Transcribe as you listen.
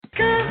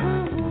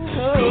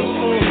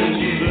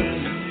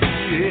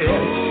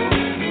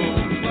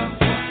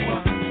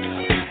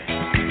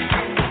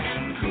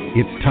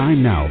It's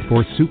time now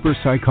for super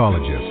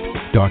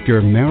psychologist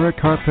Dr. Mara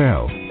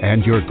Karpel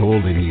and your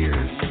golden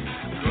years.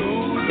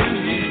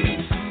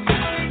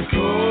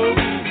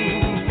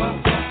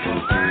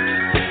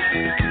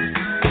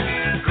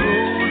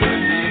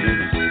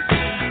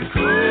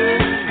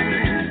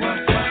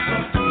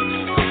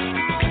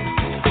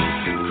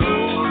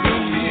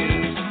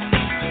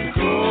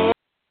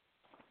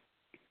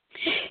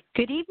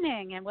 Good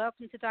evening and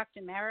welcome to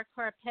Dr. Mara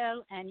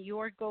Karpel and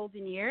Your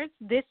Golden Years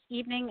this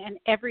evening and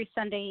every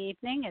Sunday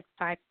evening at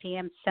 5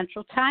 p.m.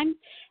 Central Time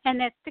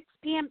and at 6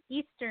 p.m.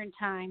 Eastern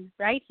Time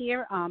right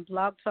here on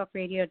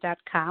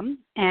blogtalkradio.com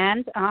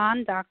and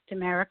on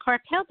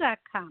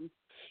drmarakarpel.com.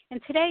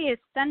 And today is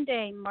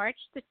Sunday, March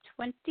the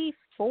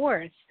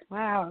 24th.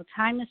 Wow,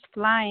 time is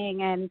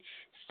flying and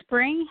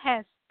spring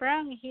has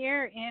sprung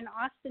here in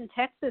Austin,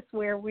 Texas,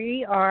 where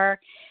we are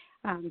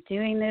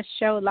doing this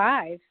show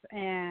live,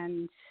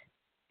 and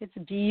it's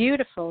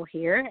beautiful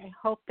here. I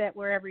hope that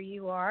wherever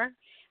you are,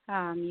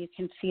 you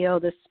can feel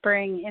the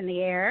spring in the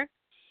air.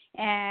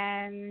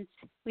 And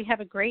we have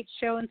a great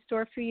show in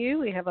store for you.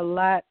 We have a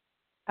lot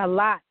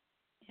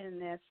in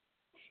this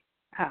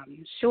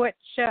short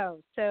show.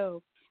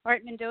 So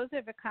Art Mendoza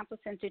of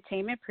Accomplice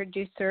Entertainment,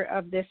 producer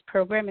of this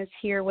program, is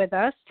here with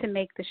us to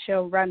make the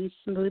show run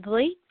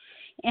smoothly.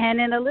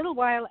 And in a little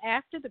while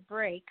after the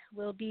break,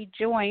 we'll be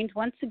joined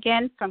once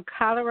again from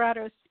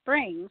Colorado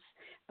Springs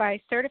by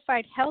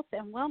certified health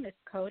and wellness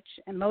coach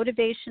and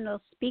motivational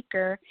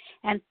speaker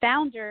and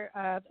founder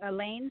of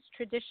Alaine's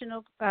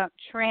Transitional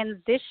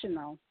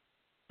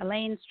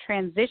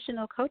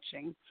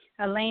Coaching,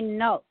 Alaine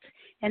Nolt.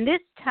 And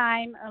this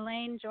time,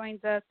 Alaine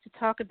joins us to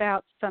talk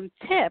about some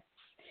tips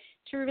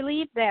to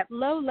relieve that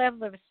low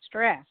level of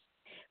stress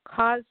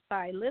caused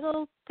by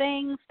little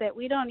things that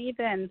we don't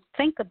even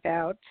think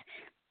about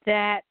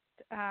that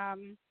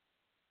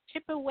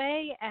chip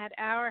away at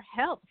our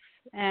health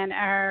and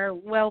our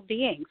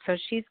well-being. So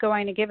she's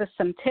going to give us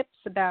some tips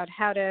about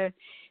how to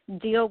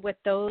deal with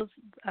those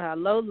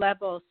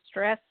low-level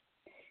stress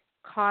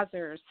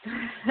causers.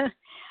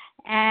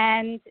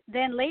 And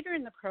then later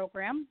in the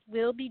program,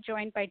 we'll be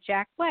joined by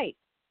Jack White,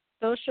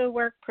 social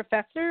work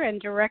professor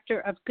and director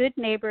of Good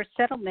Neighbor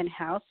Settlement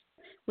House,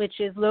 which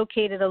is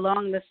located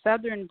along the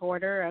southern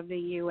border of the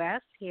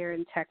U.S. here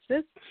in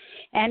Texas.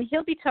 And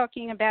he'll be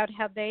talking about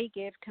how they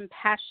give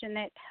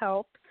compassionate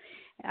help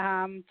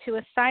to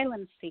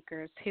asylum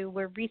seekers who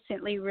were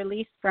recently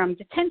released from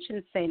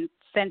detention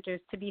centers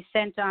to be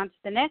sent on to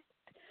the next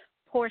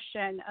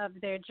portion of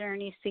their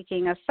journey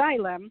seeking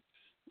asylum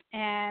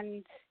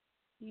and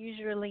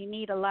usually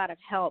need a lot of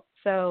help.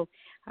 So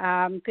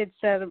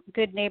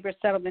Good Neighbor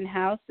Settlement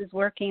House is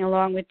working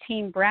along with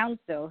Team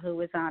Brownsville, who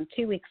was on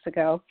 2 weeks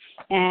ago.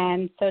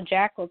 And so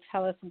Jack will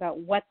tell us about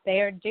what they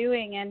are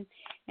doing and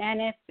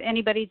if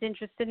anybody's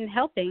interested in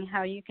helping,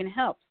 how you can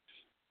help.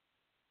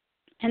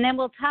 And then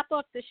we'll top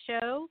off the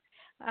show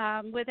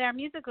with our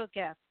musical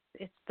guests.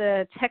 It's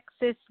the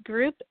Texas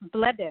group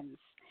Blevins,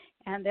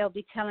 and they'll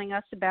be telling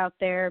us about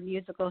their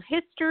musical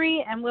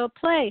history, and we'll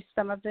play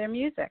some of their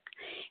music.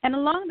 And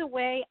along the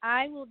way,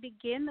 I will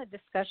begin the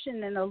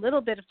discussion in a little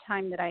bit of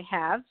time that I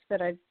have,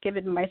 that I've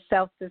given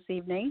myself this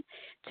evening,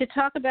 to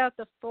talk about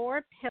the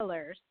 4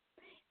 pillars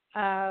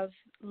of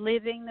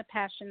living the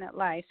passionate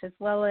life, as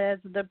well as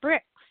the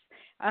bricks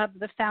of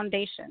the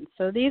foundation.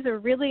 So these are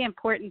really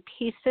important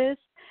pieces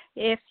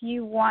if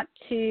you want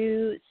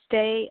to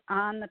stay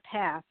on the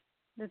path.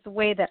 This is the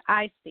way that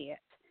I see it.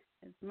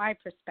 It's my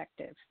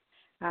perspective.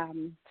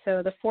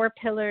 So the 4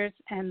 pillars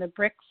and the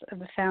bricks of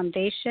the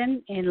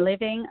foundation in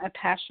living a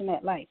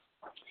passionate life.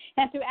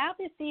 And throughout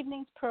this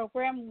evening's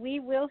program, we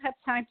will have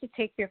time to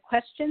take your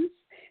questions.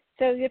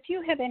 So if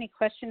you have any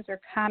questions or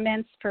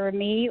comments for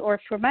me or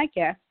for my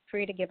guests,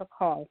 free to give a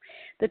call.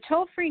 The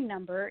toll-free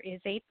number is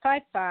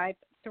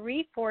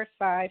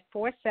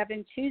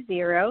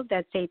 855-345-4720.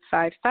 That's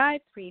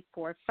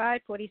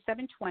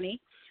 855-345-4720.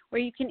 Or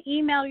you can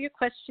email your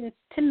questions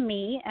to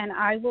me, and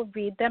I will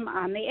read them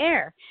on the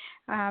air.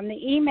 The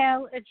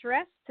email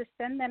address to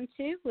send them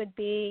to would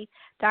be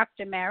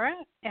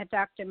drmara at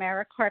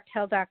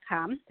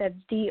drmarakarpel.com. That's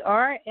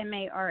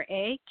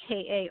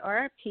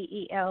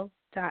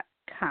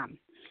drmarakarpel.com.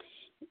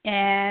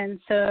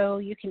 And so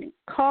you can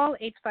call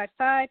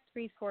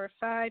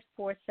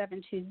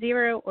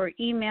 855-345-4720 or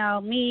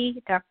email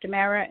me,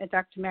 drmara at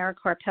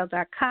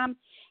drmarakarpel.com.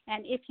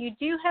 And if you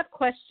do have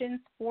questions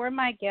for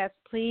my guests,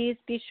 please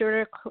be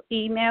sure to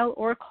email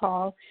or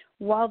call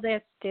while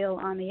they're still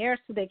on the air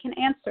so they can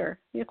answer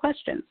your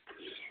questions.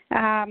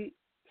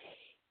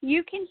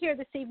 You can hear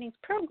this evening's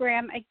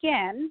program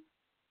again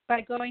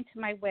by going to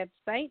my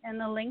website, and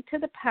the link to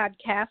the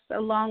podcast,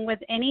 along with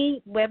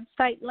any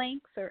website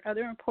links or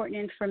other important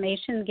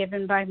information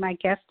given by my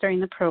guests during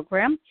the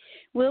program,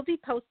 will be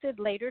posted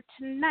later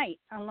tonight,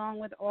 along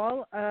with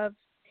all of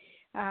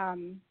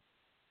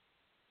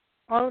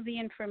the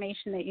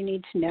information that you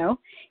need to know,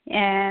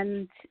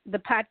 and the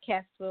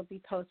podcast will be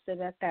posted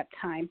at that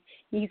time.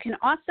 You can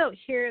also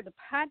hear the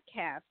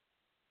podcast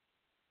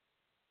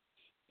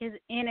is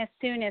in as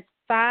soon as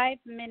 5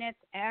 minutes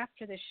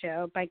after the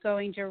show by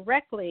going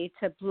directly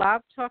to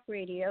Blog Talk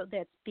Radio.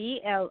 That's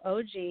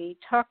BLOG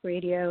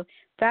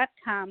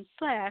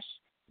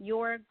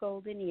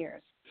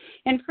talkradio.com/yourgoldenyears.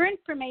 And for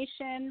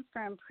information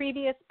from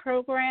previous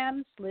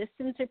programs,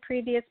 listen to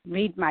previous,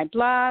 read my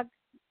blog,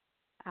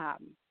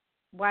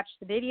 watch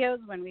the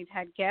videos when we've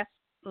had guests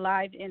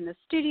live in the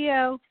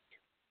studio,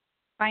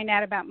 find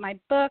out about my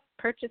book,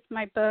 purchase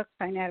my book,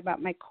 find out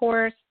about my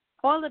course,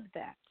 all of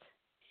that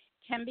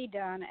can be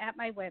done at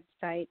my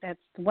website.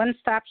 That's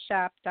one-stop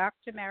shop,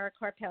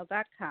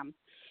 drmarakarpel.com.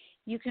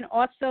 You can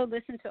also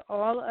listen to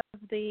all of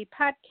the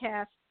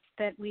podcasts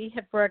that we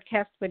have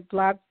broadcast with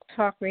Blog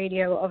Talk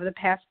Radio over the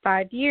past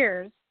 5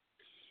 years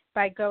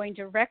by going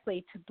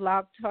directly to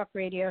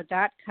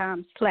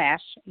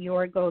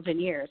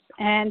blogtalkradio.com/yourgoldenyears.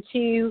 And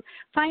to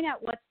find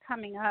out what's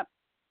coming up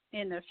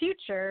in the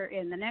future,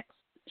 in the next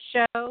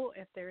show,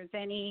 if there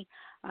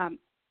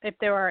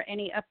are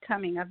any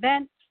upcoming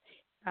events,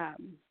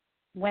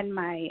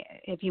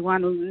 if you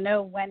want to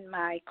know when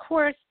my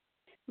course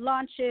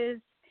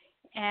launches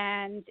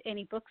and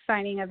any book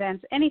signing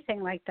events,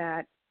 anything like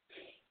that,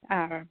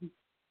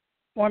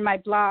 or my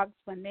blogs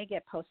when they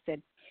get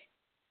posted,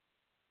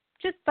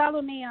 just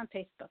follow me on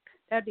Facebook.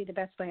 That'd be the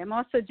best way. I'm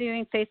also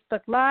doing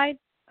Facebook Live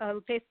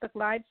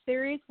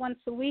series once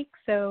a week.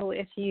 So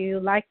if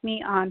you like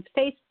me on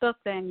Facebook,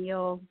 then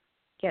you'll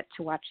get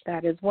to watch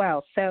that as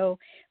well. So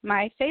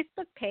my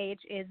Facebook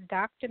page is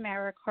Dr.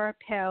 Mara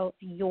Karpel,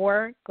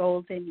 Your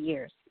Golden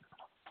Years.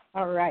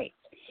 All right.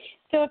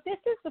 So if this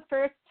is the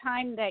first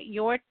time that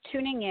you're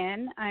tuning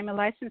in, I'm a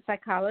licensed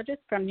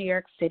psychologist from New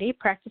York City,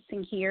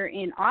 practicing here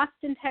in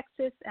Austin,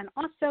 Texas, and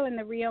also in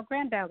the Rio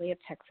Grande Valley of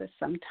Texas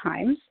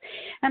sometimes.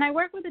 And I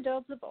work with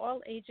adults of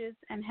all ages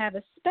and have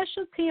a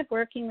specialty of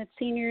working with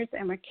seniors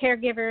and with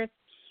caregivers,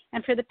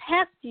 and for the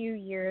past few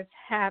years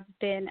have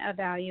been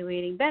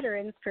evaluating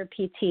veterans for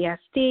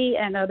PTSD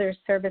and other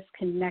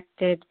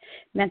service-connected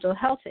mental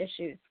health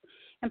issues.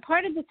 And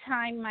part of the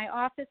time, my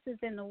office is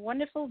in the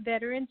wonderful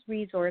Veterans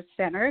Resource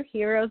Center,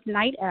 Heroes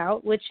Night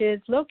Out, which is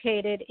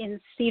located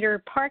in Cedar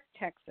Park,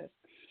 Texas.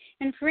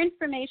 And for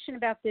information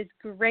about this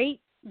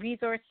great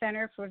resource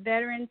center for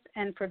veterans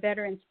and for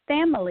veterans'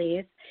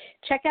 families,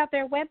 check out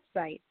their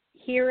website,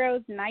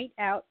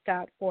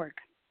 heroesnightout.org.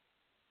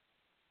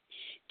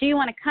 Do you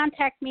want to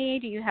contact me?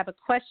 Do you have a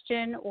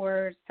question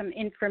or some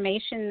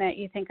information that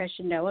you think I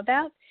should know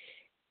about?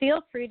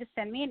 Feel free to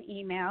send me an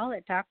email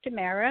at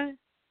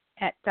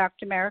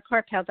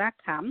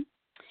drmarakarpel.com.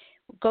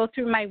 Go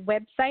through my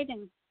website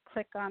and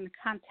click on the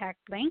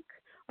contact link,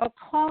 or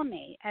call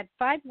me at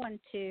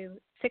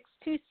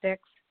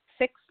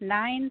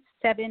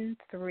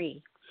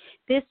 512-626-6973.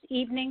 This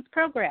evening's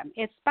program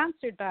is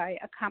sponsored by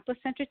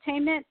Accomplice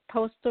Entertainment,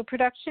 Postal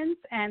Productions,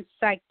 and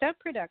Psyched Up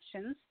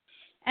Productions,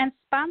 and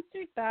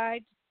sponsored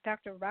by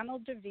Dr.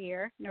 Ronald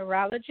DeVere,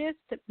 neurologist,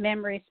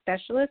 memory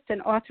specialist,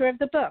 and author of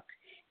the book,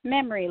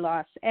 Memory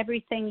Loss,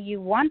 Everything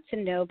You Want to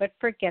Know But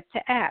Forget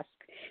to Ask.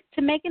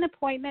 To make an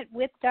appointment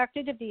with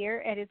Dr.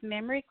 DeVere at his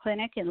memory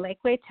clinic in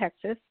Lakeway,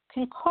 Texas,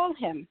 can call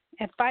him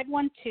at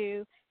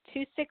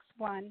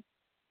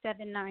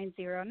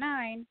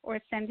 512-261-7909 or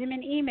send him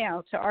an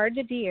email to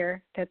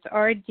rdevere, that's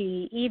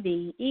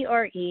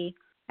RDEVERE,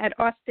 at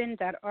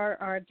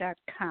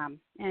austin.rr.com.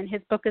 And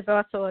his book is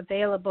also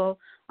available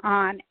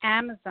on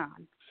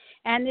Amazon.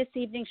 And this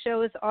evening's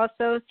show is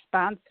also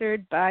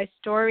sponsored by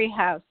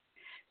Storyhouse.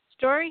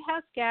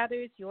 Storyhouse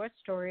gathers your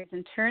stories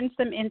and turns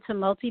them into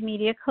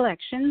multimedia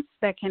collections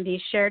that can be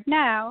shared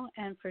now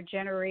and for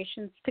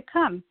generations to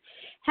come.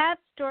 Have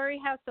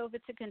Storyhouse over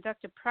to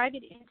conduct a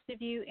private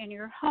interview in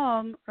your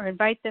home or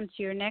invite them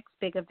to your next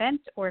big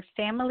event or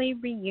family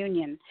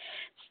reunion.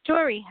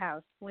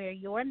 Storyhouse, where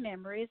your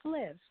memories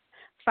live.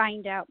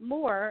 Find out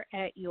more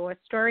at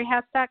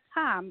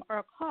yourstoryhouse.com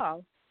or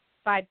call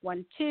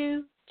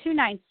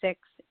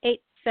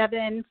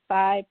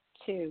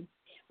 512-296-8752.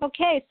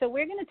 Okay, so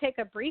we're going to take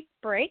a brief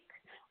break.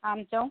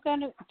 Don't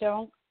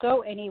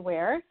go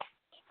anywhere.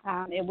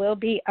 It will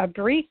be a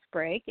brief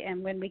break,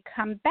 and when we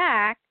come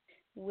back,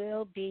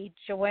 we'll be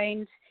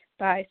joined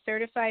by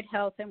certified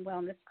health and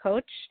wellness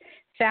coach,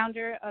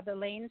 founder of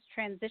Alaine's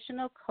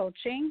Transitional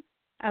Coaching,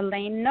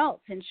 Alaine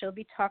Nolt, and she'll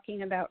be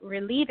talking about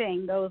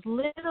relieving those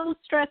little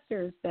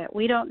stressors that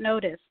we don't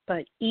notice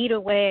but eat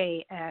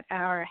away at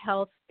our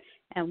health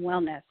and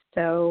wellness.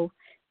 So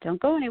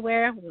don't go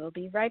anywhere. We'll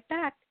be right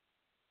back.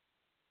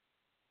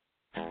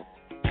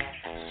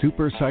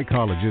 Super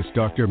psychologist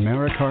Dr.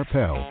 Mara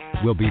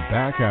Karpel will be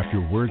back after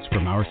words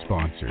from our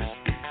sponsors.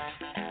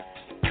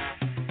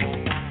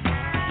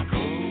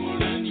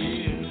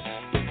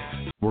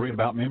 Worry about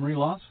about memory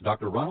loss?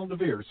 Dr. Ronald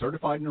DeVere,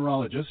 certified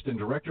neurologist and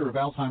director of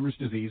Alzheimer's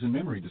disease and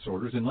memory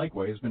disorders in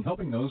Lakeway, has been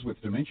helping those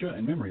with dementia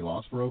and memory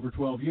loss for over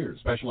 12 years.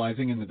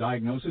 Specializing in the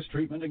diagnosis,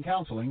 treatment, and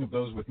counseling of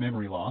those with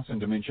memory loss and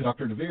dementia,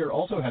 Dr. DeVere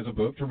also has a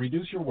book to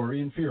reduce your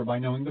worry and fear by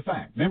knowing the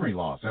facts. Memory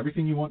Loss,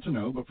 Everything You Want to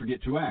Know But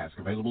Forget to Ask,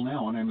 available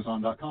now on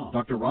Amazon.com.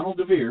 Dr. Ronald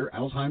DeVere,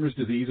 Alzheimer's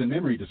disease and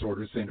memory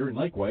disorders center in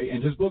Lakeway,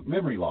 and his book,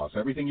 Memory Loss,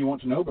 Everything You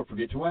Want to Know But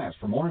Forget to Ask.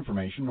 For more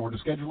information or to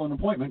schedule an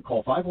appointment,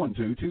 call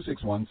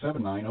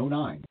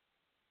 512-261-7909.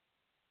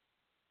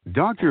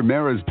 Dr.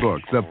 Mara's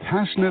book, The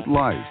Passionate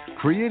Life,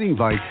 Creating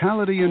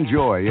Vitality and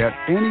Joy at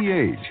Any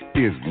Age,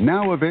 is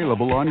now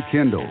available on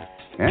Kindle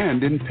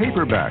and in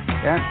paperback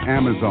at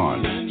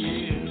Amazon.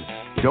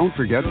 Don't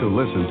forget to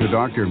listen to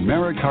Dr.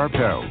 Mara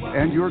Karpel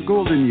and Your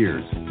Golden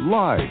Years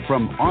live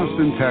from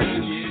Austin,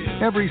 Texas,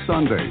 every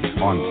Sunday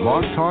on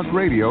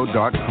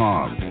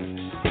blogtalkradio.com.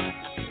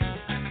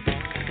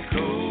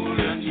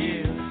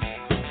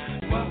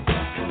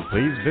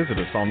 Please visit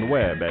us on the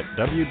web at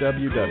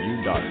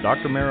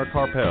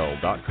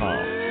www.drmarakarpel.com.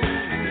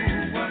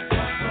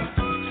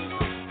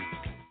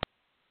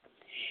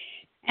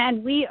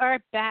 And we are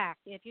back.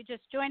 If you're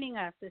just joining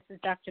us, this is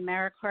Dr.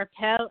 Mara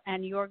Karpel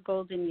and Your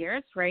Golden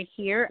Years right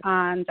here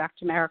on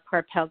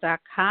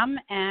drmarakarpel.com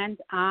and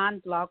on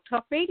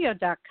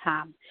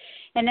blogtalkradio.com.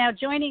 And now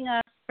joining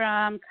us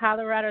from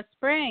Colorado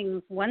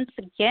Springs, once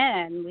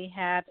again, we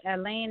have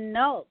Alaine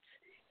Nolt,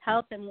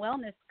 health and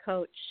wellness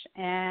coach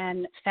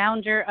and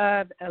founder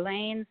of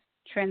Alaine's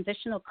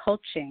Transitional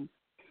Coaching.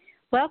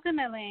 Welcome,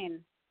 Alaine.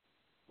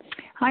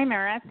 Hi,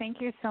 Mara.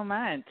 Thank you so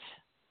much.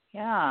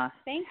 Yeah.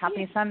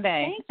 Happy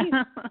Sunday. Thank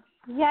you.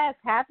 Yes,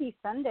 happy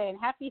Sunday and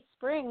happy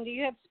spring. Do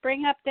you have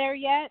spring up there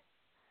yet?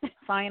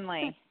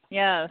 Finally.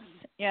 Yes.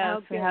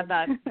 Oh, we had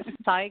that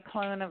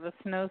cyclone of a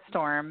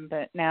snowstorm,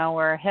 but now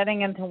we're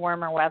heading into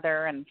warmer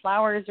weather and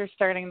flowers are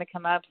starting to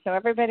come up. So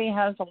everybody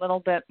has a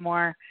little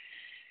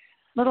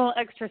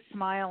extra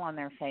smile on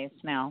their face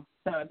now.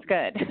 So it's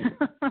good.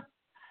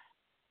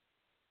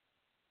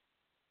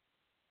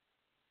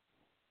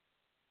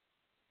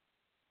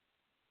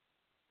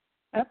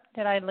 Oh,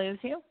 did I lose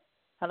you?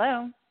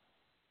 Hello?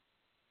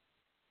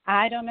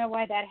 I don't know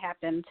why that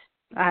happened.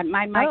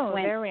 My mic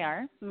went. There we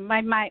are. My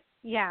mic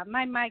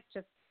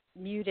just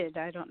muted.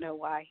 I don't know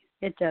why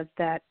it does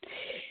that.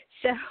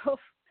 So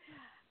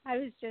I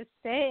was just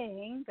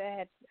saying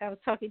that I was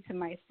talking to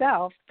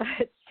myself,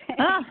 but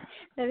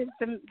that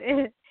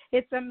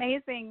it's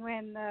amazing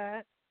when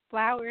the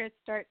flowers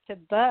start to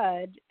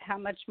bud how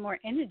much more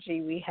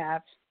energy we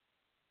have.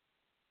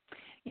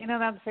 You know,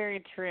 that's very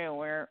true.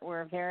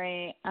 We're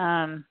very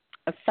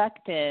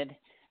affected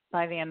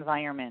by the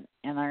environment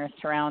and our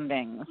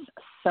surroundings,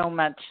 so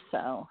much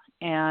so.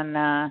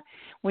 And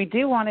we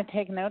do want to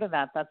take note of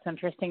that. That's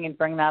interesting you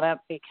bring that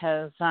up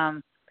because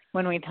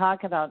when we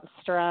talk about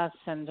stress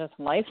and just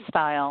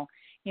lifestyle,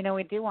 you know,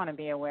 we do want to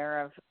be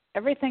aware of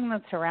everything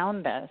that's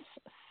around us.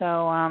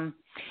 So,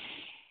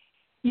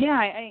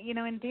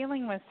 in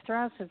dealing with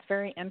stress, it's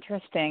very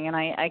interesting, and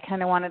I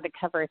kind of wanted to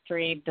cover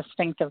three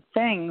distinctive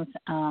things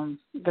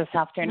this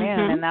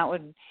afternoon, and that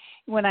would,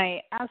 when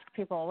I ask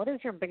people, what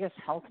is your biggest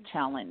health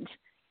challenge?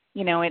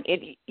 You know,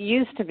 it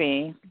used to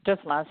be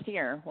just last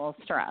year, well,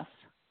 stress.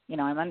 You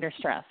know, I'm under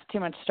stress, too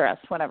much stress,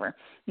 whatever.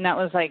 And that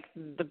was like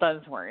the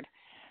buzzword.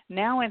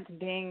 Now it's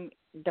being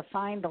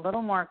defined a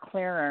little more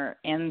clearer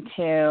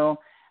into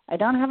I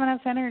don't have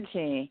enough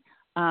energy.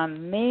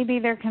 Maybe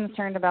they're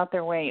concerned about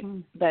their weight,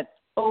 but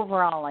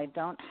overall, I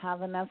don't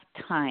have enough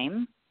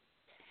time,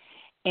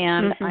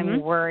 and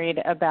I'm worried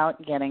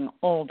about getting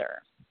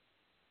older.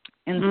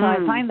 And so I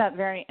find that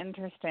very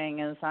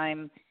interesting as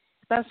I'm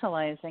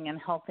specializing in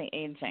healthy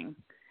aging.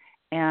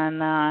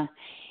 And,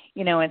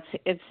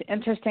 it's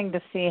interesting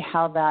to see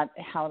how that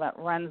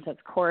runs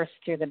its course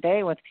through the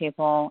day with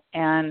people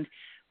and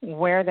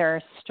where their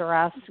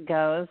stress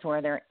goes,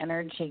 where their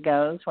energy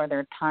goes, where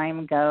their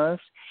time goes,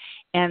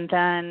 and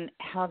then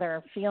how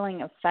they're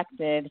feeling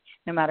affected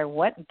no matter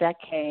what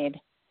decade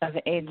of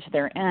age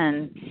they're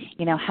in,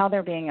 you know, how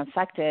they're being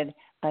affected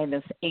by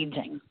this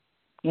aging,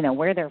 you know,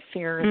 where their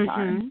fears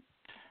are.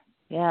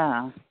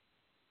 Yeah.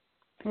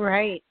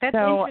 Right. That's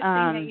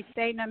interesting that you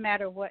say no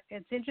matter what.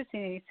 It's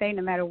interesting that you say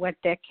no matter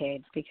what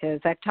decades, because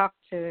I've talked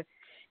to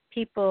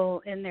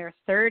people in their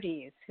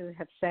 30s who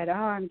have said, "Oh,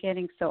 I'm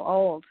getting so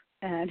old,"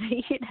 and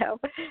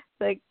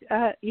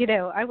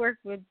I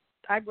worked with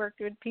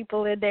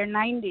people in their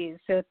 90s,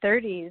 so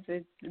 30s,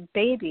 it's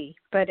baby,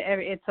 but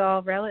it's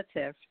all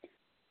relative.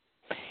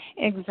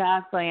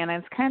 Exactly, and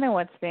it's kind of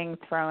what's being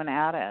thrown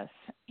at us,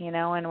 you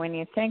know, and when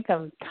you think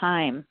of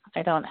time,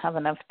 I don't have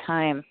enough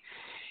time.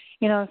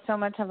 You know, so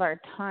much of our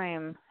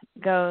time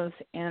goes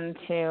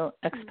into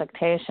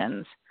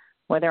expectations,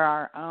 whether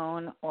our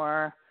own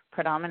or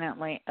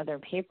predominantly other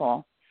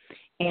people.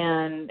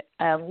 And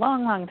a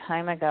long, long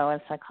time ago,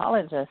 a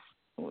psychologist,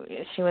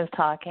 she was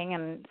talking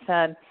and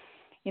said,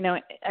 you know,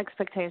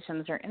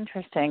 expectations are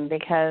interesting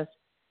because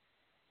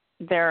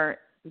they're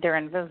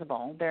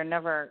invisible. They're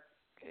never,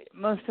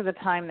 most of the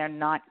time, they're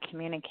not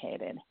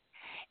communicated.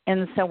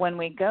 And so when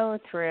we go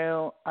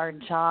through our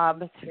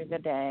job through the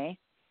day,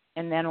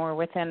 and then we're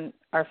within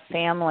our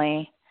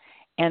family,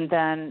 and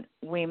then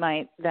we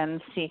might then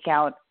seek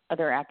out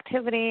other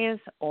activities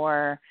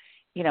or,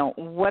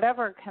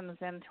 whatever comes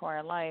into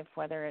our life,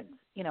 whether it's,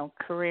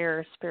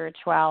 career,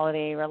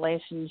 spirituality,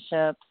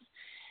 relationships,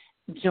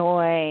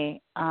 joy,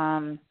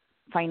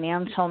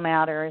 financial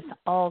matters,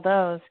 all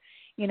those,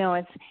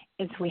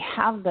 it's we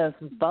have this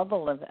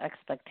bubble of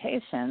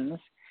expectations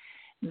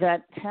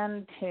that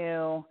tend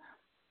to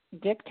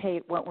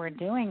dictate what we're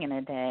doing in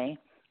a day.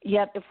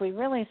 Yet if we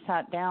really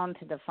sat down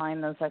to define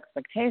those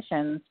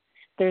expectations,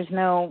 there's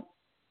no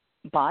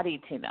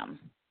body to them.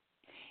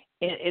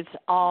 It's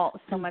all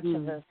so much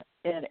of this,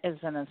 it is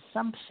an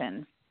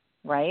assumption,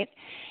 right?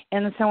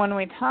 And so when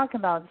we talk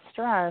about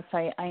stress,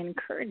 I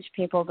encourage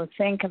people to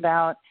think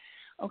about,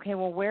 okay,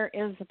 well, where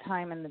is the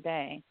time in the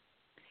day?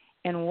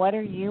 And what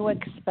are you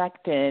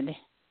expected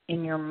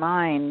in your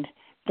mind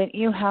that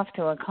you have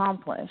to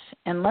accomplish?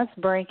 And let's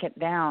break it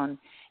down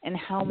and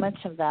how much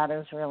of that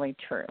is really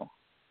true.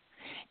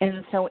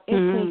 And so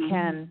if we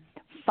can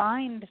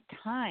find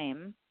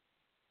time,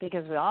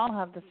 because we all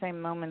have the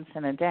same moments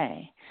in a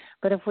day,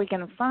 but if we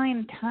can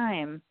find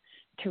time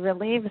to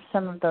relieve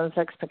some of those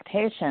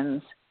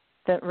expectations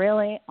that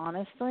really,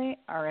 honestly,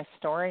 are a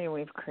story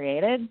we've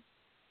created,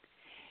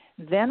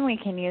 then we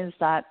can use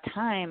that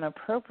time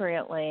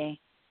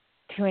appropriately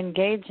to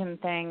engage in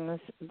things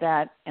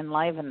that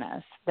enliven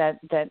us, that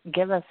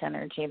give us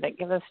energy, that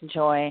give us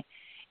joy.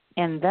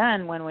 And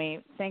then when we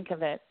think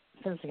of it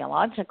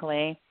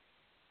physiologically,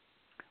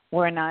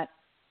 we're not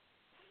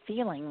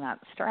feeling that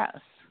stress.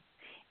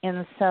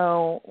 And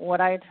so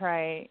what I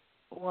try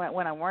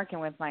when I'm working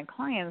with my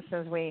clients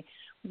is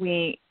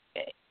we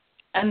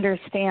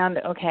understand,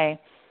 okay,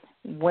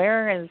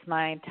 where is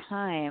my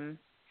time,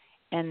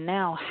 and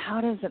now how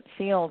does it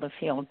feel to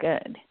feel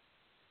good?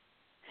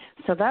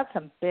 So that's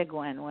a big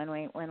one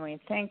when we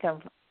think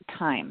of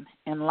time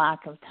and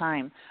lack of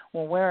time.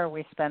 Well, where are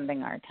we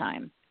spending our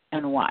time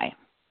and why?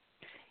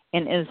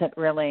 And is it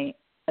really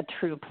a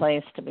true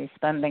place to be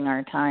spending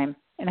our time?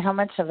 And how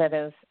much of it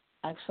is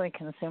actually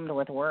consumed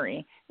with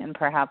worry and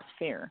perhaps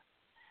fear?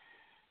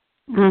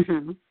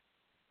 Mm-hmm.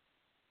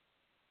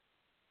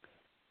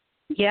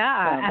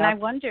 Yeah, So and I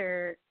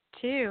wonder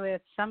too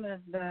if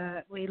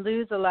we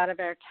lose a lot of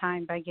our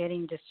time by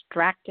getting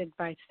distracted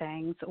by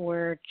things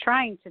or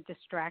trying to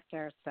distract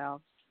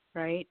ourselves,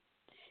 right?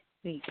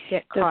 We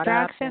get caught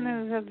up.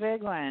 Distraction is a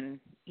big one.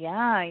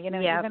 Yeah,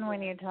 even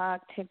when you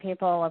talk to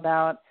people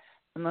about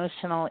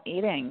emotional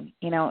eating,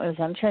 it was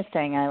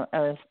interesting. I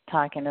was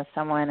talking to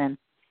someone and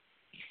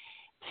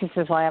she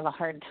says, well, I have a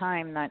hard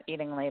time not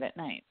eating late at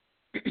night.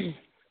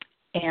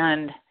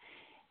 And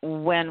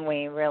when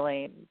we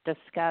really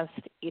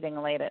discussed eating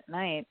late at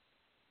night,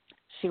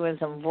 she was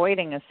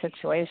avoiding a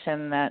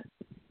situation that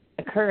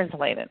occurs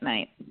late at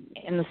night.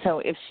 And so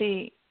if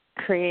she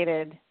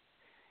created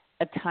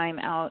a time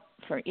out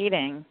for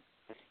eating,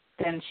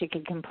 then she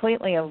could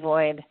completely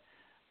avoid,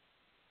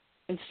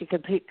 and she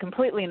could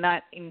completely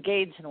not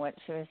engage in what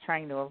she was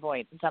trying to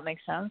avoid. Does that make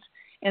sense?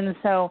 And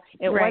so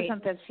it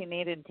wasn't that she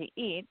needed to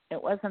eat.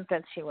 It wasn't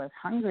that she was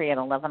hungry at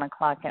 11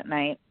 o'clock at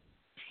night.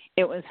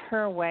 It was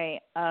her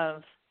way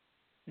of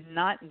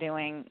not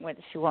doing what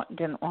she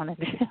didn't want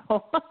to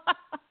do.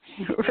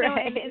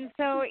 Right. And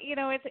so,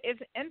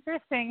 it's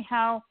interesting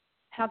how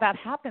that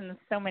happens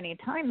so many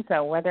times,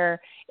 though, whether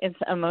it's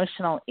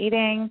emotional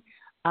eating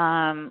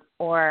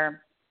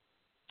or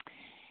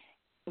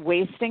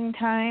wasting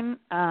time,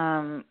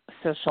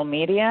 social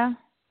media.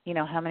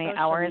 How many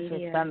hours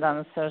we spend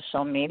on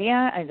social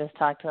media. I just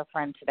talked to a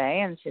friend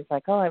today, and she's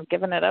like, "Oh, I've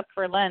given it up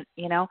for Lent."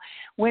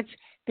 Which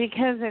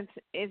because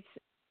it's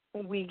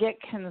we get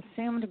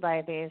consumed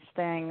by these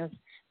things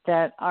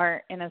that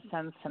are in a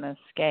sense an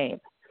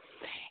escape.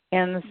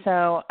 And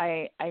so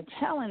I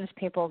challenge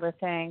people to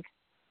think,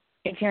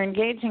 if you're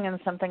engaging in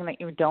something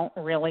that you don't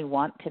really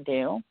want to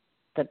do,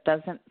 that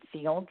doesn't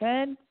feel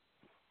good,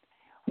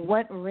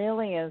 what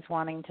really is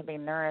wanting to be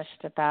nourished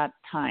at that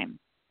time?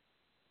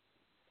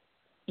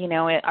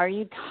 Are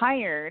you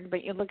tired,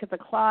 but you look at the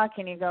clock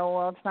and you go,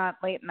 well, it's not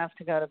late enough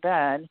to go to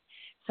bed,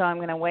 so I'm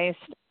going to waste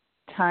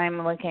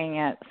time looking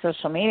at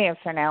social media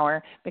for an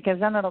hour because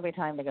then it'll be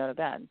time to go to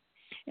bed.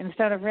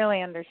 Instead of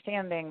really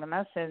understanding the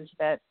message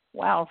that,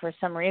 wow, for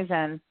some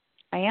reason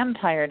I am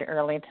tired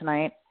early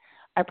tonight,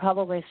 I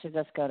probably should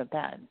just go to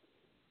bed,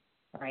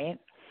 right?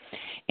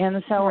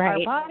 And so our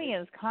body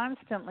is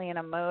constantly in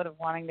a mode of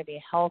wanting to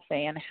be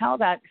healthy, and how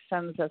that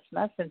sends us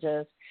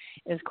messages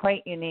is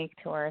quite unique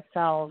to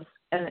ourselves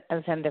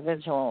as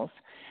individuals.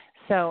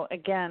 So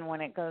again, when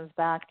it goes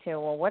back to,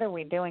 well, what are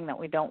we doing that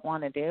we don't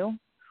want to do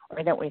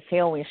or that we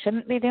feel we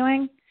shouldn't be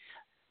doing?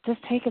 Just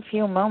take a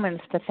few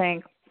moments to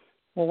think,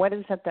 well, what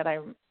is it that I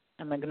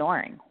am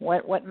ignoring?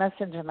 What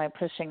message am I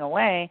pushing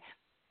away,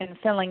 and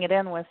filling it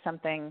in with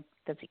something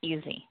that's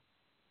easy,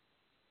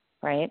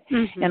 right?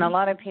 Mm-hmm. And a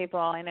lot of people,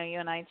 I know you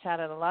and I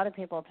chatted, a lot of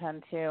people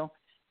tend to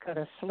go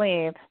to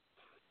sleep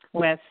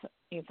with,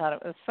 you thought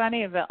it was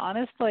funny, but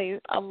honestly,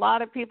 a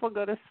lot of people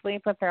go to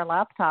sleep with their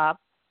laptop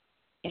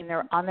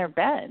on their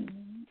bed.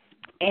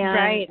 And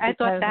right. I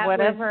thought that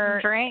was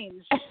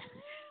strange.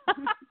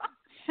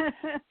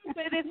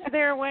 But it's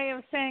their way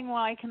of saying,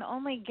 well, I can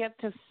only get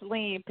to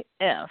sleep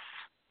if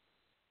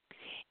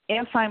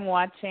I'm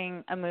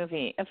watching a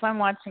movie, if I'm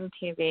watching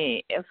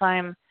TV, if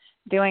I'm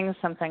doing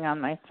something on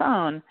my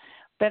phone.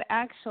 But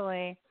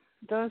actually,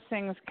 those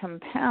things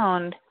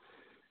compound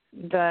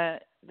the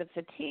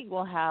fatigue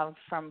we'll have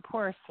from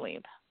poor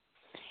sleep.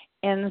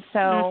 And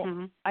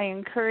so I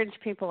encourage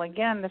people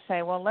again to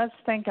say, well, let's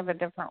think of a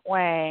different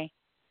way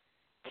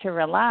to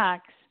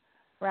relax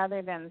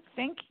rather than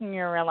thinking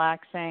you're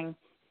relaxing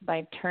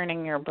by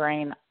turning your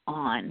brain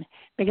on.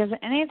 Because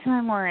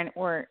anytime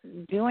we're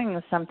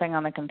doing something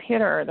on the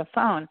computer or the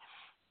phone,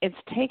 it's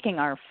taking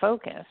our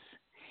focus.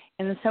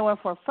 And so if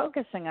we're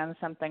focusing on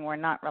something, we're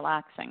not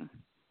relaxing.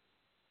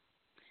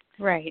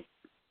 Right.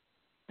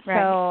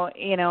 So,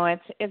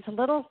 it's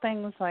little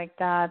things like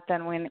that.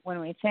 Then when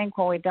we think,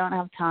 well, we don't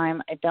have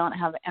time, I don't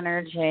have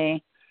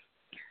energy,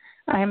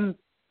 I'm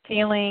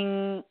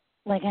feeling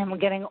like I'm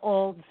getting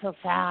old so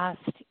fast,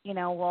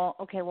 well,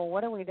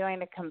 what are we doing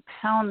to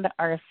compound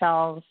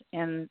ourselves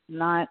in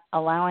not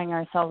allowing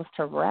ourselves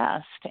to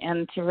rest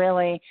and to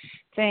really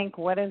think,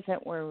 what is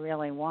it we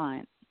really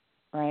want,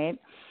 right?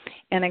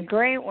 And a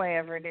great way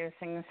of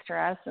reducing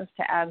stress is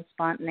to add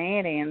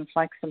spontaneity and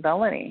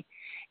flexibility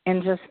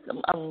and just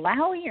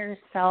allow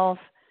yourself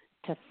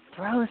to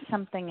throw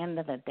something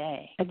into the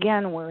day.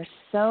 Again, we're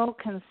so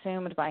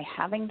consumed by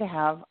having to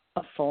have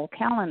a full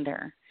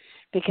calendar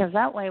because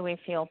that way we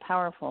feel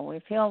powerful. We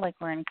feel like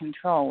we're in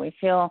control. We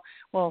feel,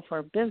 well, if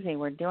we're busy,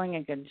 we're doing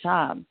a good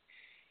job.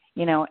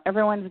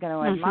 Everyone's going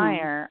to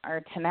admire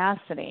our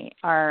tenacity,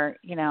 our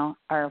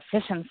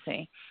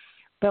efficiency.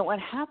 But what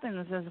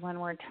happens is when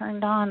we're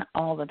turned on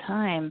all the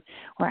time,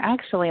 we're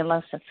actually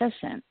less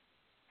efficient.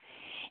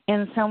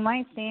 And so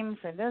my theme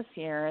for this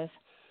year is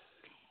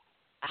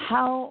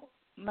how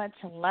much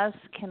less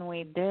can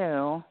we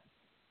do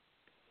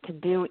to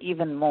do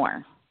even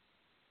more?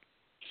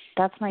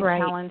 That's my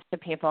challenge to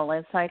people.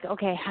 It's like,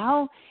 okay,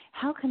 how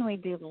can we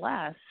do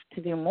less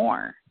to do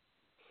more?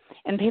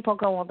 And people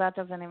go, well, that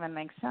doesn't even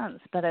make sense.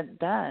 But it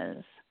does.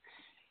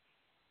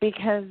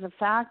 Because the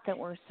fact that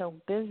we're so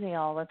busy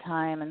all the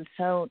time and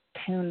so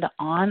tuned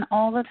on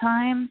all the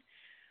time,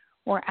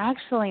 we're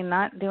actually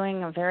not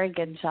doing a very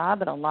good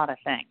job at a lot of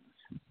things.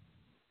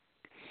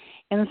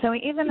 And so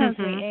even as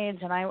we age,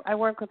 and I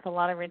work with a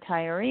lot of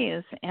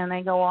retirees, and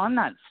they go, well, I'm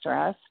not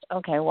stressed.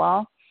 Okay,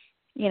 well,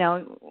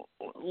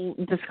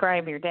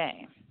 describe your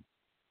day.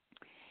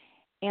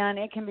 And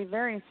it can be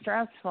very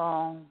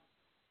stressful,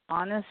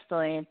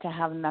 honestly, to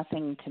have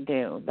nothing to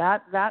do.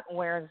 That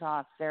wears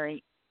off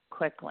very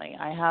quickly.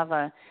 I have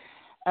a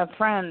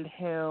friend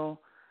who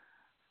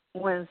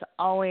was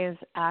always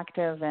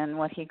active in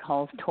what he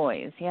calls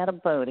toys. He had a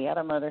boat, he had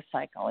a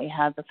motorcycle, he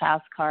had the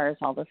fast cars,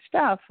 all the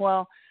stuff.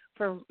 Well,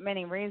 for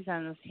many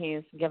reasons,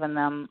 he's given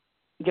them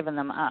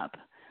up.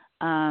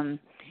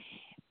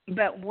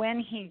 But when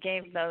he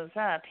gave those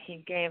up,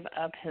 he gave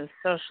up his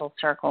social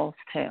circles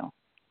too.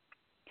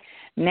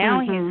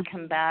 Now he's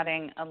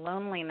combating a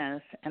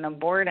loneliness and a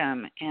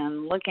boredom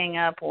and looking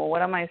up, well,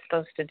 what am I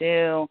supposed to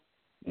do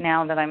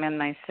now that I'm in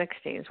my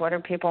 60s? What do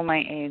people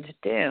my age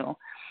do?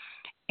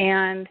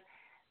 And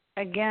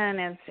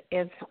again,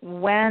 it's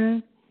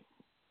when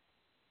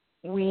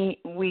we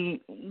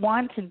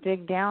want to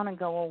dig down and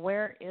go, well,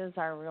 where is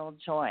our real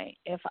joy?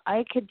 If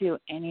I could do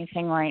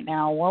anything right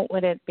now, what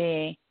would it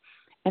be?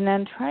 And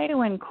then try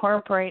to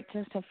incorporate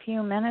just a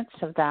few minutes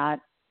of that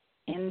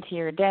into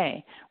your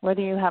day.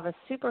 Whether you have a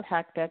super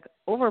hectic,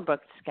 overbooked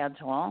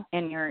schedule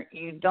and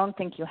you don't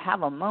think you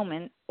have a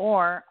moment,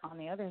 or on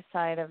the other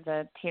side of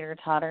the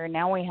teeter-totter,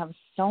 now we have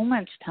so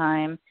much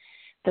time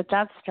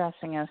that's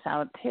stressing us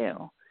out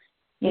too.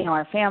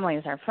 Our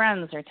families, our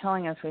friends are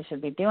telling us we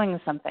should be doing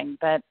something,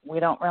 but we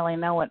don't really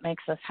know what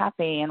makes us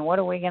happy and what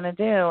are we going to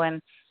do.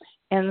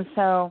 And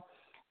so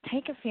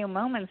take a few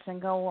moments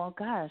and go, well,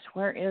 gosh,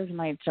 where is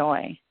my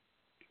joy?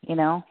 Right.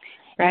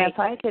 And if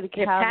I could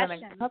have a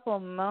couple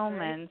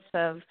moments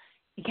of,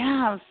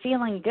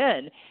 feeling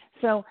good.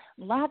 So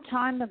latch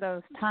on to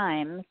those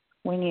times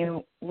when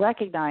you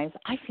recognize,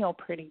 I feel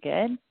pretty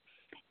good.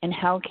 And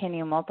how can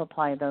you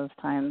multiply those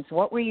times?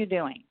 What were you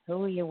doing? Who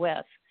were you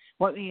with?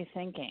 What were you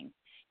thinking?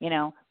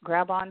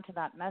 Grab onto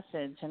that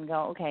message and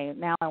go, okay,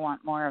 now I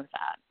want more of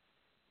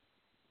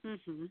that.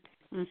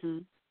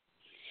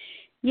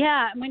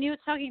 Yeah, when you were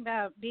talking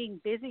about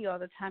being busy all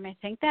the time, I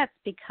think that's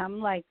become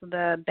like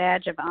the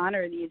badge of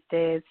honor these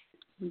days.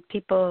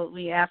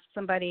 We ask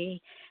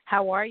somebody,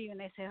 how are you? And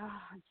they say, oh,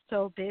 I'm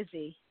so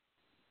busy.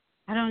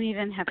 I don't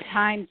even have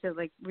time to,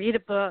 read a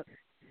book.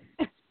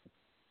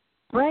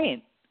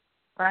 Right.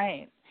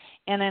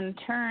 And in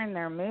turn,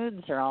 their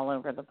moods are all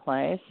over the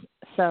place,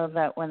 so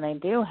that when they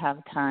do have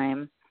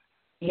time,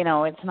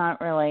 it's not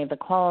really the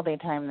quality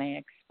time they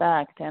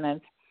expect. And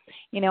it's,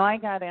 I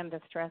got into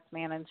stress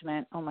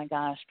management, oh my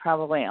gosh,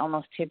 probably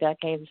almost 2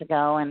 decades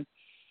ago. And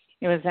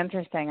it was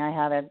interesting. I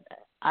had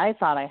I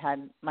thought I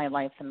had my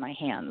life in my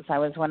hands. I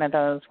was one of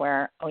those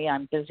where, oh yeah,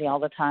 I'm busy all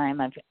the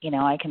time.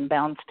 I can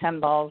bounce 10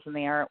 balls in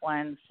the air at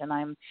once, and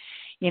I'm,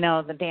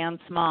 the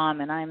dance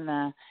mom, and I'm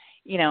the,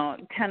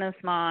 tennis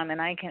mom,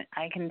 and I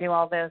can do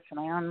all this, and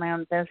I own my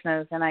own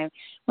business. And I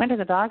went to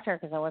the doctor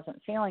because I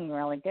wasn't feeling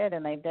really good,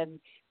 and they did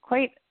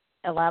quite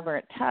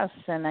elaborate tests,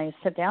 and I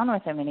sit down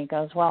with him, and he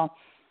goes, well,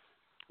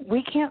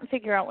 we can't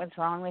figure out what's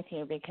wrong with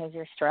you because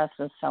your stress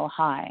is so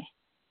high.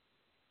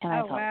 And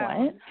I thought,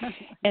 wow. what?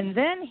 And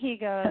then he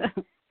goes,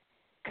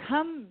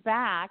 come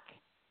back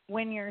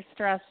when your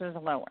stress is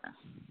lower.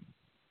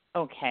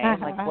 Okay,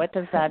 like what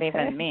does that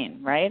even mean,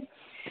 right?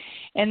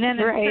 And then in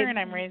turn,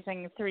 I'm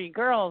raising 3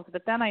 girls,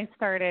 but then I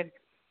started,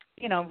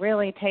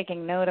 really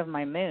taking note of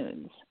my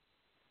moods,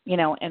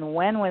 and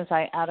when was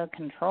I out of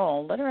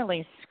control,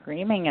 literally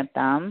screaming at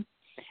them?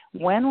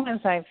 When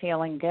was I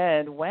feeling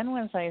good? When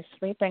was I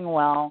sleeping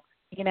well?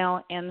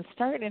 And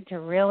started to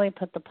really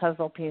put the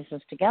puzzle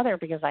pieces together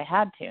because I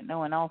had to. No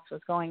one else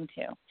was going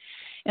to.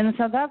 And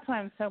so that's why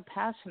I'm so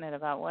passionate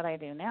about what I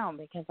do now,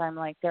 because I'm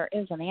like, there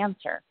is an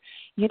answer.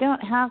 You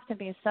don't have to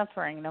be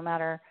suffering no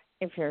matter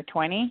if you're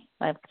 20.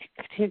 I have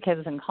 2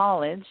 kids in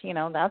college,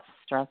 that's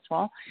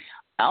stressful,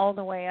 all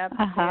the way up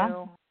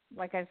to,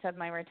 like I said,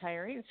 my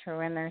retirees who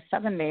are in their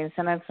 70s.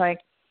 And it's like,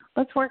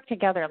 let's work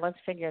together. Let's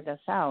figure this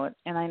out.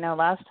 And I know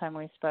last time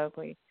we spoke,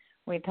 we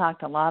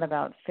talked a lot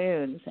about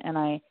foods, and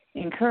I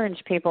encourage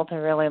people to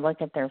really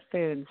look at their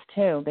foods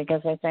too,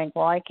 because they think,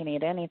 well, I can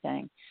eat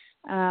anything.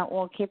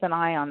 Well, keep an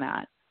eye on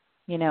that.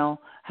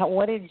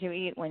 What did you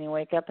eat when you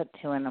wake up at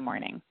 2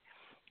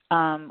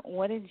 a.m?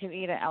 What did you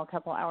eat a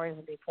couple hours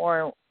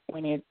before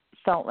when you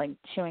felt like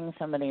chewing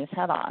somebody's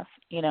head off?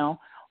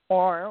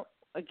 Or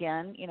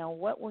again,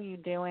 what were you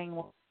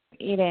doing,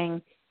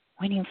 eating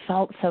when you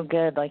felt so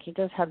good, like you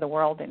just had the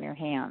world in your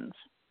hands,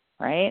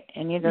 right?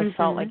 And you just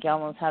felt like you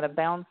almost had a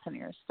bounce in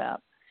your step.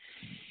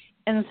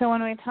 And so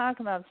when we talk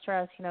about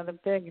stress, the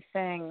big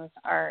things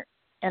are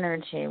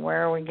energy.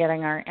 Where are we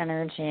getting our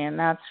energy? And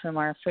that's from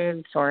our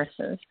food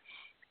sources.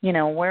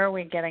 Where are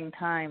we getting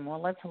time?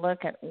 Well, let's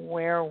look at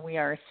where we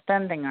are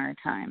spending our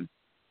time.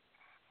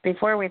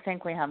 Before we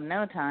think we have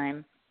no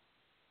time,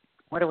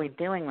 what are we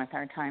doing with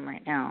our time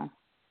right now?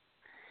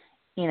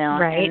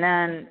 And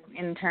then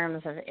in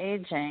terms of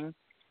aging,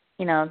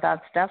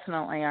 that's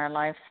definitely our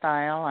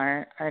lifestyle,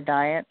 our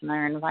diet, and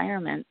our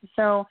environment.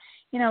 So,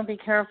 be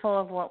careful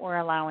of what we're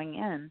allowing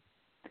in.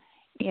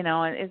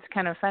 It's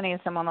kind of funny.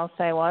 Someone will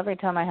say, well, every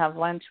time I have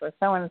lunch with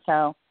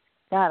so-and-so,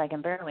 God, I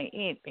can barely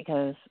eat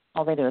because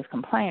all they do is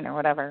complain or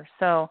whatever.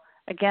 So,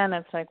 again,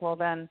 it's like, well,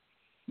 then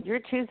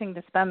you're choosing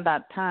to spend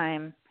that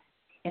time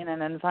in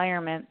an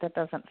environment that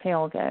doesn't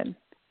feel good.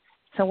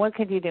 So what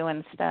could you do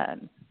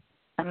instead?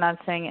 I'm not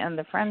saying end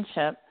the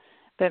friendship,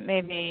 but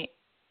maybe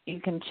you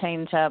can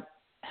change up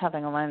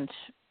having a lunch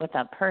with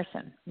that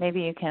person.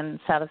 Maybe you can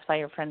satisfy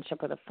your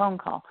friendship with a phone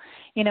call.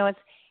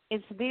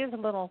 It's these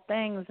little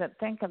things that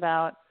think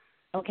about,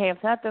 okay, if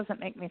that doesn't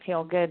make me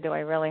feel good, do I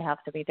really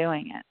have to be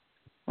doing it?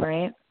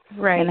 Right?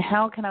 Right. And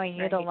how can I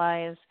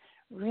utilize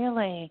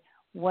really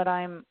what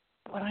I'm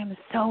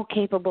so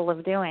capable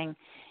of doing,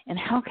 and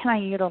how can I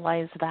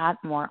utilize that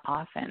more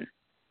often?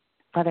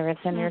 Whether it's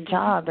in your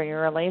job or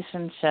your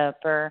relationship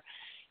or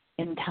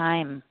in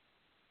time,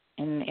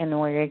 in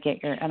where you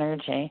get your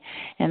energy.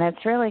 And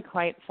it's really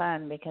quite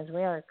fun because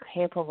we are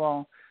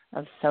capable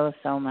of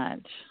so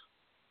much.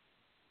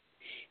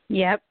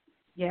 Yep.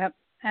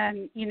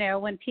 And,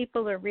 when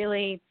people are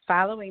really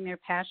following their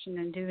passion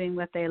and doing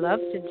what they love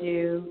to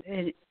do,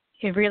 it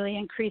really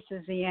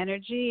increases the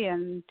energy,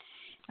 and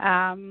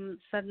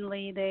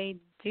suddenly they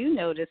do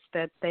notice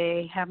that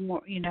they have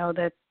more,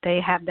 that they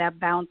have that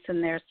bounce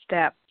in their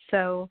step.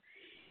 So,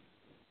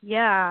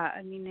 yeah,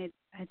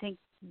 I think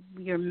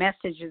your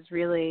message is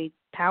really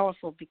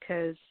powerful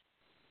because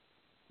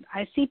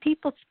I see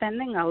people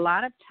spending a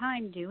lot of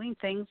time doing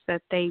things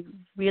that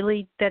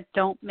that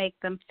don't make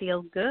them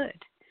feel good.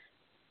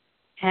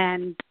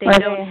 And they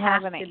don't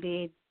have to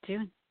be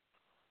doing.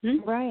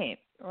 Right.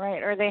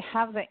 Or they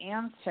have the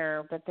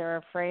answer, but they're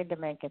afraid to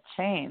make a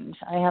change.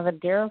 I have a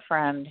dear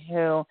friend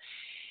who,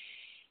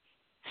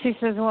 she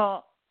says,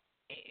 well,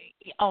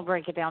 I'll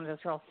break it down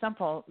just real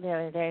simple. The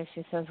other day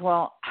she says,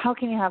 well, how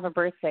can you have a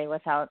birthday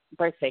without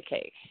birthday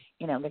cake?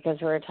 Because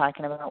we were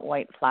talking about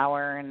white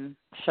flour and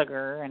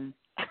sugar, and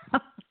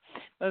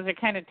those are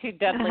kind of 2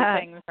 deadly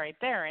things right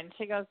there. And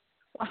she goes,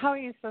 well, how are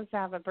you supposed to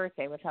have a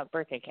birthday without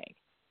birthday cake?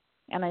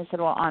 And I said,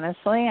 well,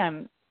 honestly,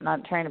 I'm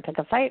not trying to pick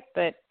a fight,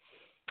 but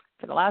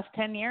for the last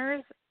 10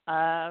 years,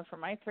 for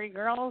my 3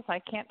 girls, I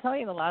can't tell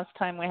you the last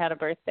time we had a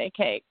birthday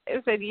cake.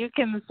 I said, you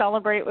can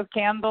celebrate with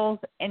candles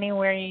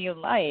anywhere you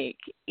like,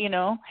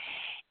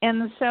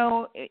 And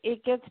so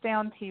it gets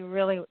down to do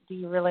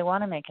you really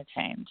want to make a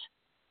change?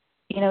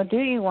 Do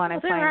you want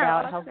to find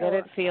out how good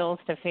it feels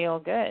to feel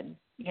good,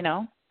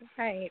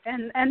 Right.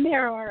 And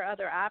there are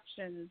other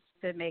options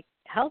to make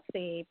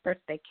healthy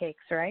birthday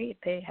cakes, right?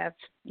 They have,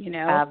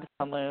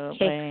 absolutely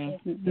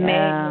cakes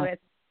made with,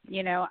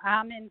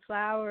 almond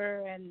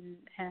flour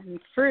and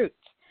fruit.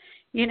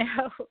 You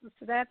know,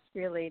 so that's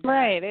really not,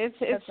 right. It's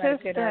that's not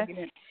just a good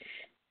argument.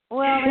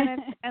 well,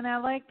 and I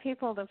like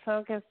people to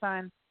focus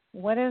on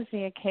what is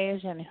the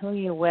occasion, who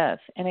you with,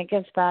 and it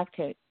gets back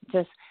to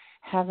just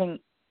having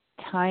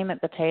time at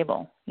the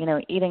table. You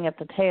know, eating at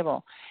the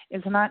table.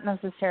 It's not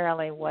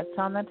necessarily what's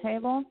on the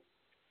table,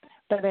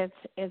 but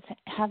it's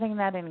having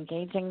that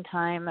engaging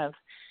time of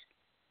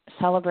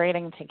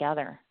celebrating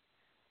together.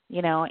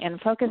 You know, and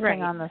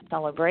focusing on the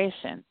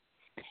celebration.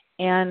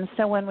 And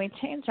so when we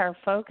change our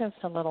focus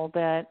a little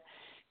bit,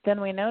 then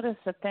we notice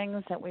the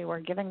things that we were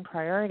giving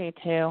priority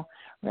to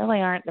really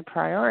aren't the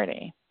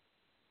priority,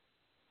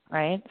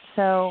 right?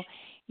 So,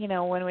 you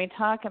know, when we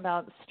talk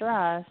about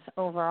stress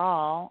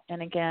overall,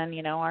 and again,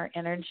 you know, our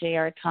energy,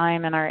 our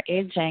time, and our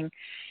aging,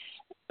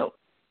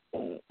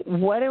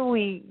 what are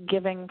we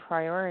giving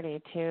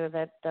priority to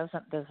that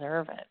doesn't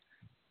deserve it?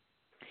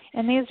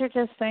 And these are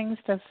just things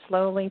to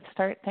slowly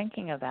start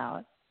thinking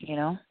about, you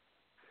know?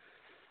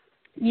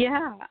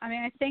 Yeah, I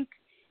mean, I think,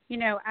 you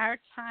know, our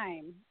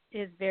time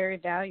is very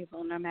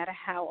valuable no matter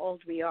how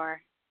old we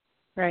are,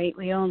 right?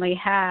 We only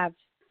have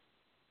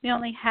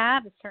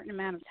a certain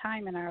amount of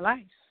time in our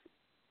life.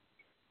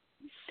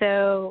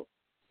 So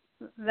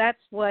that's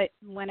what,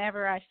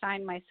 whenever I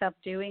find myself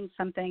doing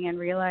something and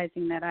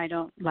realizing that I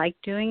don't like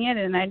doing it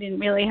and I didn't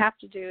really have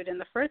to do it in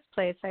the first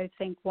place, I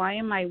think, why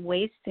am I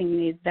wasting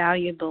these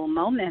valuable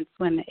moments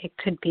when it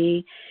could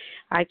be,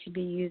 I could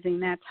be using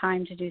that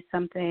time to do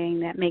something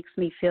that makes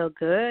me feel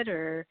good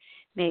or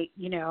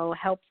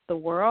helps the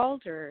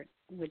world, or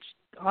which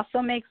also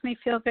makes me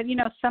feel good, you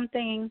know,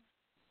 something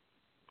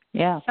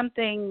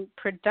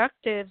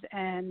productive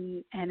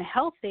and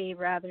healthy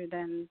rather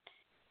than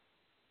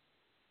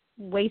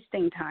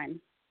wasting time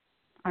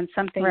on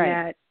something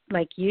that,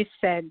 like you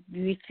said,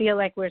 we feel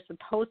like we're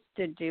supposed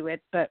to do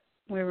it, but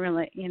we're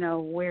really, you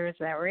know, where is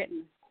that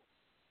written?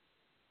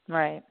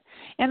 Right.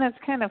 And it's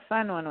kind of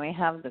fun when we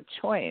have the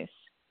choice,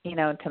 you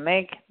know, to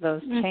make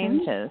those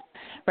changes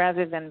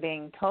rather than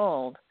being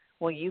told,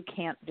 well, you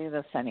can't do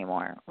this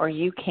anymore, or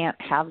you can't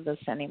have this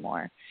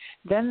anymore.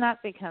 Then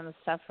that becomes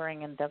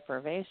suffering and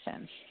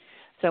deprivation.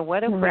 So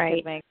what if we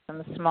could make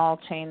some small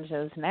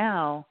changes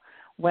now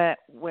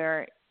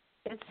where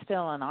it's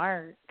still in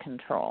our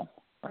control,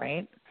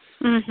 right?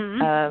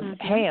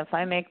 Hey, if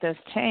I make this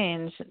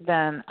change,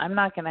 then I'm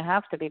not going to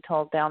have to be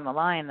told down the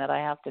line that I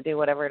have to do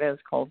whatever it is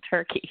cold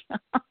turkey.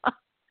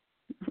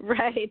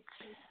 Right.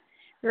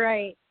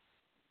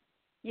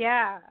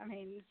 Yeah, I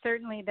mean,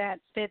 certainly that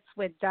fits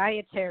with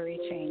dietary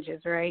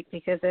changes, right?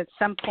 Because at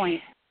some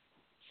point,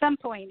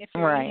 if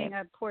you're eating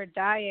a poor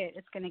diet,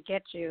 it's going to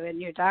get you,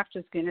 and your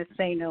doctor's going to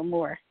say no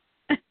more.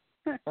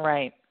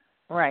 Right.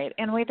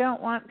 And we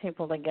don't want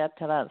people to get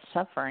to that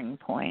suffering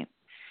point,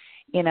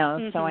 you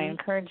know, so I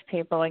encourage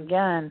people,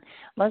 again,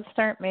 let's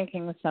start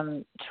making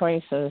some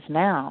choices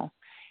now.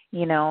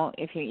 You know,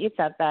 if you eat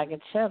that bag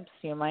of chips,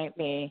 you might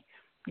be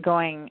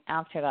going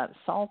after that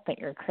salt that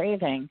you're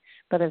craving,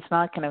 but it's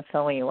not going to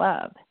fill you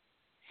up.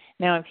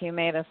 Now, if you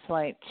made a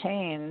slight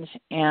change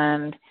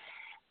and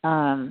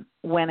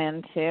went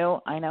into,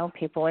 I know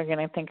people are going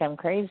to think I'm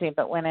crazy,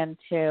 but went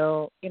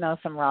into, you know,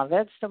 some raw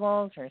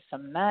vegetables or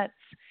some nuts,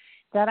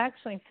 that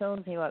actually fills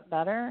you up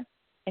better,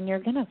 and you're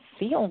going to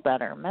feel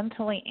better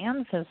mentally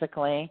and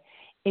physically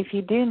if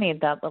you do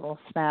need that little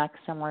snack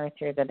somewhere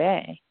through the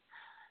day.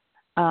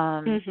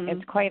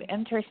 It's quite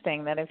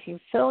interesting that if you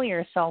fill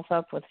yourself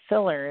up with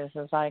fillers,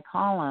 as I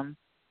call them,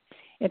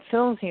 it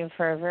fills you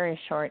for a very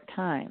short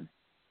time.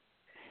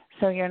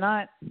 So you're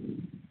not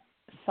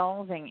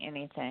solving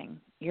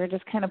anything. You're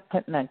just kind of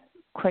putting a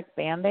quick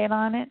Band-Aid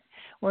on it.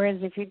 Whereas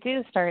if you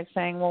do start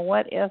saying, well,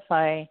 what if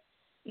I,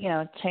 you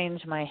know,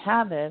 change my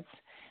habits,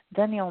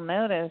 then you'll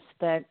notice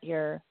that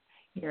your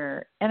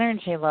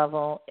energy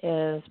level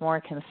is more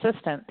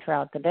consistent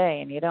throughout the day,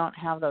 and you don't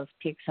have those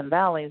peaks and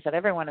valleys that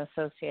everyone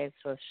associates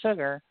with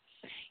sugar,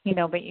 you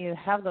know, but you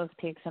have those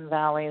peaks and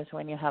valleys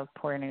when you have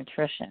poor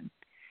nutrition.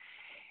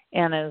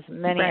 And as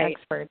many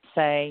experts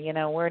say, you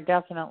know, we're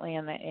definitely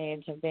in the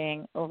age of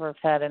being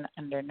overfed and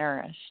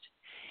undernourished.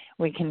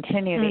 We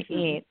continue to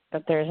eat,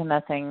 but there's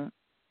nothing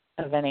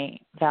of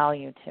any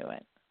value to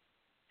it.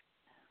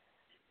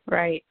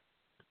 Right.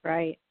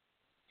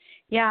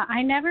 Yeah,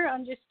 I never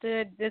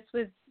understood, this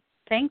was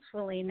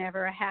thankfully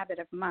never a habit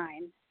of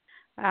mine,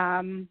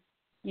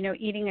 you know,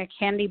 eating a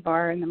candy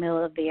bar in the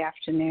middle of the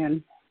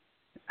afternoon.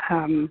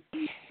 Because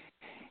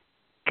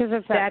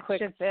it's that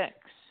quick fix.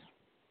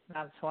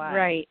 That's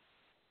why.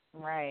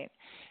 Right.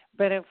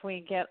 But if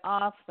we get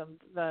off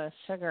the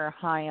sugar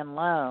high and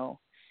low,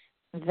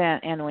 then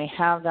and we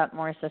have that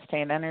more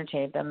sustained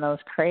energy, then those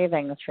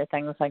cravings for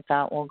things like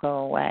that will go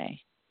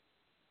away.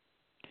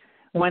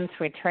 Once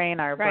we train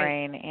our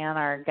brain and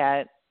our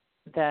gut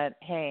that,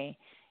 hey,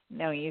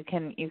 no, you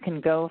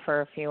can go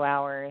for a few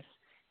hours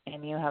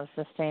and you have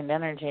sustained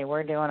energy,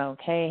 we're doing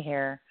okay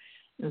here,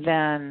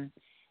 then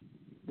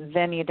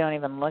you don't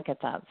even look at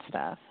that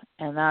stuff.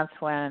 And that's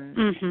when,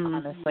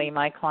 honestly,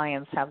 my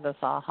clients have this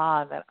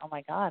aha that, oh,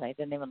 my God, I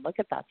didn't even look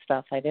at that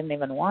stuff. I didn't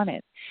even want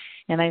it.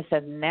 And I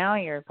said, now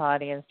your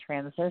body has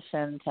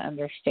transitioned to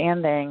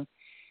understanding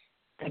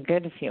the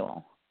good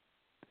fuel.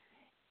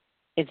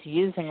 It's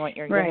using what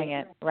you're giving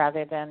it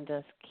rather than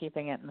just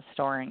keeping it and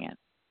storing it.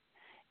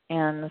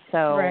 And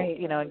so,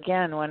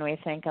 again, when we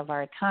think of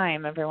our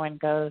time, everyone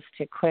goes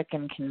to quick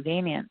and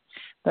convenient,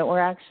 but we're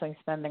actually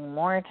spending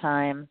more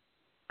time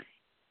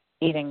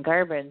eating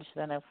garbage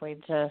than if we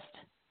just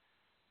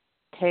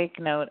take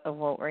note of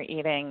what we're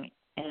eating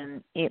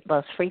and eat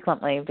less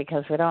frequently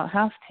because we don't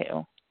have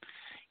to,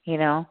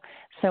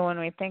 So when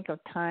we think of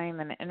time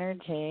and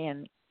energy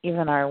and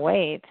even our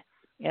weight,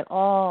 it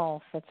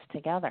all fits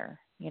together.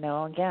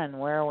 Again,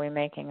 where are we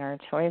making our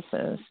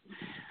choices?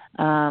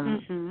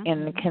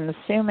 In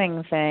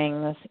consuming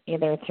things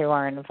either through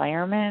our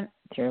environment,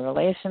 through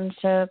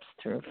relationships,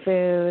 through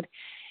food,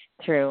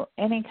 through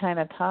any kind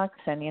of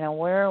toxin,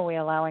 where are we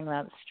allowing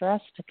that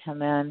stress to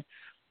come in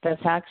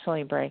that's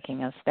actually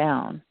breaking us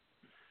down?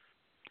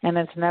 And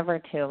it's never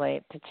too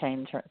late to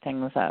change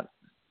things up.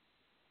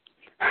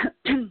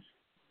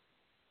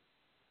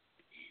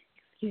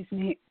 Excuse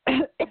me.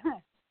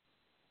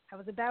 I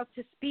was about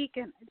to speak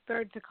and it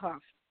started to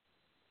cough.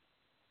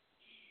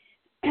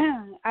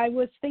 I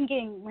was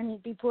thinking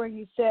before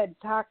you said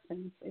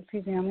toxins,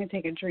 excuse me, I'm going to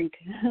take a drink.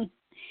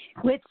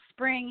 With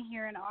spring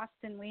here in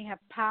Austin, we have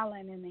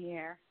pollen in the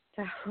air.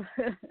 So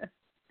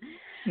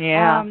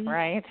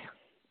right.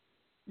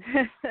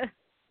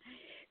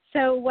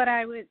 So what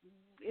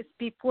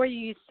before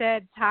you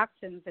said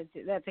toxins,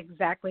 that's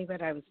exactly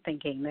what I was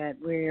thinking, that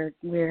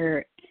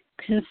we're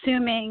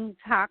consuming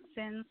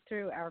toxins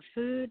through our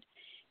food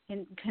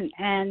and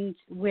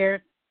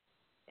we're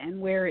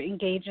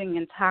engaging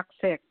in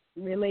toxic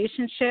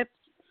relationships.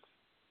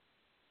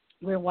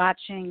 We're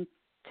watching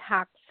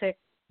toxic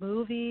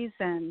movies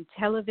and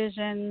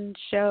television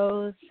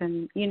shows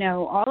and,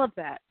 all of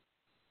that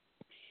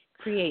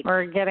creates.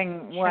 We're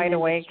getting wide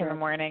awake in the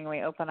morning.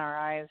 We open our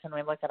eyes and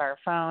we look at our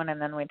phone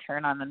and then we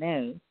turn on the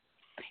news.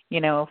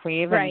 If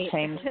we even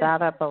change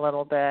that up a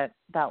little bit,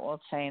 that will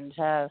change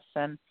us.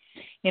 And,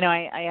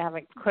 I have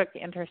a quick,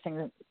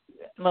 interesting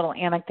little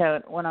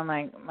anecdote. One of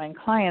my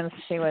clients,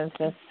 she was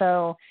just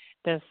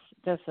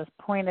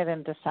disappointed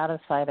and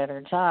dissatisfied at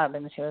her job,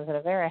 and she was at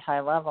a very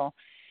high level,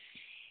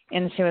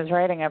 and she was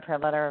writing up her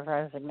letter of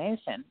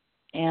resignation.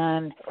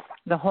 And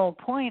the whole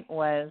point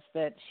was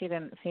that she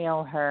didn't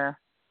feel her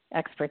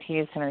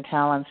expertise and her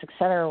talents, et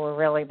cetera, were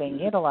really being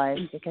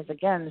utilized because,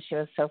 again, she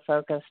was so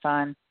focused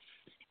on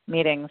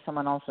meeting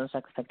someone else's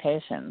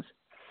expectations.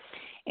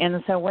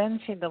 And so when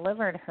she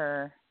delivered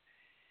her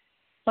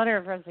letter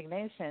of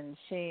resignation,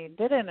 she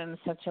did it in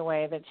such a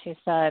way that she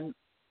said,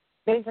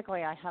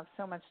 basically, I have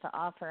so much to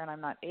offer and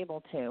I'm not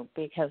able to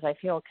because I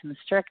feel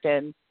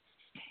constricted,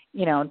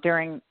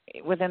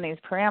 within these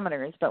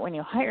parameters. But when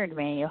you hired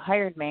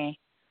me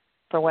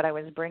for what I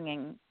was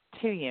bringing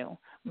to you,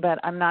 but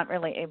I'm not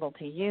really able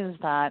to use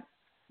that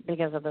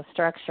because of the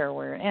structure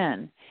we're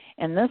in.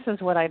 And this is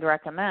what I'd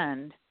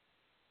recommend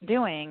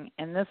doing,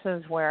 and this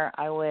is where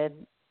I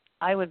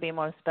would be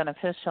most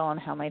beneficial and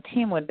how my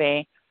team would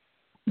be.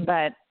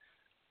 But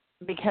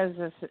because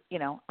this,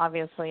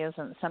 obviously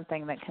isn't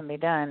something that can be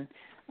done,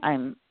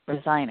 I'm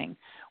resigning.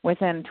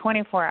 Within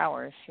 24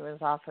 hours, she was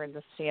offered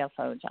the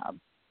CFO job,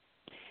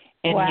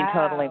 and he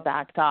totally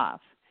backed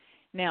off.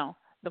 Now,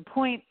 the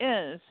point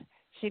is,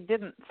 she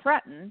didn't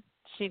threaten.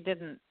 She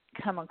didn't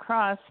come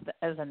across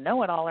as a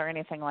know-it-all or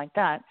anything like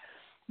that.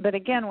 But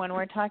again, when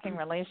we're talking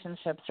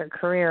relationships or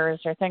careers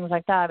or things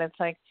like that, it's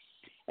like,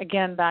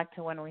 again, back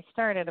to when we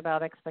started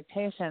about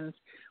expectations,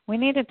 we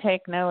need to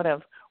take note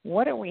of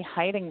what are we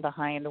hiding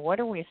behind, what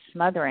are we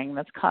smothering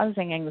that's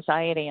causing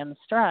anxiety and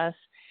stress,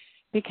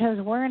 because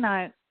we're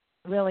not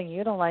really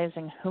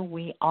utilizing who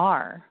we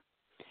are,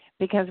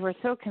 because we're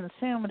so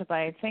consumed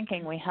by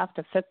thinking we have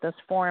to fit this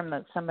form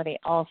that somebody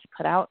else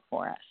put out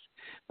for us.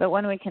 But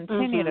when we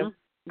continue to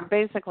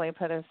basically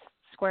put a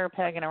square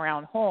peg in a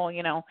round hole,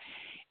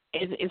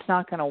 it's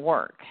not going to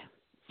work.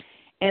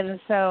 And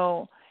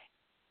so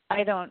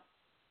I don't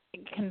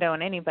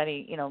condone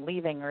anybody,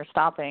 leaving or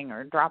stopping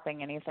or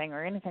dropping anything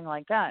or anything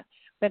like that.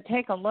 But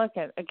take a look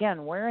at,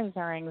 again, where is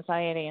our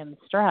anxiety and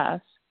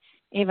stress?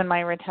 Even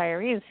my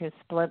retirees who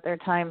split their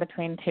time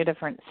between two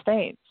different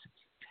states.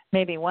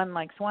 Maybe one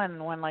likes one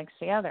and one likes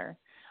the other.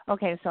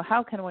 Okay, so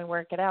how can we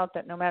work it out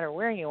that no matter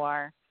where you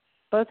are,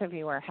 both of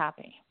you are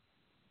happy?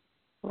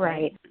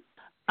 Right.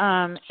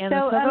 And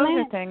so those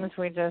are things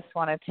we just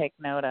want to take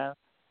note of.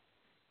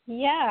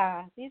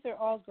 Yeah, these are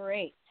all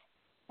great.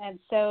 And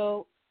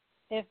so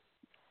if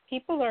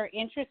people are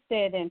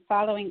interested in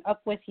following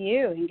up with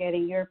you and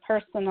getting your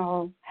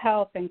personal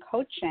help and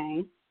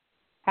coaching,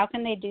 how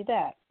can they do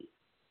that?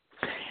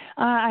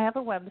 I have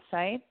a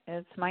website.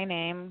 It's my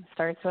name,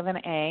 starts with an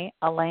A,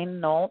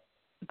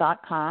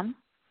 AlaineNolt.com.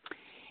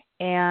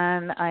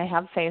 And I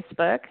have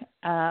Facebook,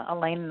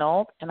 Alaine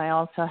Nolt, and I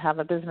also have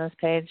a business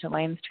page,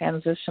 Alaine's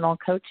Transitional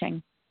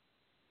Coaching.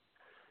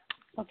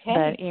 Okay.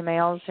 But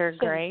emails are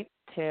great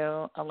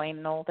to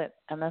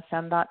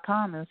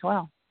AlaineNolt@MSN.com as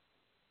well.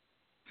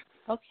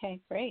 Okay,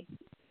 great.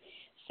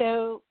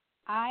 So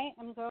I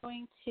am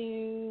going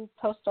to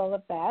post all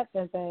of that,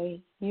 as I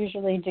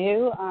usually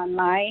do, on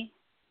my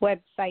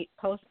website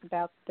post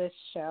about this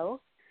show,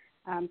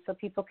 so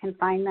people can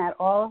find that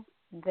all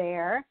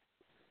there.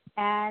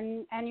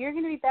 And you're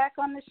going to be back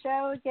on the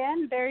show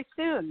again very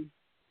soon,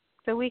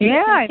 so we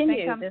can continue I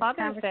think on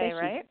Father's Day,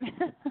 right?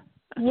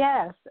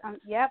 Yes.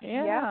 Yep.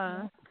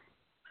 Yeah. Yep.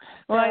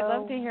 Well, I'd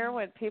love to hear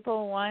what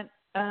people want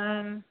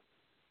to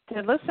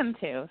listen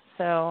to.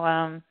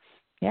 So,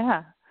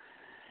 yeah.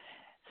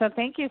 So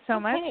thank you so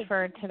much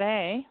for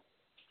today.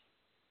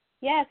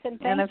 Yes, and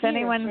thank you. And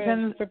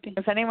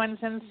if anyone's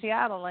in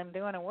Seattle, I'm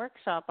doing a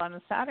workshop on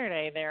a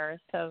Saturday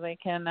there, so they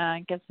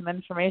can get some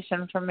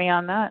information from me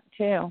on that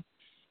too.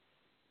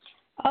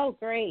 Oh,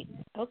 great.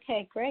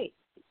 Okay, great.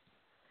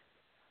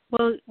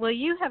 Well,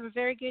 you have a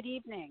very good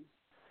evening.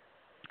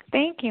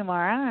 Thank you,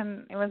 Mara,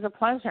 and it was a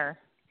pleasure.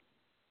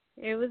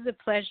 It was a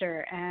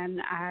pleasure,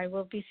 and I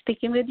will be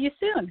speaking with you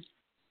soon.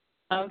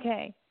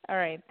 Okay. All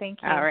right.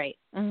 Thank you. All right.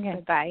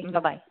 Okay. Bye-bye.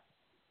 Bye-bye.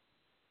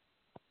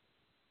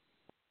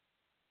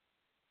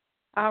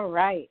 All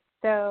right.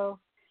 So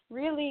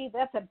really,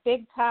 that's a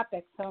big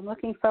topic. So I'm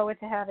looking forward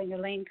to having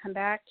Alaine come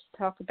back to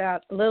talk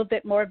about a little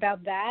bit more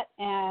about that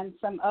and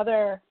some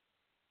other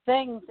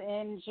things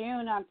in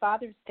June on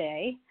Father's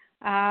Day.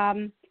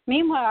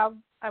 Meanwhile,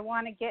 I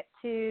want to get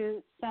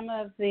to some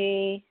of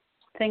the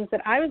things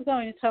that I was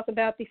going to talk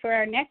about before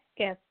our next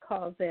guest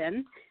calls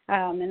in.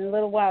 In a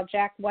little while,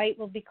 Jack White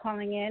will be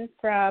calling in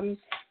from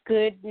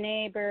Good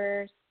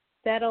Neighbor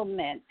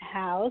Settlement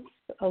House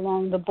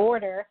along the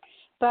border.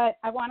 But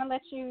I want to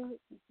let you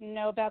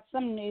know about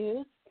some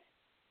news.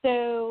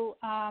 So,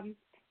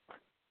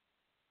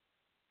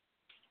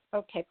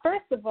 okay,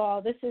 first of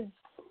all, this is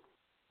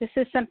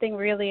something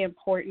really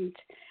important.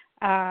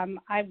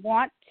 I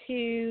want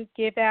to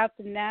give out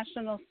the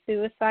National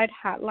Suicide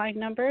Hotline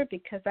number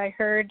because I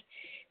heard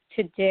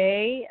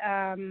today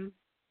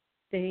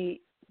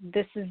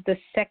this is the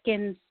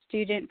second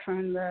student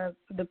from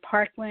the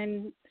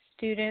Parkland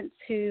students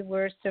who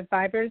were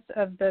survivors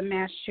of the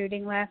mass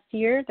shooting last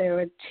year. There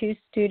were 2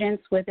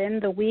 students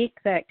within the week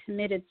that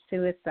committed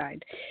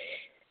suicide.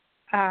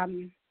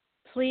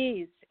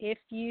 Please, if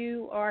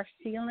you are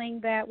feeling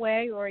that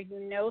way or you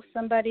know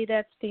somebody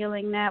that's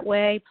feeling that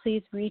way,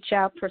 please reach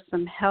out for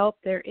some help.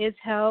 There is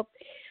help.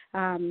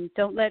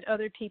 Don't let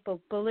other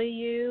people bully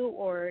you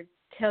or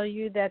tell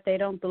you that they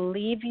don't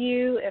believe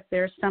you if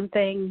there's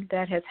something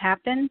that has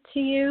happened to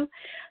you.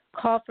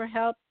 Call for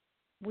help.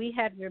 We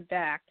have your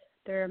back.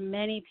 There are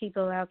many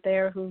people out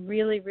there who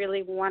really,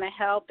 really want to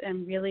help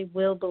and really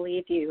will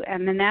believe you.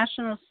 And the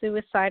National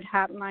Suicide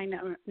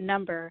Hotline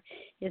number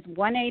is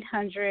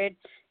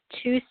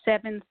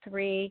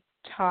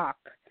 1-800-273-TALK.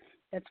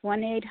 That's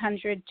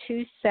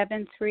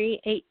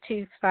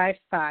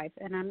 1-800-273-8255.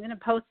 And I'm going to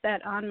post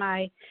that on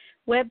my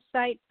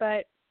website,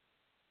 but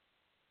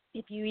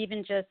if you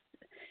even just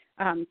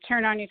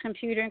turn on your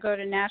computer and go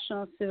to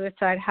National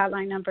Suicide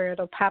Hotline number,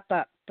 it'll pop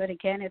up. But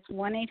again, it's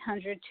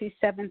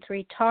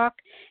 1-800-273-TALK.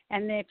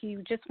 And if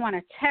you just want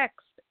to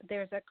text,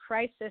 there's a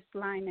crisis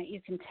line that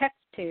you can text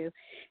to.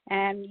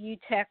 And you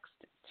text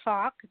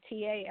TALK,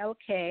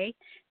 T-A-L-K,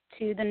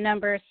 to the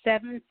number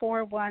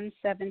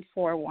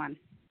 741-741.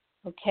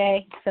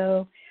 Okay?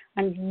 So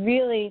I'm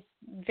really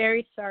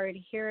very sorry to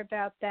hear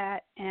about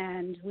that.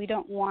 And we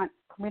don't want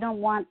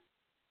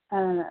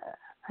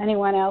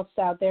anyone else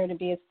out there to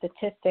be a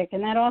statistic.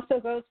 And that also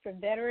goes for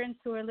veterans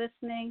who are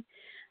listening.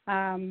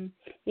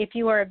 If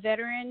you are a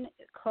veteran,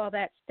 call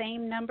that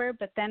same number,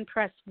 but then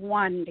press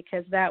 1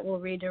 because that will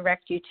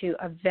redirect you to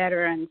a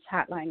veterans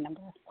hotline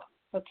number.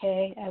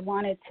 Okay, I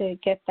wanted to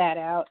get that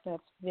out.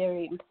 That's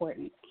very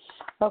important.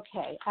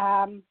 Okay,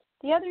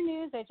 the other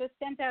news, I just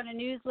sent out a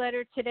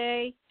newsletter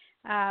today.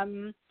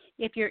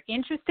 If you're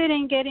interested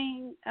in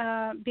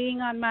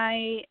being on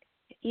my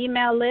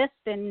email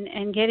list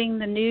and getting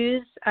the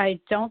news, I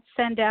don't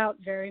send out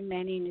very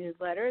many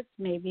newsletters,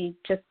 maybe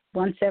just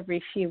once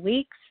every few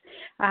weeks.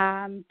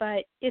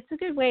 But it's a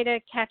good way to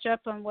catch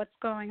up on what's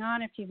going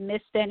on if you've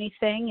missed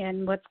anything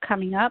and what's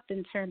coming up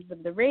in terms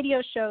of the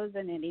radio shows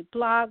and any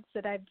blogs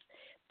that I've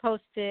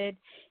posted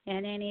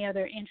and any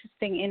other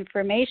interesting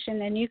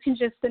information. And you can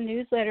just the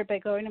newsletter by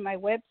going to my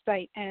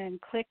website and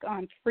click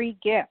on free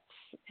gifts.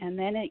 And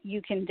then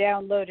you can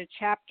download a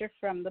chapter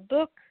from the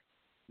book,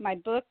 my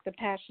book, The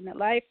Passionate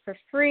Life, for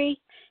free.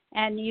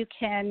 And you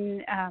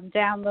can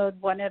download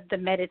one of the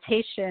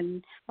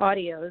meditation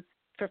audios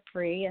for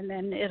free, and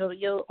then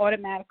you'll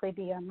automatically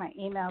be on my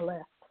email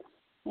list.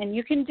 And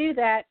you can do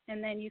that,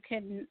 and then you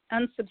can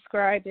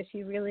unsubscribe if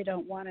you really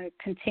don't want to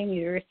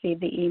continue to receive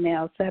the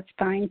emails. That's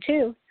fine,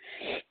 too.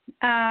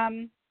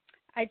 I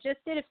just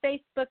did a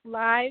Facebook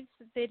Live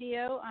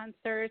video on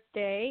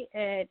Thursday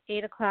at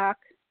 8 o'clock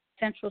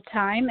Central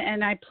Time,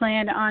 and I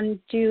plan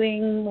on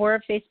doing more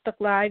Facebook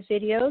Live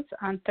videos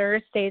on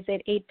Thursdays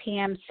at 8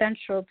 p.m.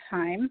 Central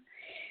Time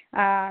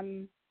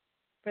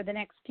for the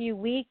next few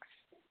weeks,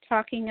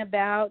 talking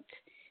about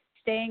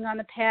staying on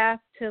the path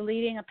to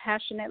leading a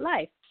passionate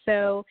life.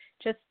 So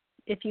just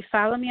if you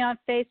follow me on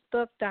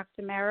Facebook,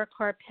 Dr. Mara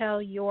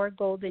Karpel, Your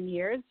Golden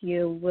Years,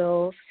 you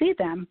will see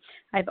them.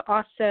 I've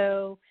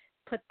also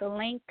put the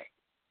link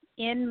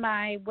in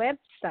my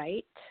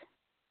website,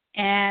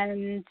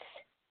 and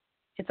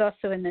it's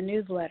also in the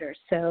newsletter.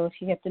 So if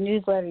you get the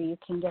newsletter, you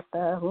can get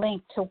the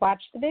link to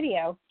watch the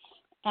video.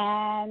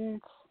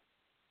 And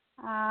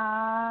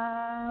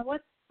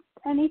what's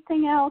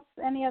anything else?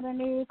 Any other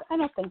news? I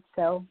don't think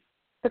so.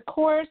 The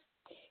course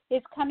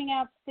is coming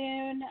out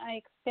soon.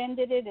 I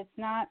extended it. It's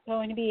not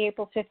going to be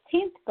April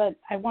 15th, but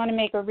I want to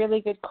make a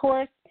really good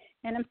course.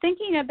 And I'm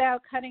thinking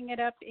about cutting it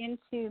up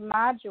into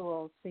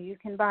modules so you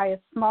can buy a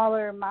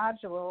smaller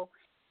module.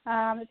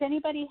 If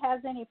anybody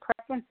has any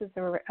preferences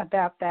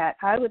about that,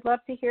 I would love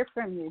to hear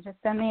from you. Just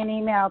send me an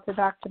email to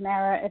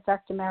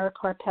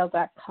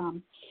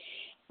drmara@drmarakarpel.com.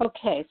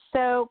 Okay,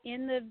 so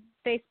in the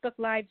Facebook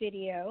Live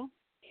video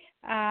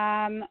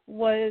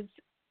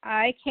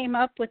I came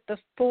up with the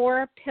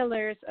 4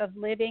 pillars of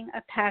living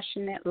a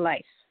passionate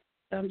life.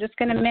 So I'm just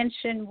going to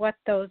mention what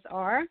those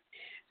are,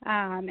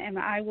 and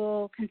I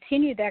will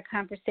continue that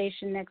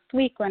conversation next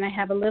week when I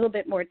have a little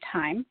bit more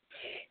time.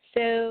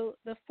 So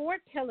the 4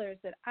 pillars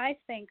that I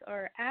think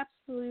are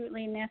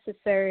absolutely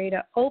necessary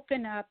to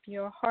open up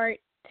your heart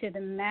to the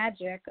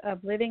magic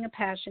of living a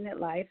passionate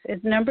life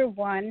is, number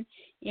 1,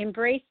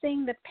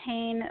 embracing the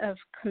pain of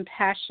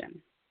compassion.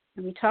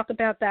 And we talk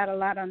about that a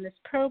lot on this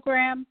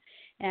program.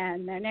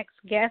 And our next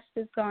guest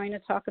is going to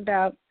talk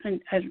about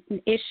an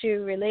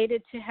issue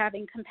related to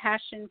having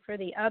compassion for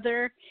the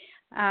other.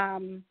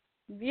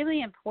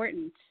 Really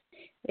important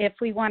if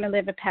we want to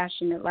live a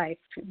passionate life.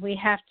 We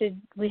have to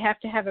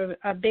have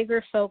a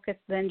bigger focus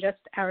than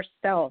just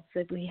ourselves.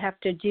 We have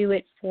to do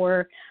it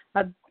for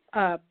a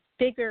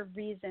bigger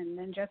reason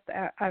than just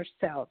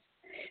ourselves.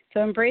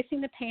 So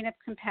embracing the pain of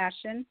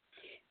compassion.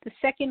 The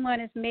second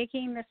one is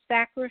making the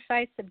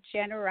sacrifice of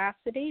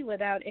generosity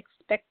without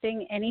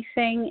expecting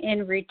anything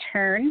in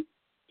return.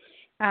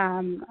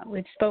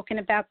 We've spoken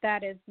about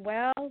that as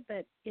well,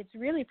 but it's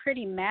really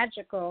pretty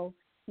magical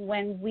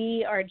when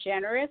we are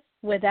generous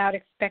without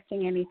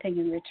expecting anything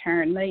in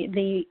return.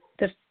 The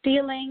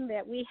feeling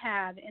that we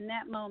have in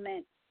that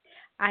moment,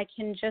 I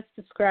can just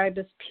describe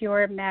as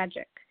pure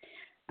magic.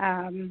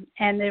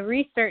 And the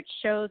research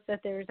shows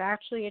that there's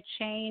actually a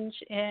change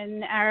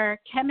in our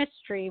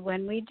chemistry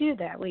when we do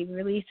that. We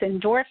release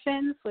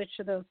endorphins, which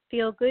are those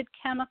feel-good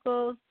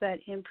chemicals that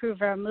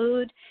improve our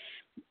mood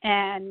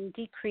and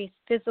decrease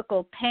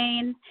physical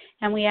pain.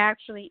 And we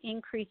actually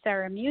increase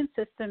our immune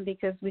system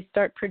because we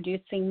start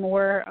producing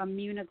more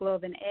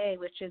immunoglobulin A,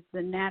 which is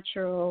the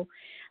natural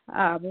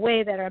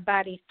way that our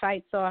body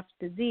fights off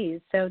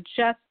disease. So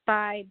just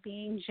by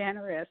being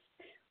generous,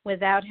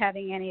 without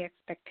having any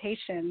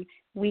expectation,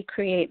 we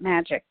create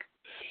magic.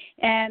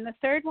 And the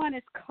third one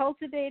is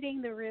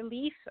cultivating the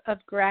relief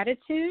of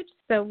gratitude.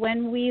 So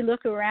when we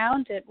look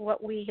around at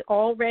what we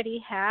already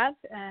have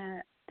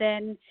and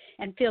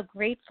feel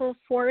grateful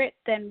for it,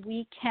 then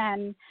we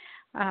can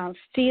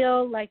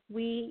feel like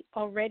we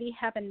already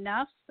have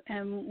enough.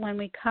 And when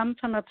we come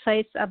from a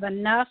place of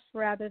enough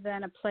rather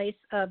than a place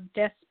of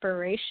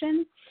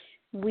desperation,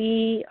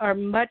 we are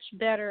much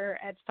better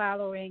at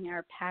following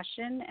our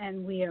passion,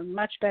 and we are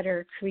much better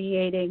at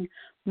creating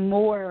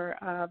more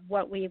of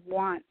what we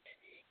want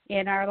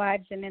in our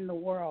lives and in the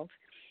world.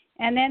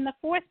 And then the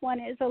fourth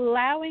one is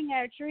allowing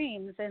our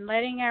dreams and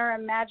letting our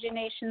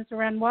imaginations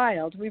run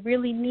wild. We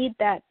really need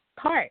that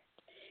part,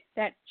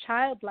 that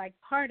childlike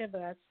part of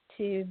us,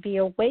 to be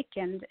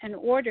awakened in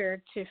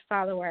order to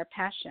follow our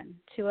passion,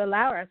 to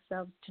allow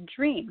ourselves to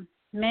dream.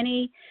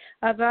 Many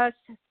of us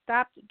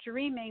stopped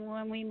dreaming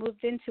when we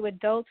moved into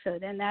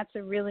adulthood, and that's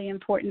a really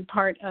important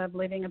part of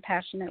living a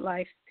passionate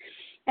life.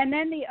 And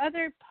then the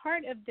other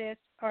part of this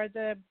are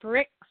the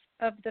bricks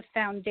of the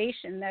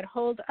foundation that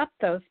hold up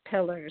those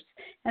pillars.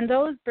 And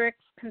those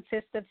bricks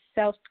consist of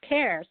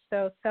self-care,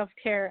 so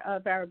self-care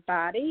of our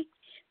body.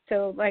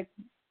 So like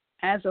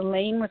as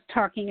Alaine was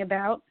talking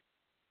about,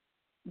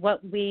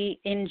 what we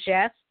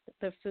ingest,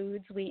 the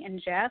foods we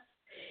ingest,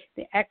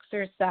 the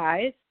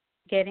exercise,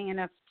 getting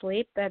enough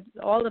sleep, that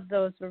all of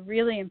those were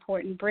really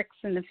important bricks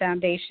in the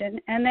foundation.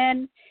 And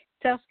then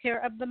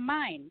self-care of the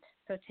mind,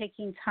 so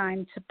taking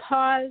time to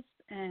pause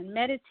and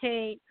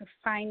meditate or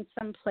find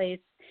some place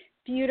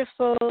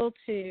beautiful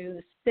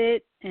to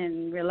sit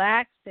and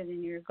relax, sit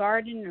in your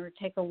garden or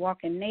take a walk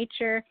in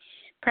nature,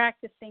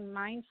 practicing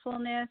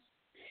mindfulness,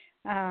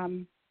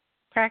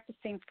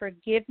 practicing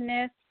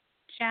forgiveness,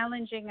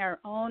 challenging our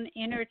own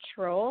inner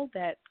troll,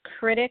 that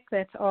critic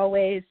that's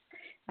always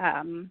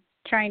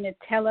trying to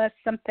tell us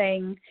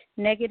something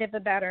negative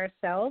about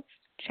ourselves,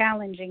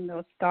 challenging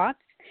those thoughts,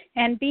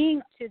 and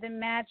being to the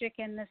magic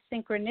and the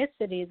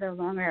synchronicities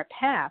along our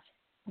path.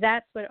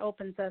 That's what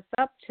opens us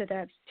up to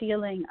that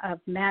feeling of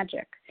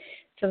magic.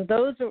 So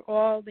those are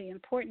all the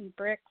important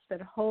bricks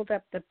that hold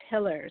up the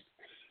pillars.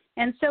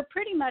 And so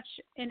pretty much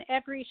in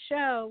every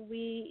show,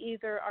 we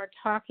either are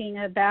talking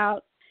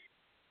about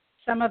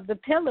some of the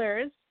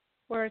pillars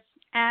or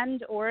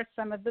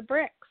some of the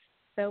bricks.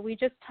 So we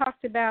just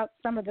talked about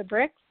some of the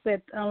bricks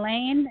with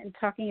Alaine and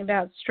talking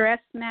about stress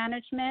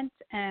management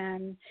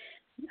and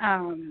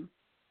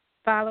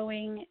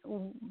following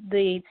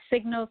the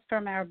signals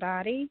from our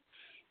body.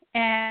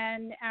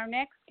 And our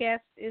next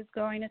guest is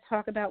going to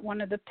talk about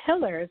one of the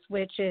pillars,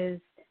 which is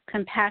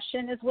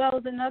compassion, as well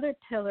as another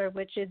pillar,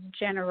 which is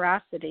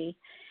generosity.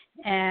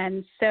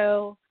 And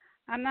so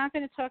I'm not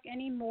going to talk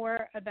any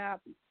more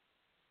about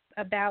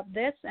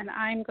this, and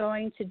I'm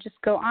going to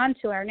just go on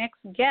to our next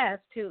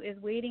guest, who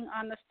is waiting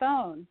on the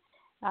phone.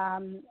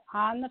 On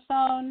the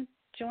phone,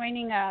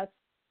 joining us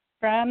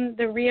from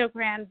the Rio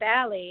Grande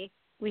Valley,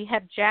 we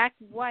have Jack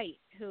White,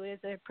 who is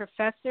a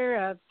professor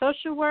of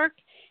social work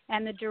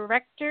and the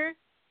director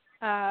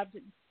of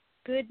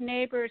Good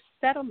Neighbor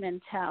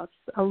Settlement House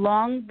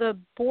along the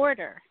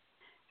border.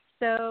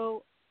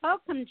 So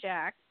welcome,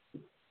 Jack.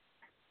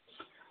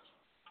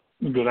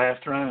 Good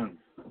afternoon.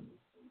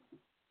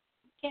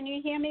 Can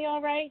you hear me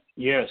all right?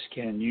 Yes,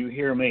 can you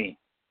hear me?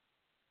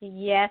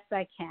 Yes,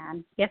 I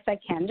can. Yes, I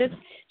can.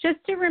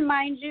 Just to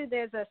remind you,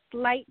 there's a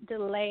slight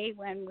delay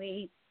when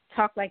we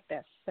talk like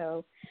this,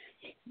 so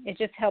it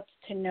just helps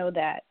to know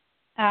that.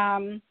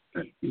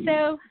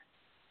 So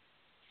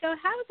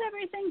how's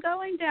everything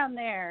going down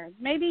there?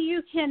 Maybe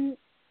you can,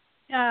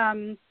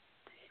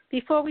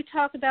 before we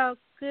talk about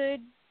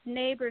Good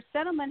Neighbor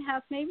Settlement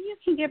House, maybe you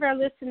can give our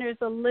listeners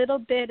a little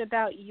bit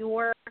about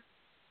your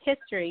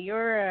history.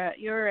 You're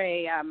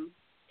a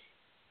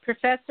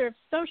professor of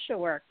social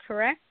work,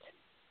 correct?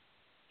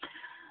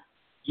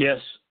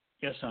 Yes,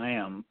 I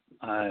am.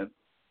 I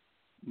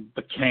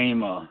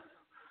became a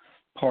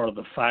part of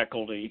the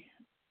faculty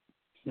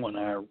when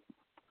I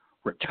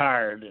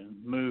retired and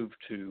moved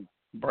to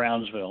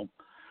Brownsville,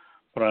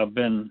 but I've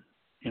been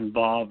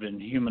involved in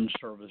human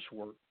service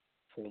work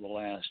for the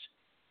last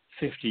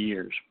 50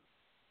 years.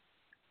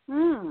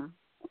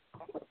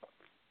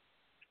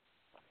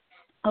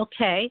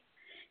 Okay.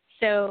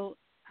 So,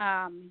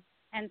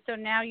 and so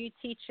now you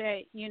teach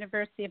at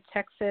University of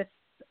Texas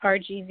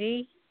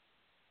RGV?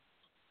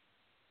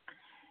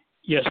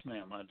 Yes,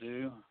 ma'am, I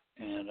do,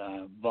 and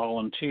I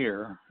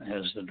volunteer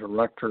as the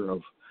director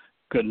of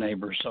Good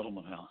Neighbor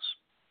Settlement House.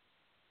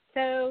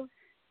 So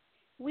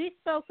we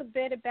spoke a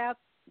bit about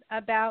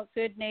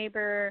Good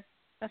Neighbor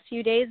a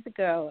few days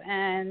ago,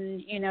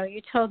 and,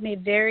 you told me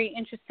very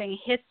interesting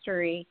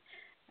history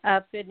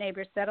of Good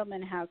Neighbor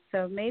Settlement House.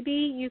 So maybe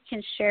you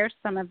can share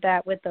some of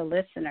that with the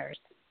listeners.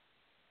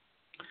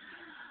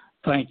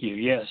 Thank you.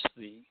 Yes,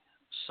 the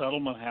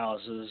settlement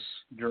houses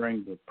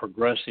during the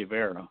Progressive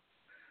era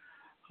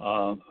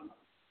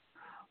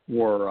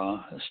were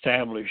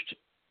established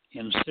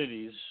in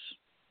cities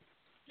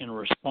in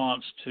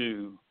response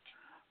to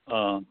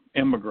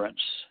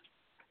immigrants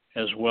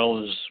as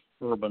well as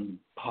urban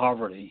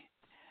poverty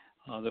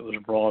that was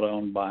brought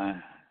on by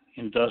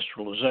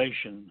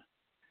industrialization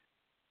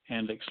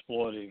and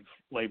exploitive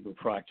labor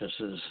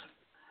practices.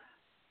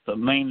 The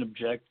main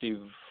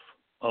objective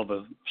of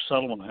a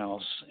settlement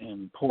house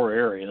in poor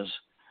areas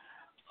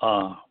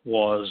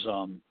was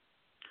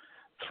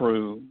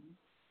through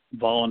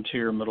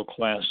volunteer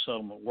middle-class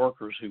settlement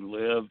workers who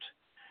lived,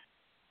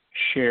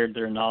 shared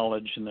their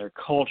knowledge and their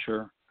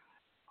culture,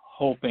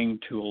 hoping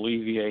to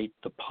alleviate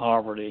the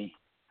poverty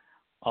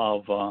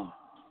of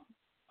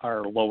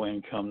our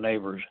low-income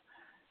neighbors.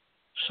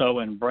 So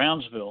in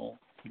Brownsville,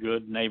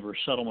 Good Neighbor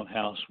Settlement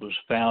House was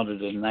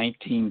founded in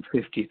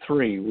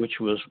 1953, which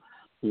was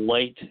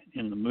late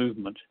in the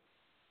movement,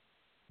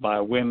 by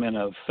women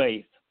of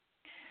faith,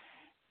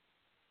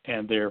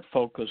 and their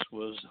focus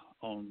was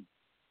on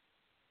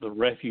the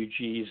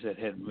refugees that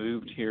had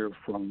moved here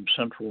from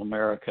Central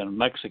America and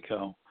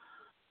Mexico,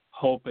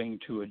 hoping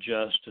to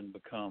adjust and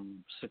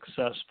become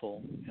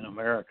successful in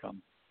America.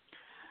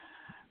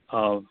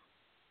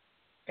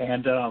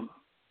 And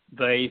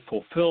they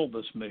fulfilled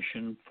this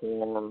mission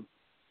for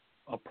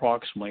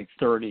approximately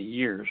 30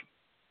 years.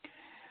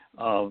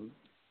 The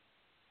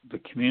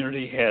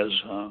community has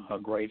a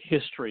great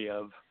history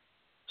of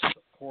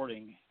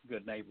supporting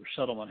Good Neighbor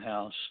Settlement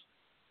House,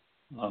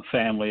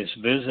 families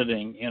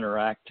visiting,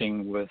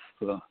 interacting with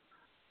the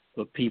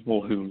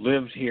people who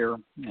lived here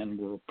and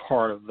were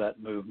part of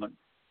that movement.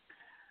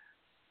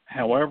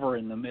 However,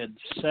 in the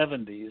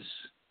mid-70s,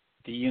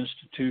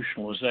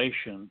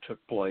 deinstitutionalization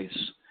took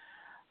place.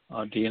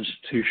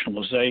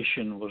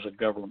 Deinstitutionalization was a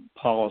government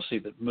policy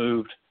that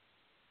moved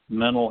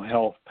mental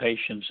health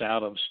patients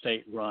out of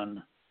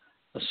state-run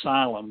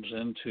asylums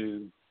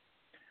into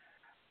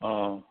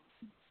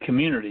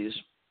communities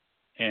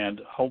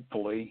and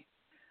hopefully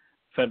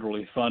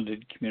federally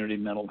funded community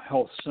mental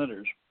health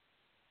centers.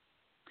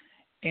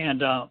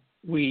 And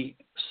we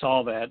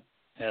saw that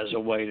as a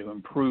way to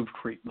improve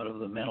treatment of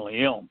the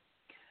mentally ill.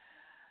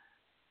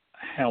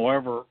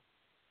 However,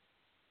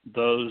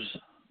 those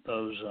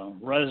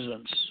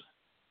residents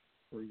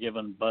were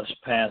given bus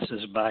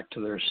passes back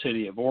to their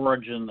city of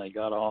origin. They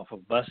got off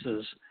of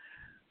buses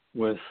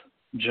with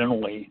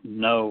generally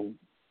no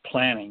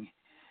planning,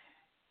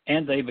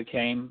 and they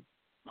became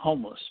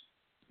homeless.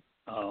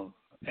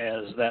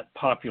 As that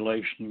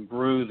population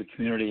grew, the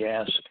community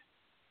asked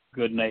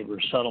Good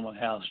Neighbor Settlement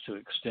House to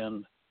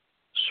extend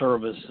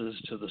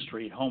services to the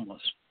street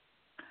homeless.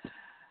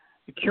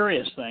 The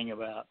curious thing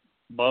about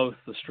both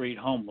the street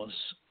homeless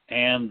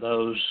and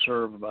those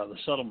served by the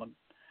settlement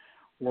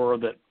were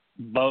that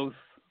both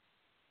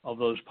of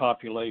those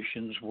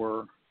populations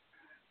were,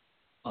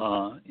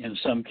 in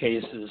some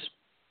cases,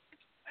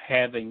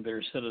 having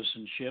their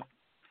citizenship.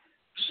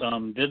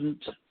 Some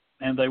didn't,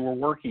 and they were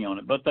working on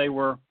it. But they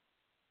were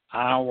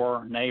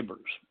our neighbors.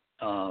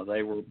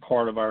 They were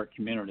part of our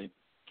community,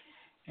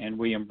 and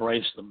we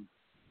embraced them.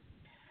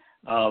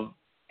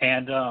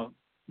 And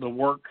the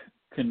work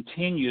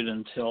continued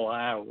until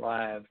I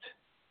arrived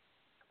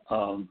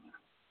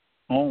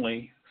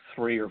only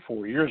 3 or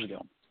 4 years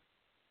ago.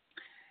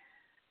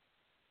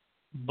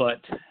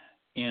 But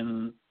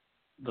in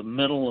the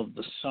middle of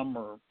the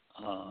summer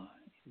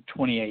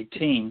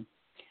 2018,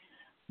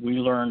 we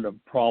learned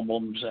of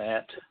problems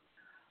at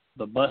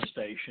the bus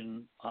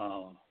station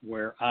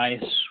where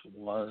ICE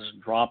was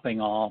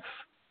dropping off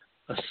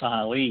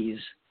asylees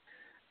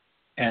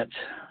at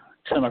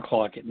 10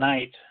 o'clock at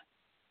night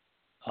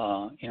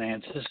in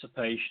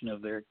anticipation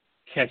of their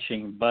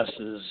catching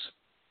buses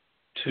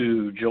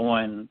to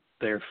join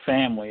their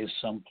families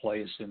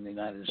someplace in the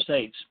United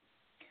States.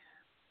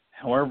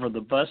 However,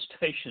 the bus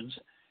station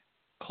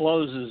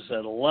closes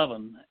at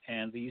 11,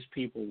 and these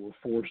people were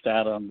forced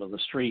out onto the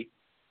street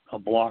a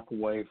block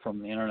away from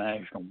the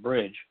International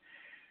Bridge,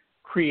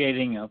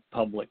 creating a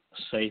public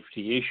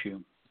safety issue.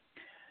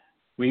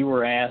 We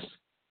were asked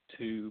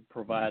to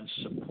provide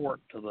support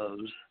to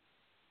those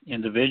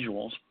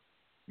individuals,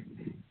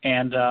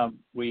 and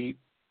we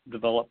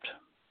developed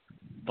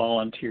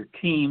volunteer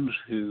teams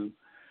who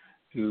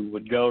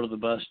would go to the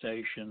bus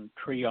station,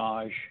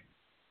 triage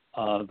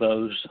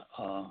those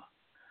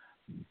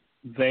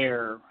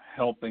there,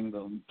 helping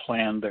them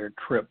plan their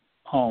trip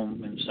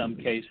home. In some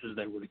cases,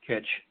 they were to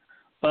catch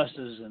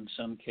buses. In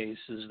some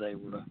cases, they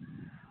were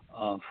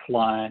to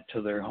fly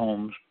to their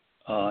homes.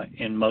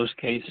 In most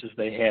cases,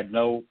 they had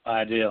no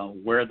idea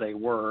where they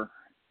were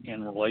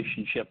in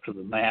relationship to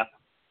the map,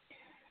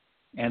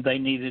 and they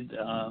needed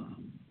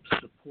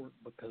support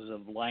because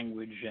of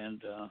language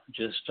and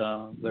just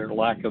their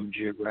lack of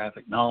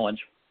geographic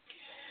knowledge.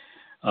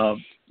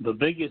 The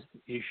biggest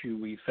issue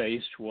we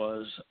faced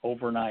was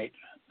overnight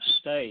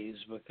stays,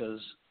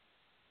 because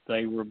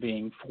they were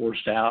being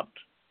forced out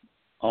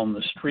on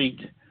the street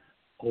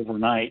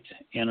overnight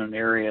in an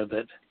area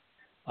that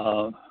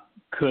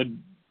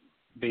could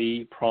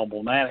be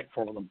problematic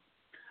for them.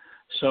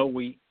 So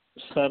we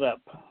set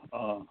up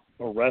a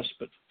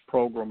respite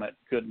program at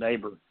Good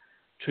Neighbor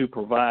to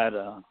provide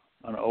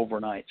an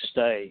overnight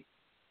stay.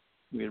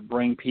 We'd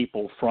bring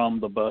people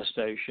from the bus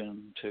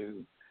station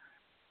to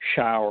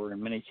shower.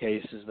 In many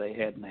cases, they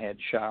hadn't had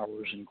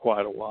showers in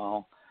quite a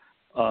while.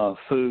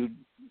 Food,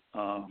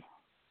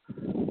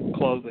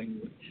 clothing,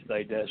 which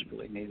they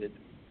desperately needed,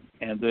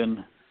 and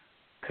then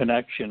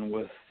connection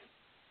with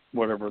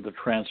whatever the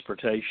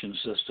transportation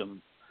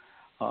system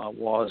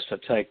was to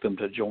take them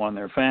to join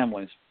their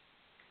families.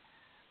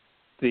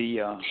 These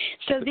are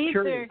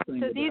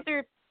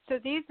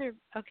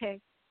okay.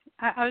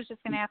 I was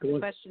just going to ask a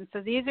question. So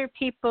these are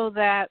people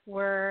that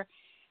were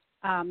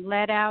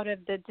let out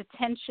of the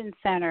detention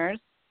centers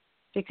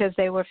because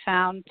they were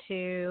found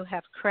to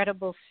have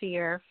credible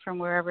fear from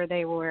wherever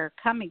they were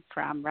coming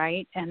from,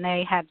 right? And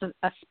they had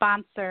a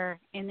sponsor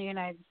in the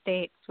United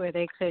States where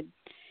they could,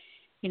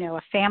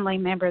 a family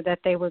member that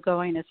they were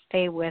going to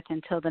stay with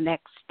until the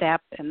next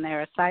step in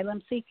their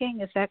asylum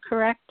seeking. Is that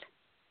correct?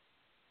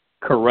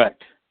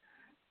 Correct.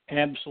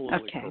 Absolutely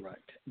okay.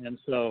 Correct. And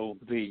so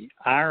the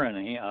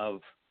irony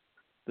of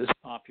this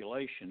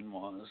population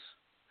was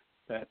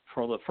that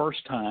for the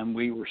first time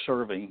we were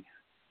serving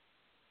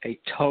a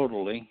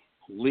totally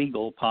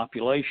legal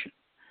population.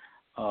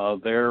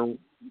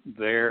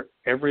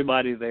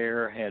 Everybody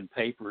there had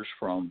papers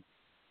from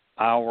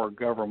our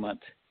government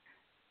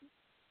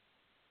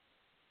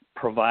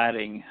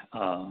providing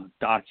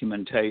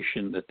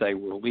documentation that they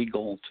were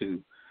legal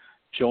to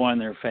join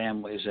their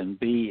families and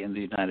be in the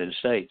United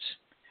States.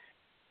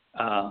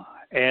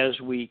 As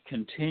we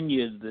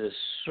continued this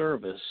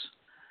service,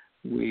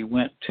 we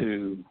went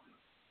to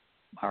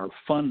our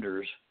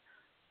funders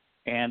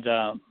and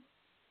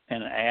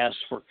asked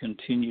for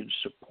continued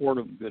support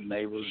of Good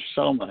Neighbors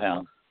Settlement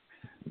House.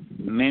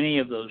 Many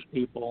of those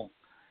people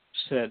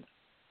said,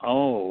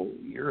 "Oh,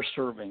 you're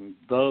serving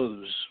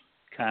those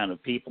kind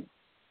of people.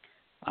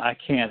 I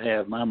can't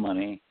have my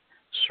money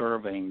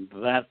serving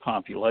that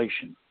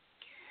population,"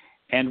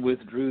 and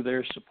withdrew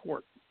their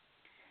support.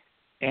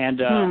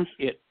 And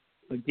it,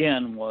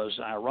 again, was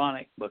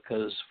ironic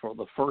because for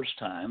the first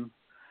time,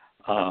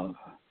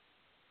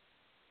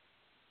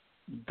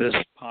 this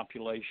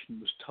population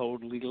was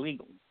totally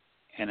legal.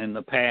 And in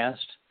the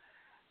past,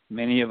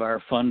 many of our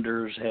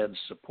funders had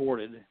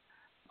supported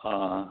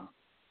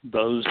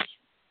those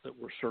that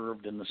were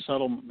served in the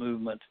settlement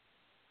movement,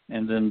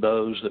 and then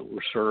those that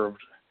were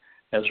served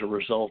as a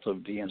result of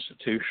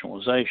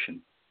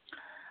deinstitutionalization.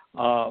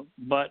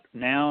 But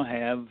now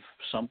have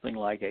something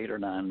like 8 or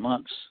 9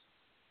 months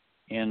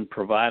in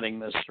providing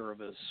this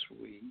service.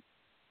 We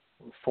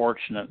were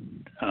fortunate.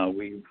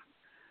 We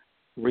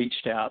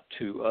reached out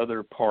to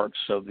other parts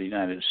of the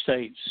United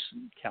States,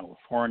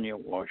 California,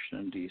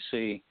 Washington,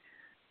 D.C.,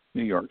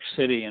 New York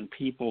City, and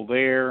people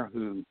there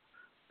who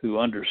who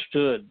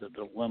understood the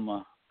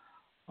dilemma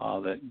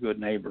that Good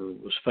Neighbor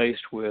was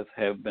faced with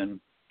have been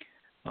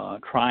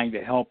trying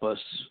to help us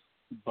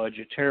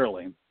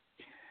budgetarily.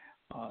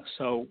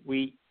 So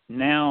we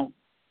now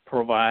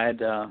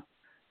provide,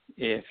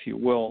 if you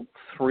will,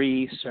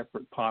 3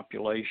 separate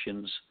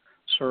populations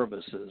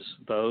services.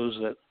 Those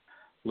that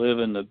live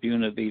in the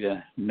Buena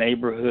Vista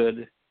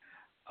neighborhood,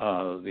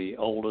 the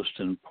oldest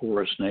and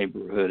poorest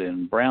neighborhood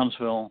in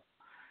Brownsville.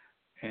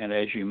 And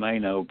as you may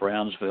know,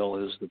 Brownsville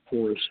is the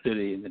poorest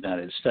city in the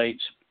United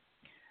States.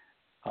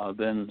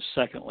 Then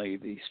secondly,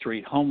 the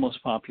street homeless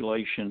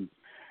population,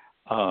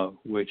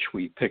 which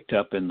we picked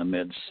up in the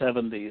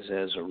mid-'70s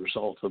as a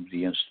result of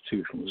the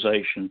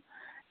institutionalization.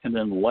 And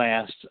then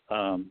last,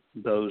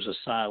 those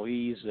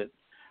asylees that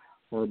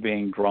were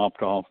being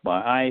dropped off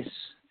by ICE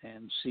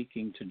and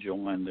seeking to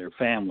join their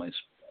families.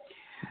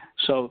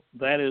 So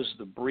that is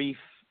the brief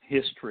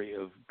history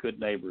of Good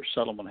Neighbor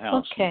Settlement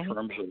House in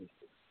terms of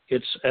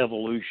its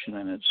evolution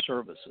and its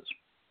services.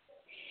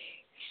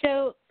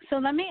 So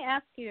let me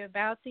ask you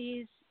about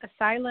these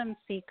asylum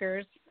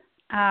seekers.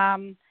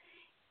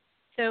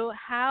 So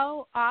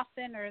how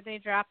often are they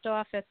dropped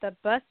off at the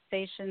bus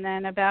station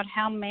then? About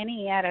how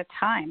many at a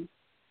time?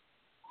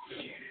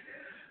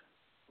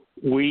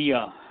 We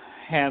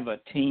have a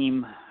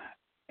team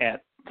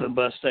at the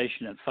bus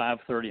station at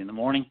 5:30 in the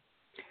morning,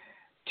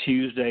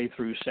 Tuesday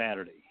through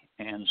Saturday.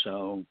 And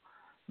so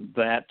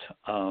that's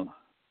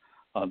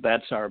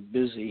our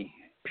busy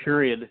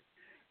period.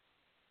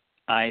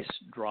 ICE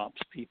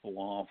drops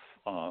people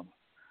off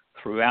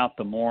throughout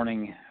the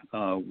morning.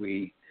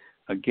 We,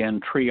 again,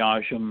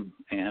 triage them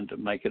and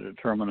make a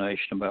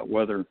determination about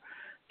whether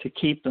to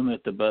keep them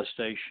at the bus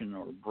station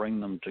or bring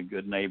them to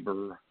Good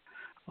Neighbor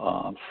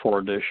for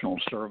additional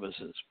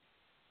services.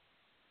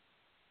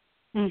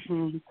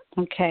 Mm-hmm.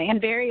 Okay. And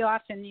very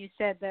often you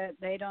said that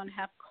they don't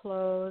have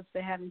clothes,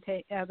 they haven't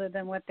other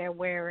than what they're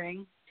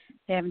wearing.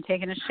 They haven't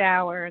taken a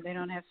shower, they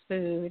don't have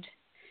food.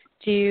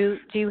 Do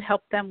you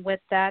help them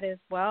with that as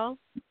well?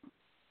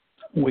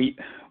 We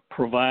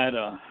provide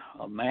a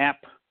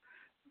map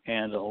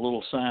and a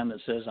little sign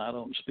that says, "I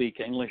don't speak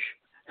English,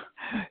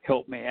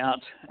 help me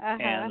out,"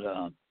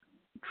 and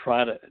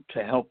try to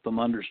help them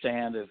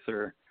understand if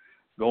they're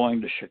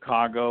going to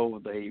Chicago,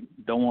 they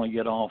don't want to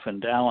get off in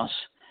Dallas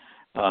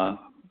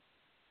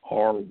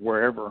or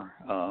wherever.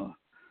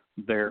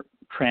 Their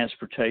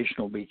transportation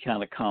will be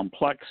kind of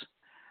complex.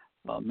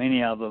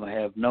 Many of them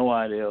have no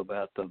idea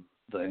about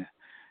the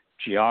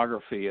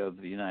geography of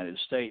the United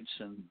States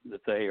and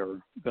that they are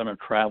going to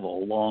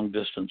travel a long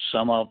distance.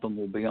 Some of them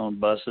will be on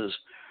buses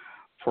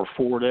for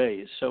 4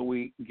 days. So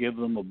we give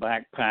them a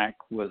backpack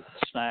with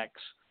snacks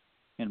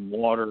and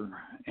water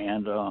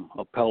and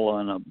a pillow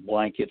and a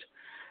blanket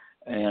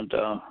and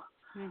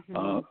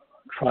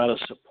try to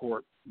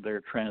support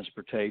their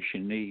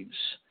transportation needs.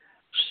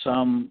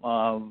 Some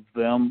of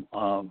them,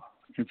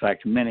 in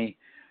fact, many,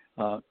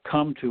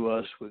 come to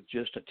us with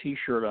just a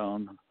T-shirt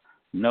on,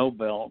 no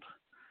belt,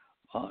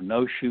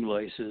 no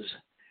shoelaces,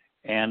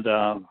 and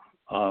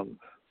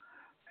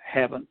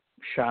haven't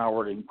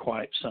showered in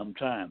quite some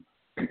time.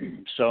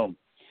 So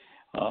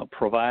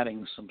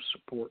providing some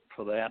support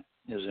for that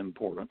is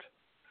important.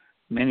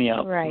 Many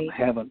of them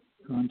haven't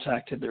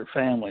contacted their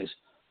families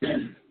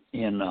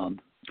in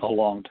a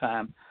long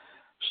time,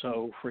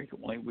 so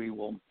frequently we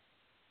will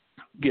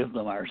give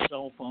them our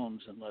cell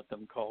phones and let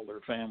them call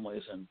their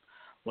families and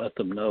let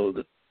them know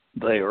that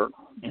they are,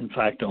 in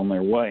fact, on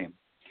their way.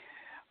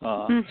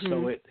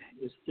 So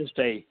it's just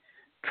a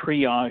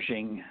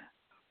triaging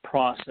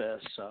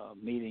process,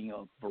 meeting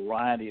a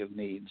variety of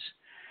needs.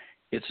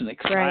 It's an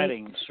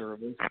exciting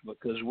service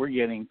because we're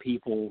getting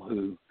people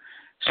who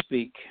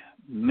speak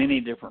many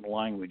different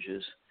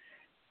languages,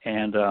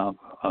 and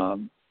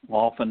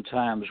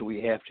oftentimes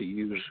we have to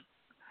use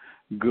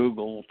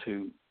Google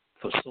to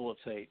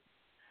facilitate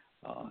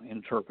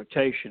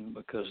interpretation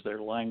because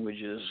their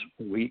languages,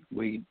 we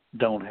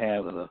don't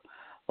have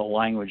the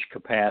language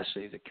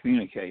capacity to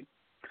communicate.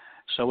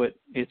 So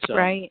it's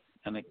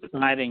an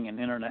exciting and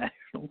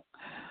international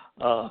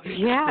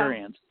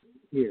experience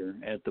here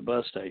at the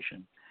bus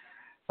station.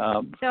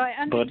 So I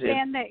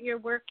understand that you're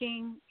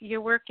working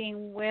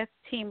with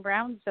Team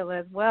Brownsville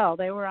as well.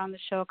 They were on the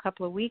show a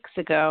couple of weeks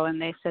ago,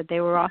 and they said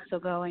they were also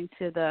going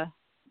to the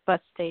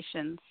bus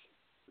stations.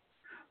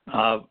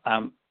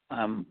 I'm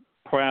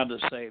proud to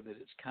say that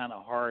it's kind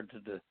of hard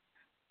to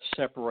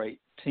separate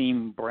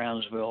Team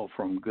Brownsville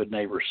from Good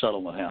Neighbor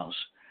Settlement House.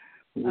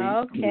 We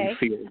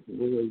feel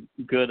really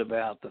good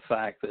about the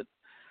fact that,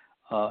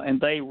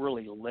 and they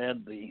really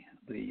led the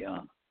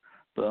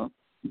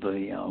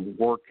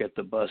work at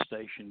the bus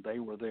station. They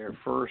were there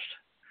first.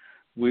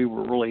 We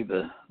were really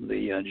the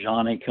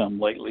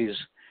Johnny-come-latelys,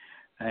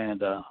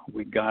 and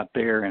we got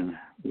there and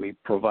we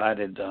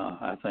provided,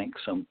 I think,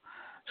 some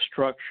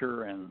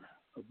structure and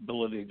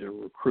ability to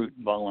recruit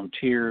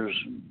volunteers,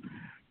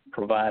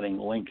 providing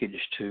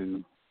linkage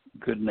to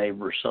Good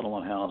Neighbor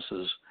Settlement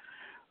House's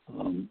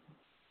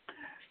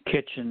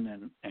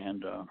kitchen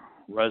and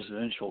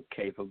residential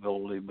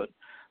capability, but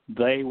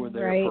They were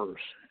there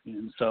first.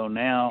 And so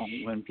now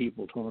when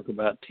people talk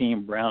about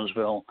Team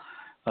Brownsville,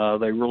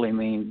 they really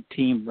mean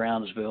Team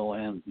Brownsville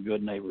and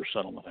Good Neighbor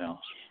Settlement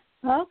House.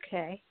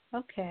 Okay.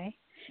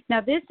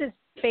 Now this is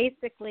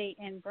basically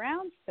in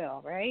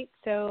Brownsville, right?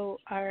 So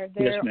are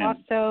there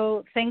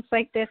also things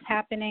like this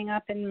happening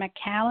up in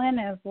McAllen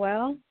as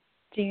well?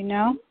 Do you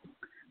know?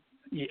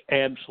 Yeah,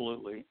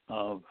 absolutely.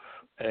 A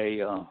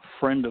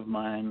friend of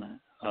mine,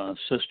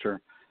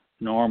 Sister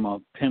Norma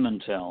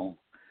Pimentel,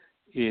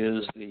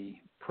 is the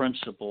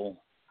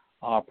principal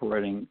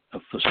operating a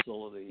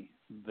facility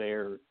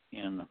there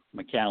in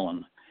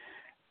McAllen,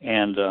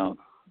 and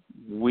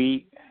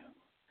we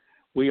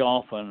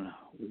often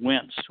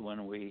wince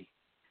when we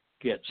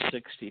get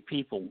 60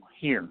 people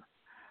here,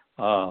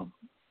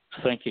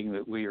 thinking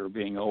that we are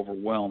being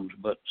overwhelmed.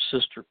 But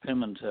Sister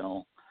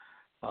Pimentel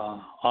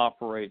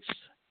operates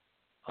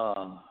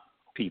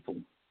people.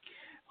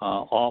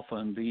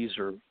 Often these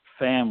are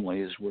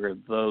families where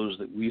those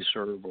that we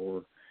serve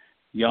are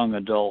young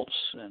adults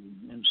and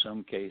in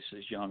some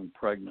cases young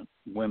pregnant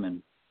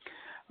women.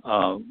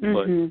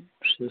 But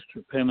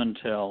Sister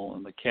Pimentel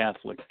and the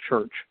Catholic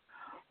Church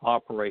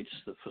operates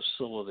the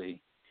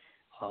facility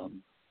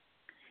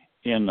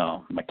in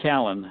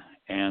McAllen,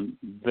 and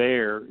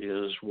there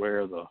is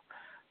where the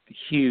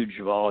huge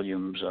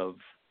volumes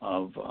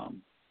of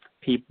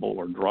people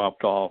are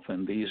dropped off,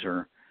 and these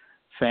are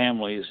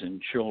families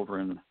and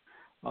children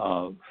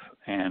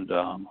and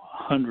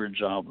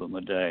hundreds of them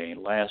a day.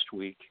 Last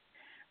week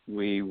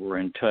we were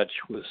in touch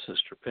with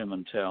Sister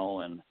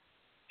Pimentel, and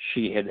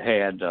she had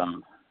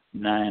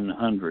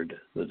 900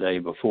 the day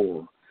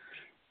before.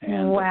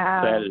 And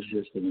that is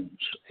just an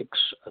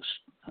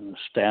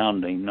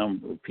astounding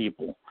number of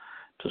people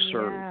to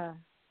serve. Yeah.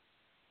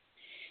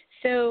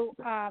 So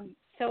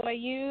are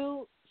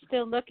you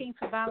still looking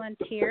for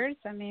volunteers?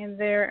 I mean,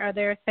 are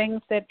there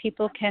things that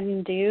people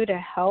can do to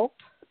help?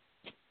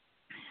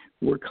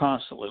 We're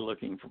constantly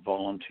looking for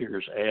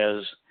volunteers,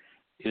 as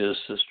is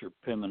Sister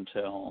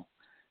Pimentel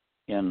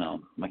in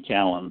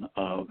McAllen.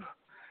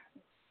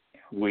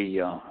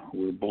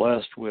 We're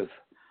blessed with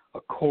a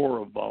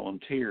core of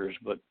volunteers,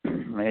 but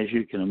as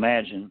you can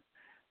imagine,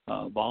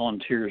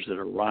 volunteers that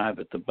arrive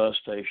at the bus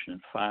station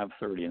at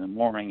 5:30 in the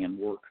morning and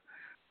work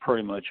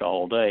pretty much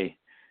all day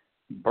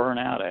burn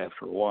out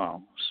after a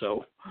while.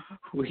 So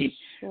we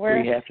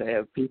have to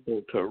have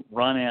people to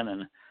run in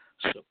and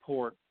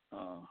support,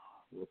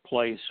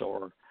 replace,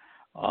 or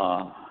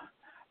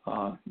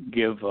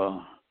give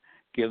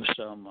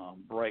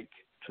some break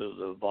to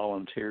the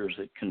volunteers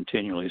that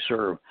continually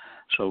serve.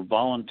 So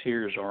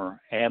volunteers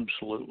are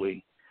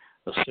absolutely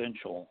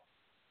essential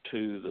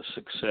to the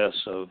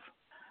success of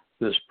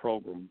this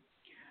program.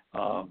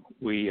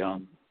 We are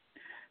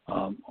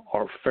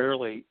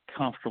fairly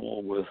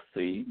comfortable with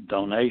the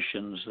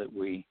donations that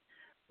we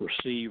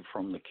receive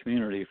from the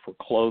community for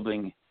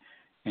clothing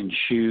and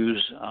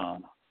shoes.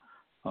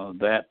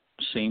 That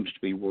seems to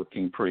be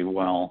working pretty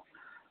well.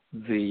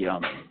 The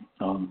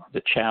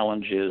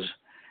challenge is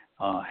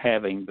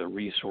having the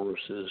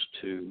resources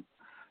to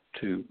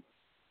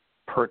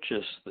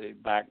purchase the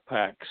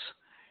backpacks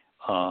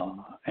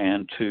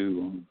and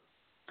to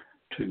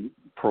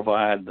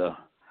provide the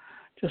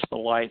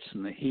lights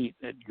and the heat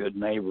at Good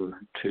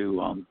Neighbor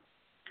to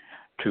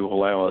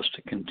allow us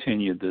to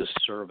continue this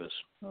service.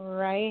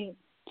 Right.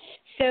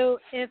 So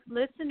if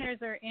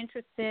listeners are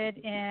interested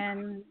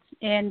in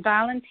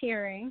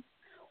volunteering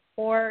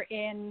or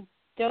in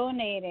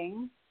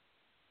donating,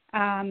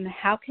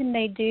 how can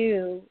they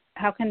do that?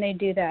 How can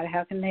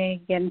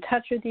they get in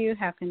touch with you?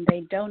 How can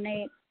they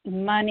donate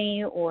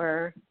money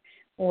or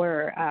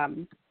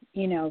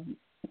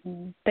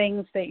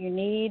things that you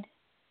need?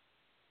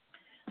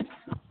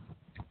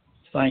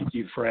 Thank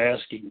you for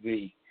asking.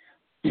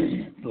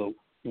 The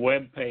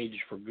web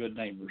page for Good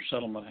Neighbor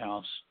Settlement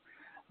House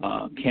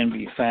can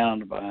be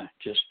found by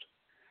just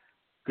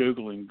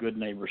Googling Good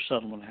Neighbor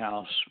Settlement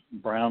House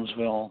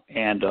Brownsville,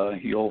 and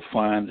you'll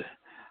find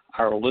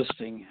our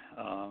listing.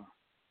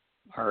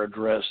 Our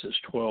address is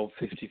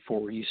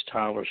 1254 East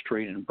Tyler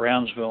Street in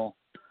Brownsville.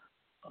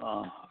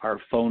 Our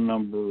phone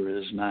number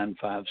is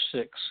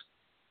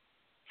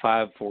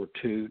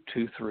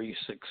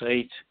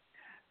 956-542-2368.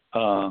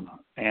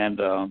 And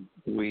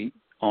we,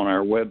 on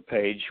our web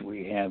page,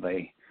 we have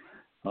a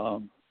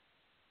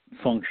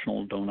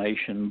functional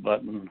donation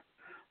button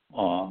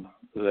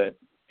that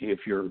if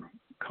you're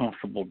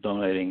comfortable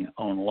donating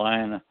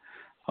online,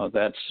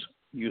 that's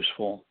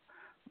useful.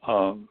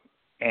 And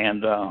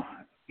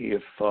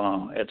if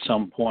at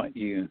some point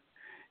you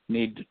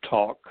need to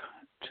talk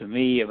to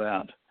me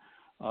about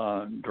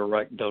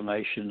direct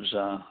donations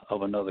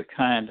of another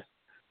kind,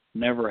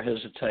 never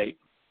hesitate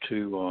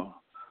to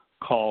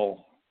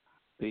call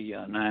the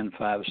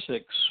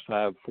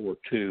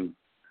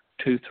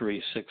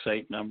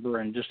 956-542-2368 number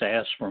and just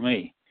ask for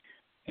me.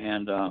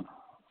 And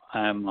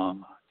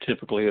I'm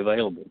typically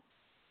available.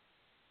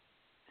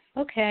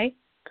 Okay,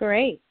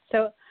 great.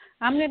 So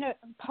I'm going to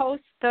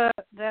post the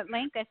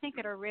link. I think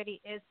it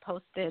already is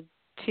posted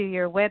to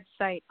your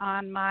website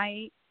on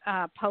my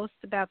post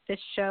about this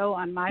show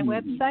on my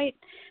website,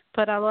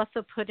 but I'll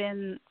also put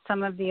in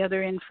some of the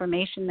other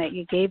information that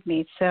you gave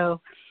me.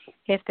 So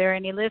if there are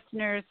any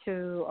listeners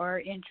who are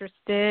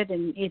interested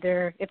in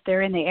either if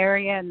they're in the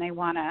area and they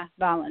want to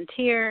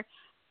volunteer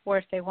or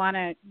if they want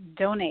to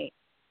donate,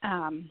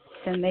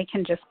 then they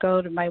can just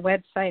go to my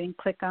website and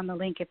click on the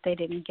link if they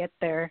didn't get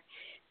their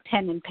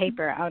pen and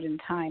paper out in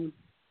time.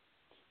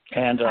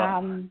 And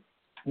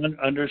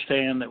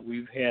understand that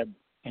we've had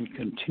and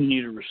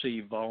continue to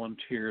receive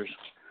volunteers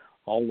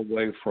all the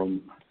way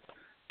from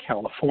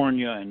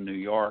California and New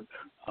York,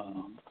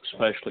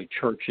 especially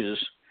churches,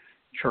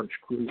 church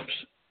groups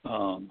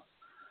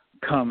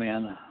come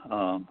in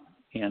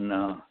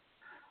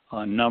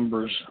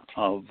numbers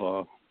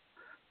of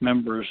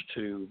members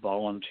to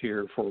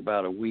volunteer for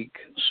about a week.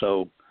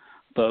 So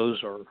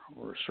those are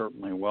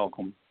certainly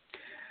welcome.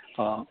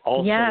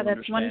 Also, yeah,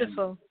 that's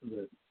wonderful.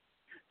 That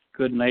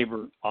Good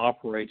Neighbor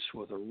operates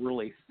with a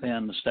really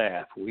thin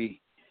staff. We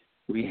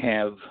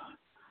have,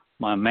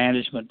 my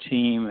management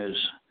team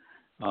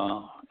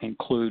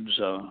includes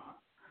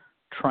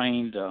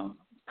trained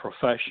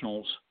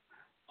professionals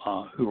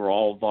who are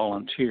all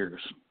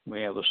volunteers.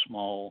 We have a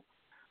small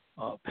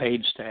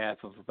paid staff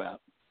of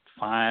about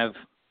 5,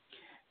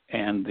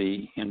 and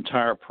the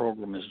entire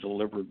program is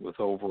delivered with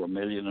over $1.5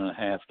 million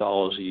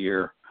a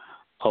year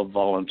of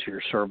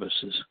volunteer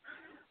services.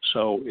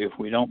 So if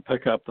we don't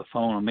pick up the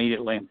phone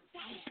immediately,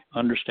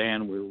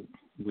 understand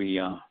we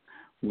are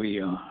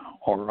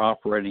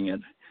operating at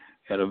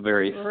a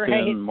very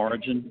thin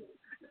margin,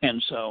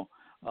 and so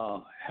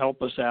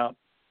help us out,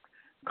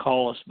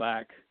 call us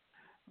back,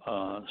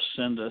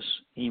 send us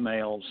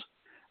emails.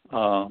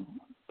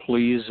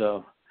 Please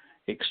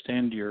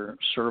extend your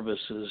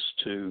services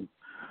to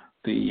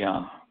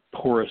the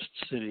poorest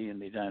city in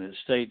the United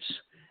States.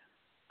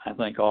 I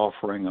think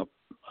offering a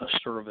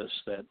service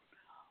that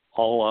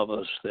all of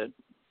us that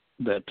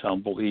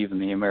believe in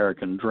the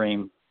American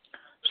dream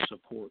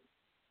support.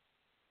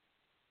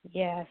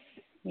 Yes.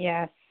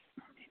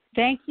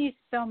 Thank you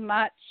so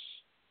much,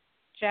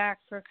 Jack,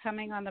 for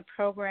coming on the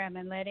program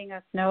and letting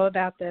us know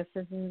about this.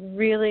 This is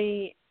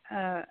really,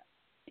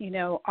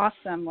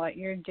 awesome what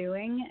you're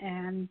doing,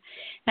 and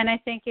I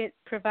think it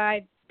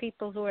provides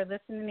people who are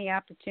listening the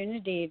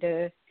opportunity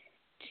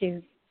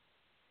to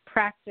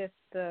practice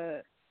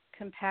the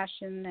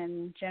compassion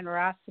and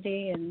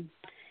generosity, and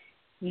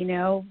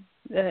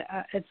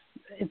it's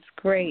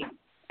great.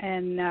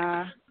 And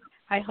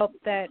I hope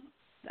that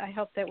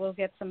we'll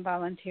get some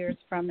volunteers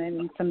from it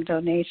and some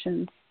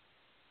donations.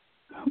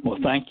 Well,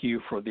 thank you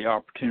for the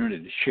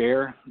opportunity to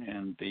share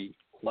and the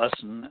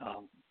lesson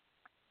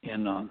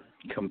in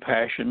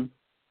compassion.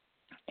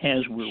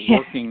 As we're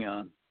working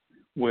on,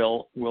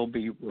 we'll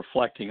be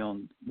reflecting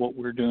on what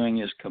we're doing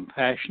is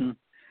compassion,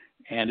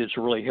 and it's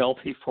really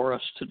healthy for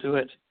us to do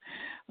it.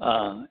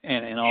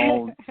 And in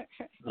all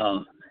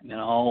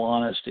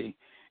honesty,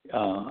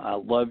 I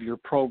love your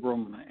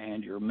program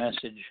and your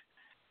message,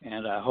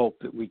 and I hope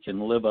that we can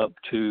live up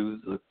to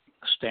the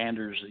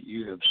standards that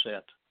you have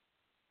set.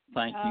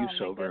 Thank you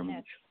so very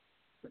much.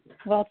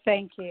 Well,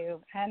 thank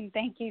you, and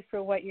thank you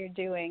for what you're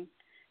doing.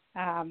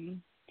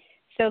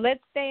 So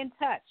let's stay in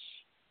touch.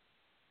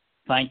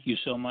 Thank you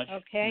so much.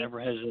 Okay.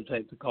 Never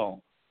hesitate to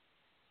call.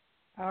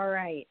 All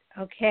right.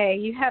 Okay.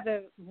 You have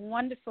a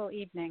wonderful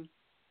evening.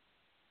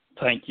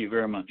 Thank you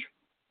very much.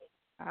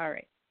 All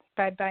right.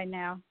 Bye-bye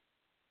now.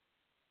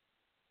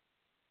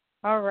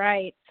 All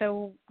right.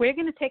 So we're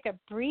going to take a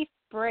brief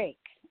break.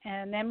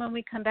 And then when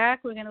we come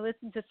back, we're going to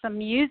listen to some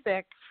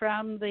music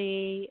from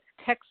the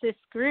Texas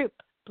group,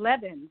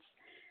 Blevins.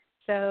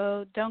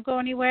 So don't go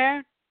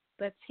anywhere.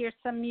 Let's hear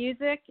some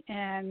music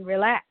and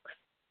relax.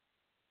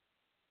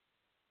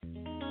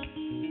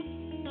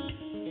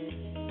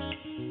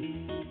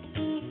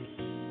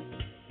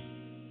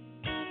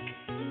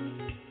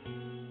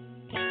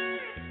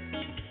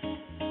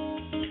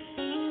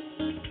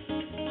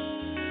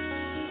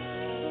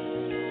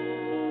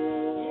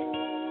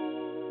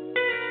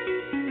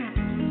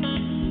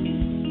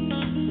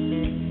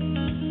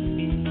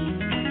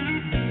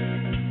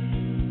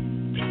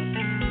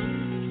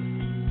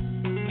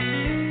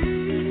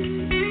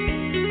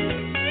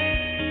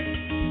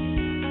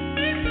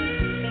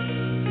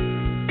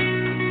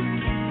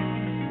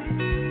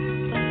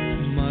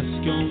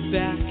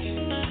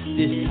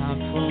 This time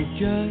for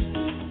good,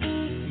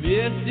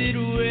 missed it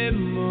way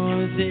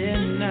more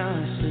than I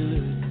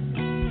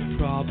should.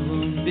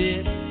 Problem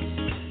is,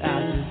 I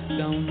just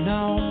don't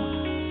know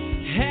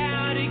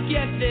how to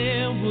get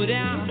there. What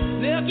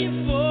I'm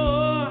looking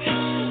for,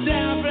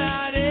 stop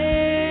right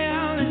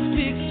there. This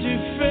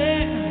picture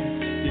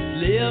frame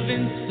is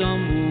living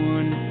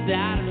someone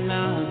inside of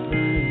my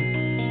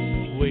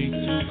brain. Way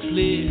too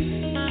clear,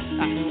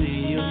 I see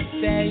your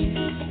face.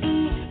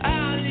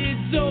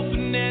 Eyelids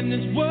open and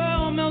this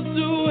world melts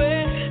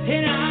away,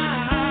 and I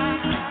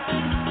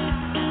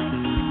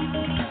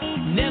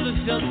never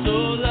felt so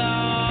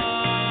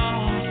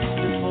lost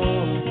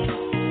before.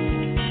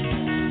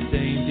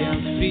 Same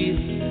damn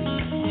feeling I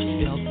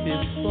felt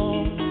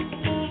before.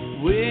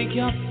 Wake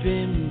up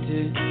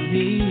empty,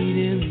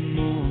 needing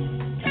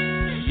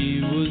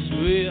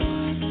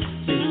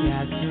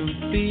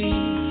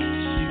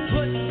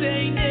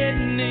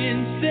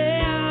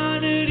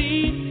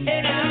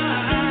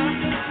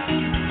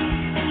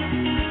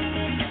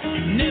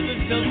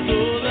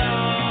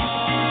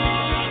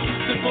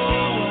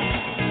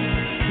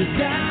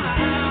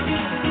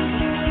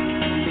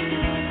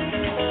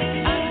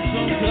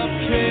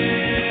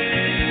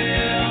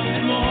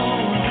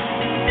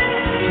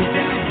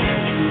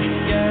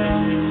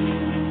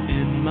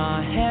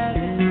head.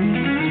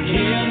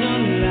 Hear the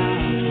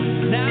laugh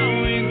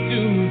now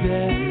into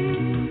bed.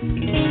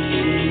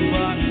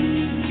 What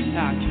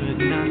I could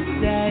not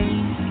say.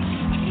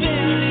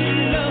 Fell in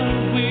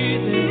love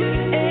with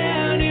it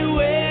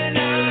anywhere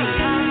now.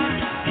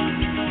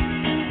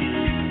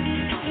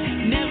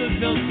 Never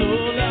felt so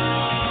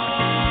lost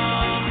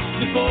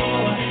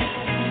before.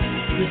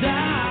 'Cause I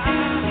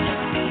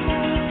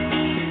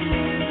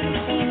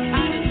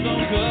just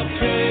woke up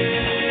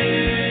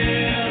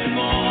crazy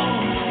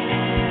more.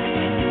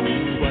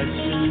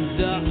 Questions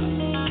of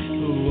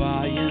who I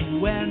am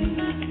when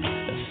I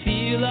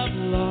feel I've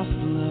lost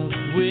love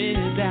way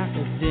back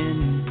then.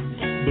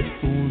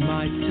 Before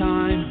my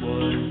time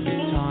was the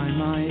time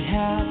I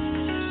had,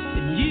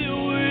 and you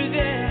were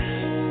there,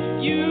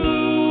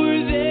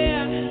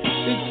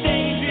 the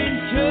changing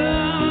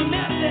come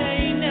and they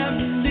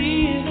never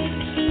leave,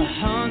 a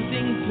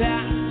haunting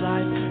past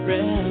life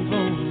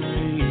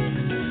revelry.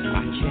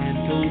 I can't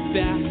go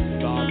back,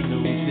 God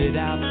knows that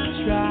I've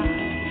tried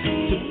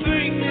to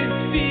bring this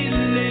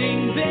feeling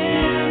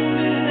back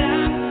to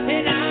life,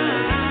 and I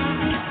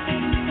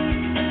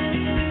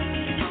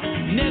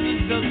never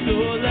felt so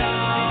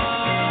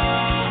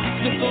lost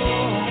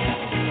before.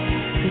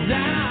 'Cause I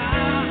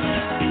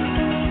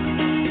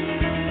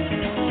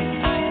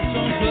just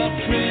woke up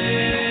crazy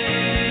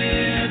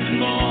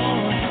more.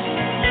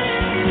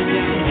 'Cause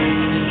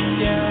I'm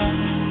there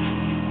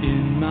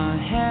in my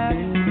head,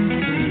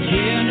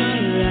 hearing a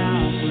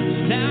laugh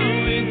now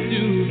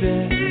into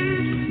bed.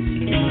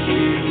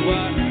 Say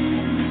what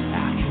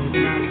I could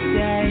not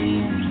say.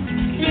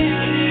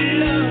 Fell in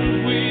love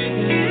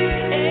with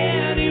it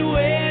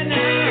anywhere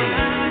now.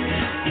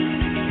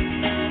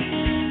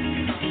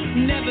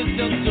 Never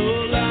felt so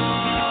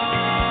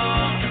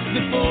lost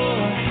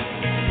before.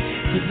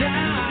 'Cause I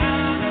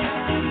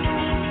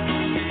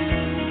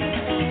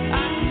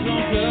just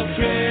woke up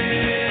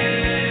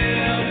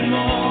crazy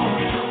more.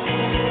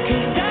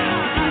 'Cause I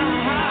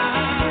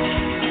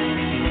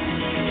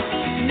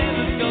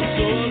never felt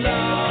so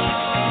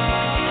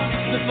lost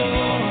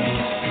before.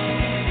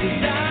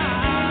 'Cause I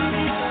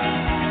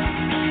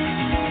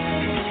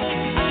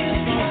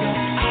just woke up.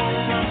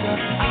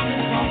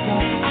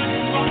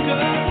 'Cause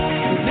I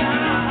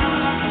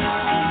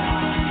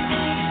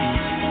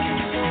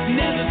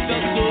never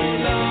felt so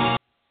lost.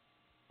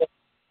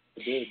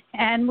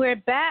 And we're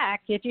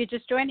back. If you're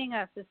just joining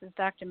us, this is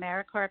Dr.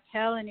 Mara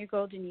Karpel in your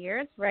golden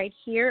years right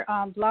here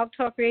on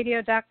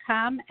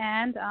blogtalkradio.com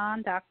and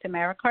on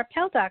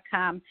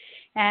drmarakarpel.com.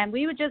 And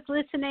we were just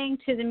listening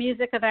to the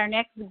music of our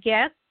next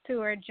guests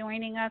who are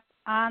joining us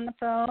on the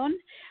phone.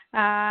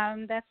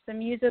 That's the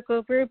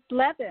musical group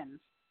Blevins.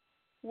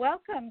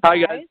 Welcome, guys. Hi,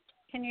 guys.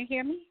 Can you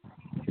hear me?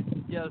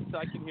 Yes,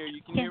 I can hear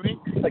you. Can you hear me?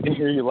 I can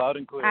hear you loud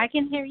and clear. I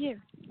can hear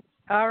you.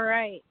 All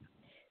right.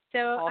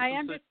 So Awesome.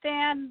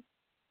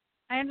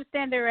 I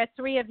understand there are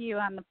three of you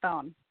on the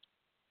phone.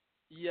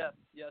 Yes.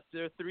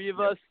 There are three of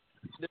us.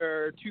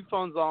 There are two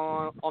phones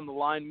on the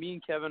line. Me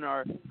and Kevin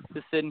are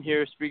just sitting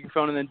here,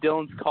 speakerphone, and then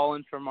Dylan's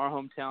calling from our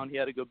hometown. He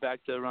had to go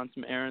back to run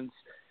some errands.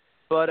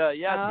 But,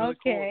 yeah,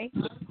 it's really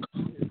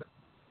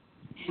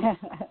cool.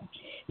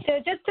 So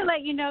just to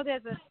let you know,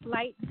 there's a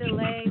slight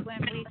delay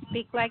when we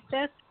speak like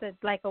this.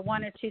 It's like a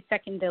 1 or 2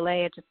 second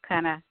delay. It just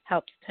kind of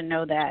helps to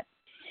know that.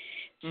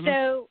 Mm-hmm.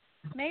 So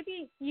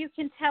maybe you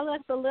can tell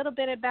us a little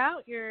bit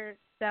about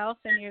yourself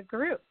and your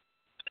group.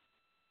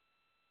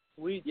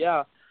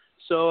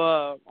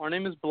 So our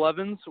name is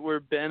Blevins. We're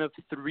a band of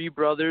three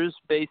brothers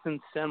based in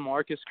San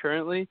Marcos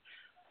currently.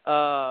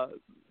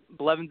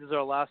 Blevins is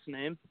our last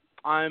name.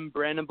 I'm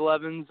Brandon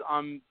Blevins.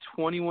 I'm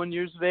 21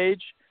 years of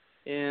age,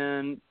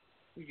 and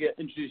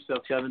introduce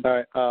yourself, Kevin. All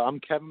right, I'm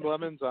Kevin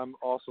Blevins. I'm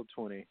also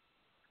 20.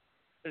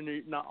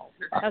 Okay.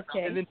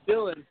 And then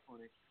Dylan.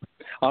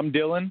 I'm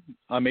Dylan.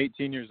 I'm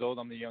 18 years old.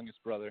 I'm the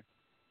youngest brother.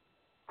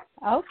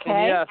 Okay.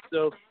 And yeah,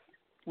 so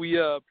we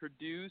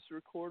produce,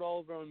 record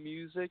all of our own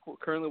music. We're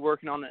currently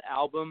working on an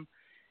album,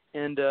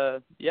 and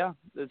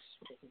it's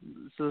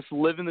just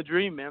living the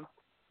dream, man.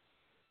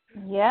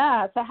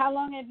 Yeah. So how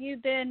long have you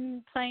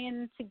been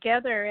playing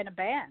together in a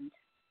band?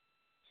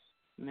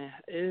 Man,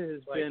 it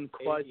has been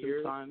quite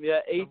some time.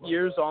 Yeah, 8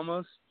 years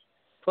almost.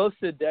 Close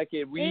to a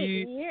decade.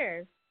 8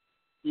 years.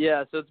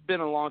 Yeah, so it's been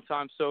a long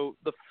time. So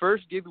the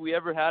first gig we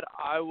ever had,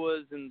 I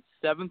was in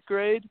 7th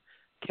grade,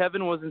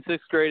 Kevin was in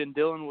 6th grade, and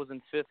Dylan was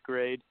in 5th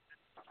grade.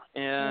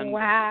 And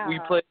wow. we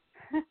played,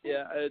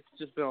 it's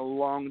just been a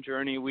long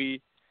journey.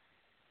 We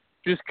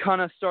just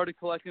kind of started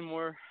collecting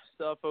more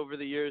stuff over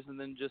the years and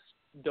then just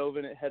dove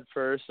in it head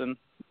first. And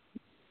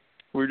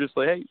we were just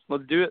like, hey,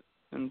 let's do it.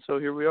 And so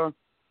here we are.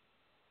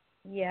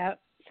 Yeah.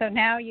 So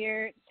now do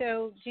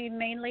you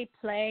mainly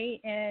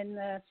play in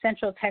the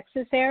Central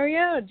Texas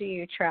area, or do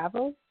you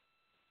travel?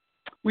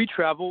 We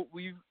travel.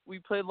 We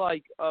played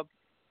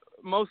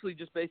mostly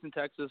just based in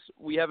Texas.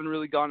 We haven't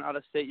really gone out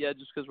of state yet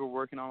just because we're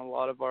working on a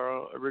lot of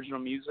our original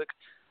music.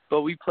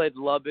 But we played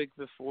Lubbock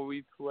before.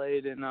 We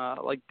played in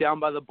down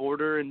by the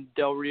border in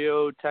Del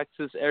Rio,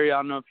 Texas area. I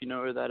don't know if you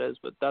know where that is,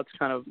 but that's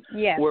kind of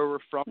where we're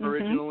from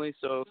originally.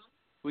 So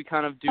we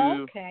kind of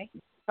do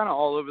kind of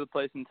all over the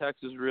place in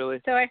Texas, really.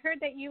 So I heard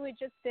that you had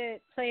just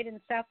played in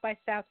South by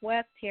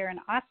Southwest here in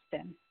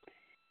Austin.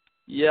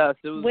 Yes,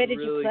 it was Where did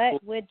really you play? cool.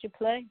 Where did you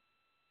play?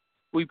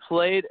 We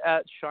played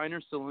at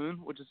Shiner Saloon,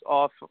 which is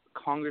off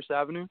Congress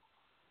Avenue.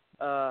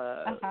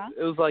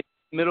 It was like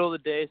middle of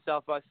the day,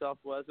 South by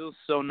Southwest. It was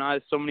so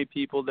nice, so many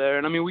people there.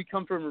 And I mean, we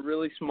come from a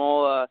really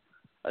small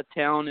a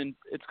town, and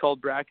it's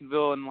called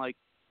Brackenville, and like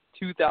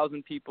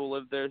 2,000 people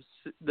live there.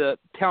 The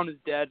town is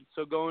dead,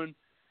 so going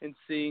and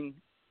seeing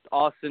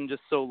Austin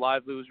just so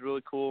lively was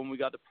really cool, and we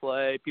got to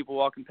play. People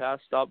walking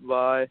past stopped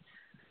by. It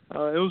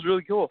was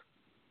really cool.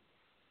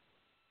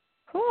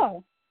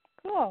 Cool.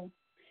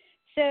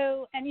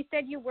 So, and you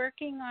said you're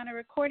working on a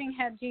recording.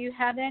 Do you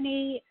have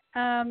any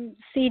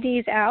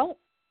CDs out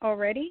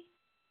already?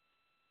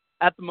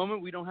 At the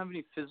moment, we don't have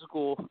any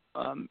physical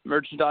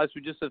merchandise.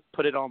 We just have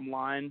put it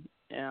online.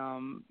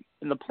 And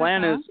the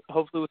plan is,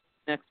 hopefully, within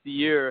next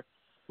year,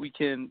 we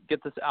can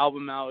get this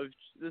album out.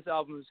 This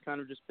album has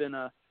kind of just been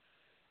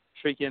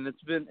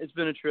it's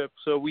been a trip.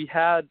 So we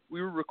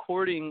were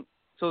recording.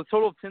 So a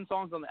total of 10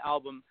 songs on the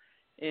album,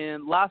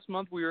 and last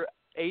month we were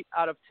 8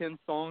 out of 10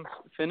 songs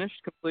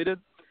completed.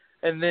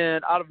 And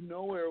then out of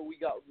nowhere, we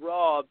got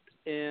robbed,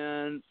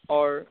 and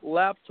our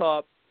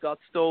laptop got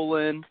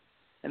stolen,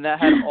 and that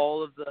had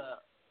all of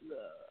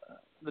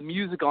the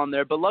music on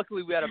there. But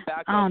luckily, we had a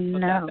backup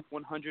of that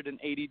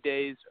 180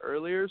 days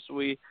earlier, so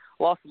we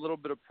lost a little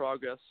bit of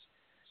progress.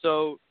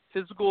 So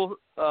physical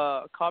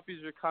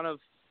copies are kind of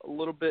a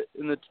little bit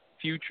in the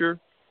future,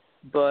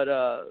 but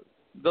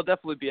they'll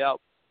definitely be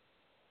out.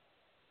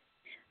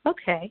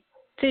 Okay.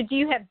 So do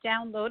you have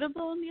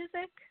downloadable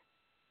music?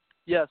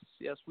 Yes,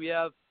 we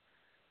have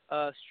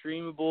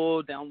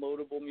streamable,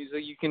 downloadable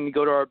music. You can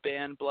go to our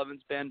band,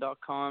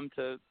 blevinsband.com,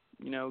 to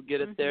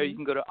get it there. You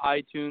can go to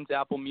iTunes,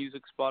 Apple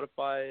Music,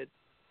 Spotify.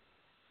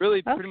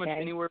 Really, pretty much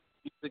anywhere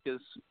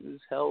music is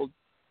held.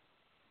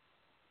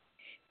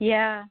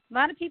 Yeah, a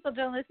lot of people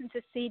don't listen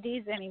to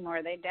CDs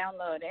anymore. They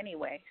download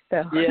anyway.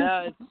 So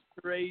yeah, it's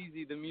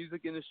crazy. The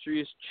music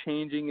industry is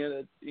changing at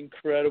an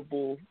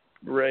incredible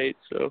rate.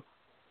 So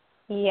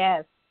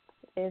yes,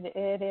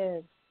 it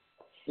is.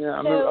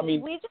 Yeah, so I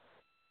mean we just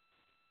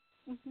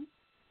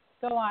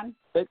go on.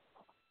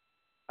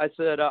 I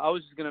said I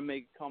was just gonna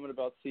make a comment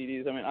about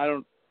CDs. I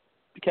mean,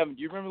 Kevin,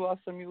 do you remember the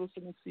last time you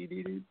listened to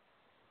CD, dude?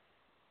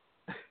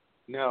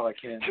 No, I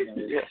can't.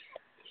 Yeah.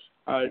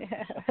 All right.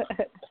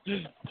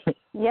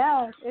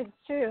 Yeah, it's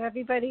true.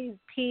 Everybody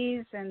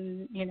pees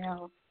and,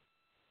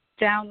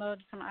 download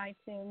from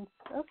iTunes.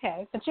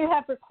 Okay. But you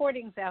have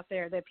recordings out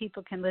there that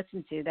people can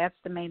listen to. That's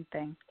the main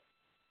thing.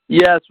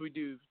 Yes, we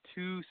do.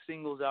 2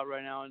 singles out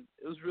right now. And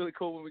it was really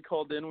cool when we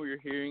called in. We were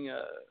hearing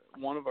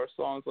one of our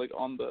songs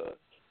on the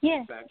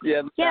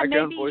background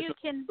voice. Maybe you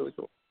can. Really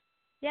cool.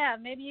 Yeah,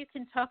 maybe you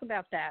can talk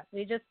about that.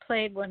 We just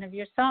played one of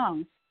your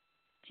songs.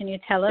 Can you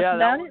tell us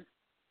about it?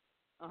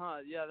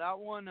 Yeah, that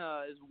one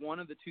is one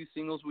of the 2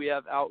 singles we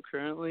have out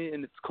currently,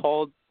 and it's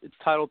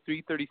titled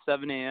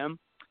 3:37 a.m.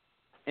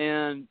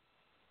 And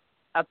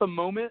at the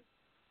moment,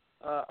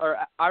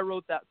 I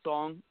wrote that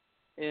song,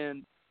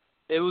 and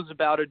it was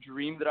about a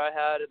dream that I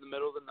had in the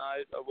middle of the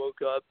night. I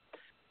woke up.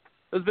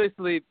 It was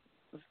basically,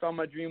 I found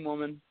my dream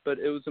woman, but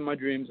it was in my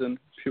dreams, and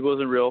she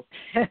wasn't real.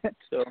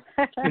 So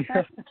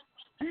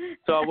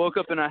I woke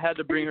up, and I had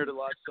to bring her to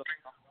life. So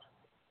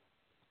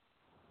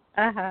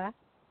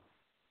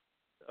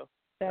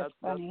That's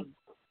funny.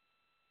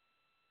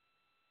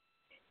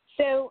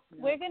 So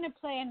we're going to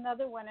play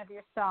another one of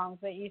your songs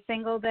that you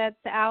single that's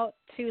out,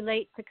 Too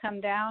Late to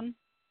Come Down.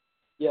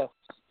 Yes.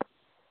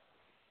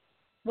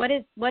 What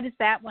is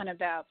that one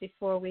about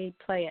before we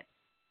play it?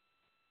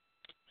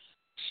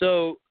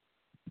 So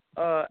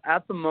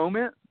at the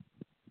moment,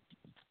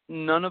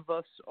 none of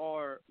us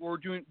we're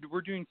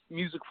doing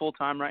music full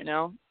time right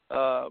now.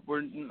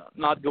 We're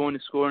not going to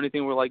school or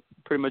anything. We're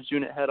pretty much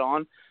doing it head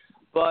on.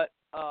 But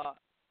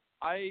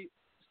I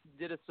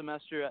did a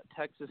semester at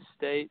Texas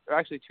State, or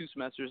actually 2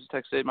 semesters at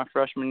Texas State my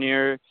freshman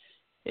year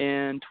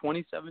in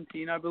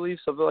 2017, I believe,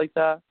 something like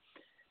that.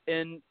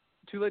 And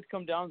Too Late to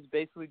Come Down is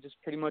basically just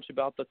pretty much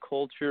about the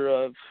culture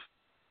of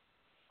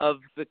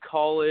the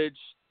college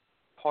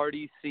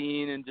party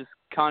scene, and just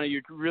kind of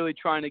you're really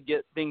trying to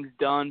get things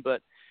done,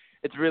 but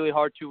it's really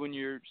hard to when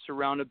you're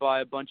surrounded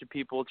by a bunch of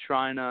people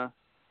trying to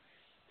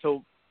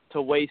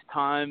waste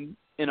time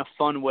in a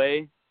fun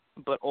way,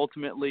 but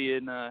ultimately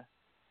in a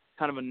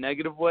kind of a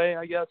negative way,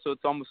 I guess. So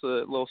it's almost a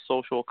little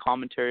social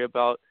commentary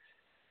about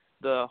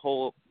the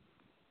whole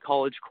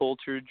college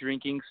culture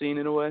drinking scene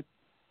in a way.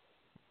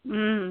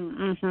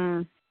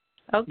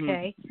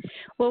 Okay.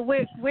 Well,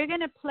 we're going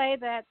to play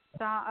that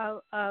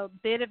song, a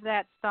bit of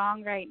that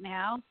song right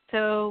now.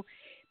 So,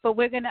 but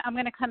I'm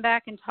going to come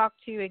back and talk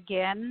to you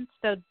again.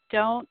 So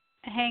don't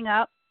hang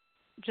up.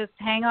 Just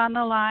hang on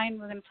the line.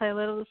 We're going to play a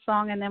little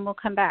song, and then we'll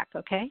come back.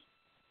 Okay?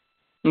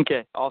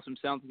 Okay. Awesome.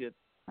 Sounds good.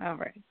 All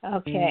right.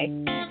 Okay.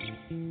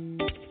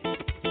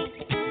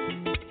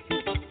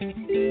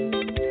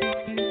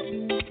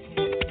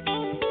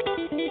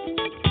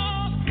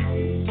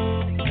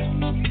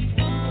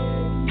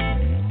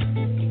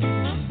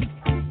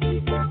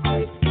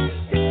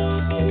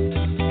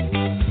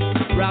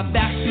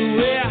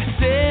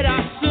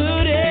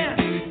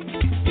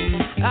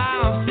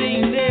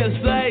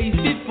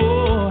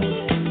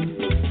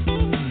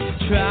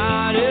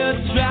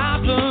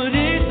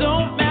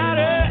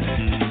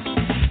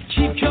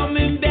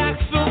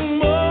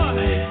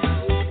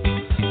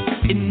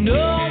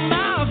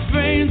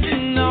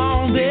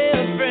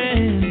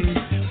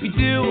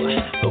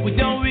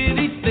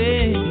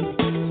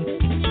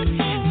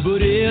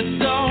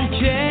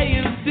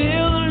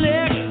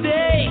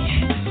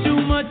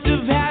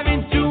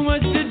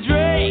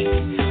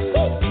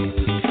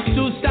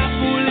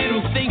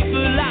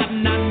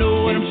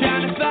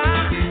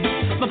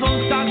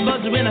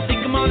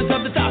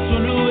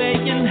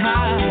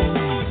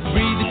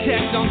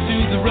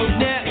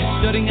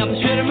 cutting out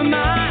the shred of my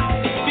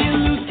mind. Feel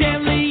loose,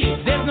 can't leave,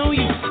 there's no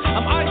use.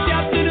 I'm arched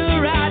out to the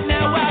right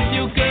now. I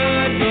feel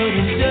good, but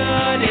it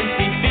shouldn't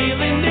be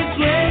feeling this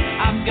way.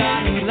 I've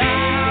got a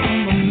lot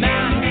on my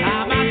mind.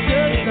 I might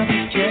just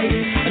suffocate.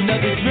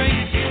 Another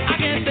drink, I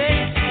can't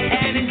think,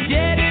 and it's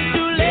getting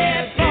too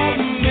late for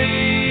me.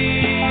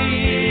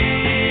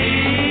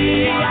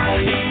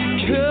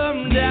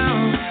 Come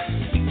down.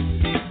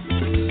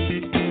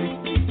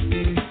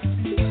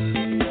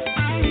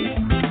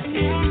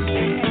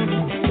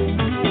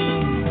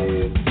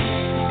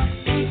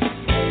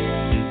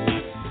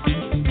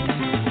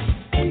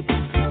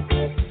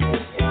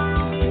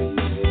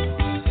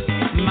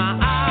 My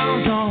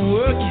eyes aren't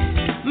working,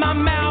 my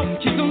mouth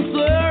keeps on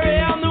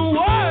slurring on the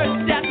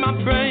words that my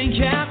brain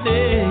can't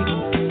make.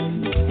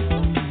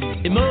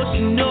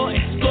 Emotional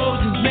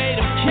explosions made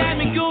of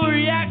chemical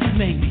reactions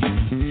make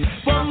me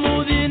want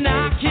more than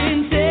I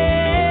can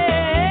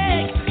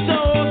take. So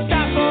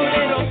stop for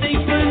little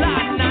things for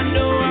life, and I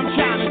know I'm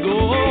trying to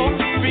go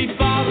free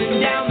falling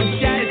down the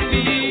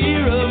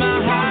stratosphere of my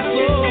high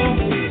flow,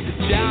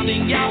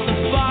 drowning out the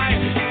fire,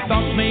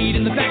 thoughts made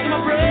in the back of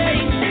my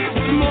brain.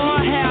 The more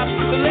I have,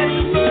 the less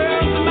it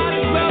burns. I might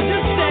as well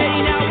just say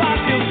now I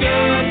feel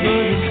good,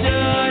 but it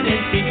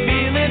shouldn't be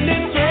feeling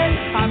this way.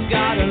 I've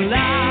got a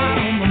lot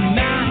on my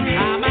mind,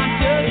 I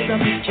might just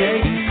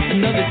suffocate.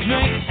 Another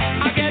drink,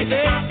 I can't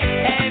take,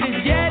 and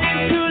it's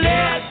getting too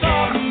late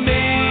for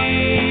me.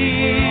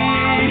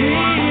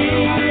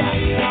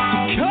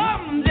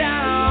 Come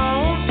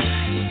down.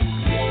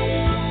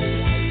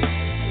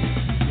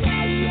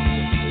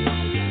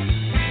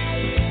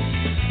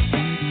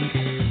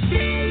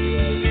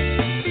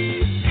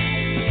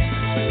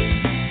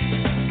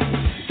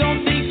 Don't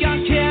think I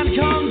can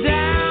come down.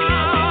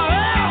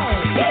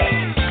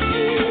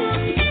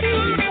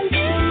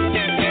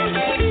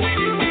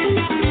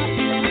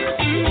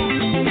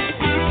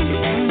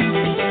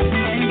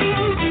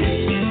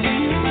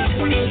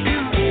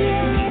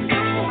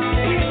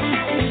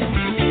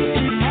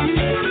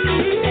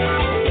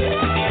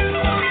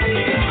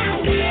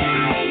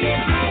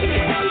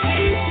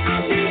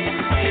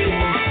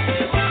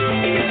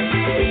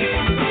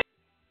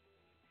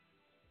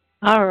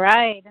 All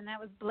right, and that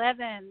was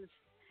Blevins.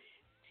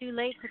 Too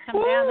late to come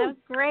down. That was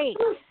great.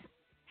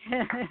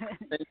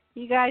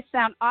 You guys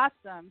sound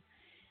awesome.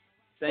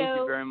 Thank So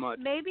you very much.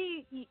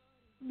 Maybe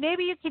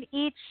you could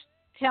each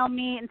tell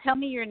me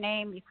your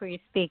name before you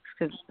speak,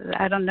 because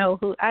I don't know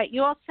who.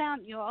 You all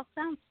sound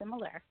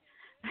similar.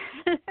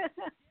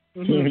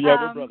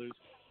 We're brothers.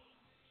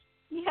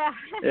 Yeah.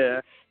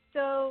 Yeah.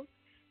 So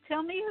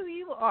tell me who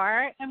you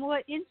are and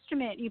what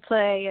instrument you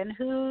play and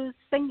who's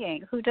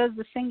singing. Who does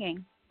the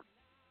singing?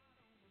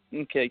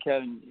 Okay,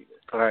 Kevin.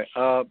 All right.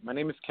 My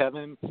name is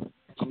Kevin.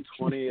 I'm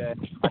 20. I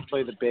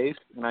play the bass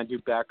and I do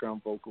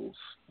background vocals.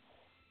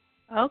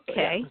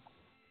 Okay. Yeah.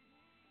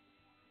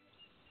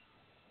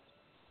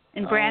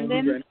 And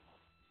Brandon?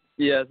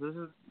 Yes,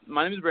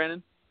 my name is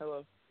Brandon.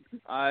 Hello.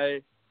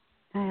 I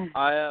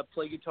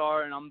play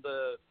guitar and I'm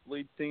the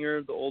lead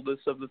singer, the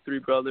oldest of the three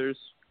brothers.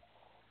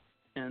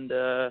 And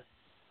I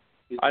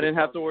didn't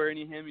have to wear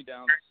any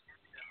hand-me-downs.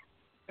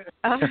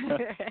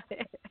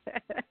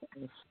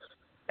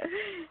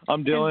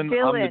 I'm Dylan.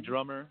 I'm the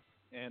drummer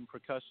and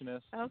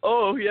percussionist. Okay.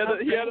 Oh, he had to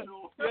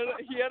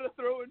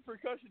throw in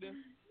percussionist.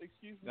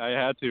 Excuse me. I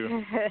had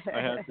to.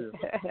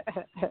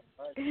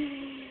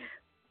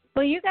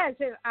 Well, you guys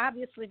have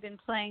obviously been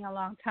playing a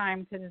long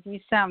time because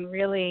you sound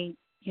really,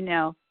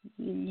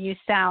 you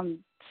sound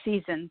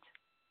seasoned.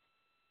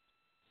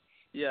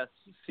 Yes,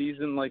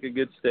 seasoned like a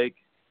good steak.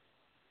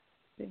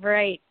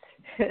 Right.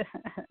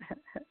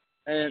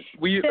 And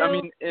we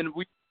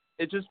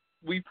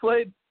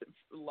played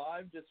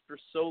live just for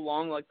so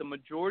long. Like the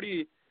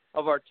majority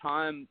of our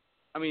time,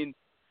 I mean,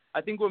 I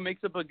think what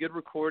makes up a good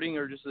recording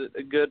or just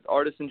a good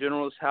artist in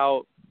general is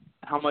how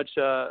much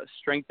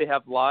strength they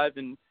have live.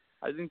 And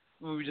I think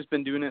we've just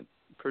been doing it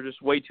for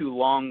just way too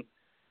long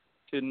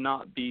to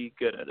not be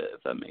good at it,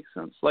 if that makes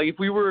sense. Like if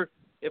we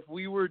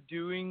were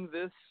doing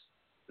this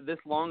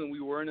long and we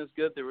weren't as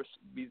good, there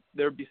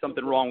would be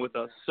something wrong with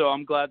us. So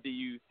I'm glad that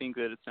you think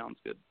that it sounds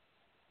good.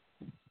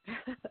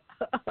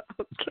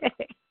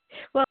 Okay.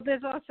 Well,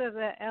 there's also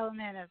the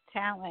element of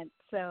talent,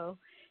 so,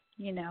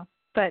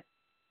 but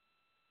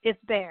it's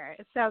there.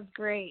 It sounds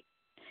great.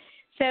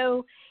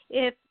 So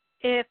if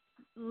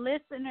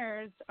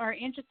listeners are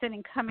interested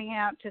in coming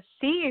out to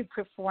see you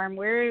perform,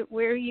 where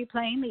are you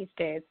playing these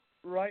days?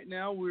 Right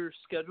now we're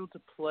scheduled to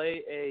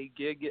play a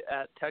gig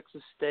at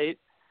Texas State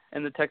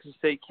and the Texas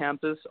State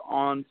campus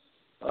on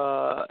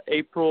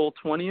April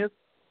 20th,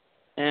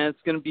 and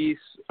it's going to be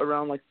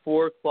around like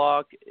 4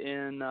 o'clock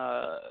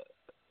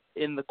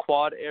in the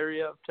Quad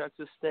area of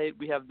Texas State.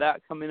 We have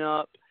that coming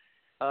up.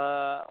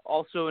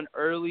 Also in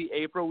early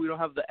April, we don't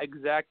have the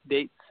exact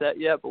date set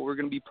yet, but we're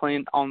going to be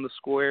playing on the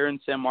Square in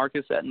San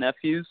Marcos at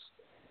Nephew's.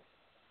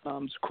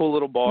 It's a cool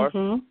little bar.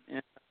 Mm-hmm.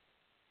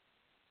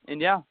 And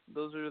yeah,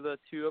 those are the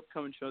 2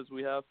 upcoming shows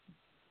we have.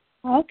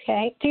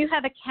 Okay. Do you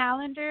have a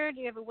calendar?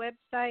 Do you have a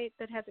website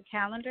that has a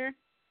calendar?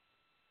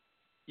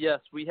 Yes,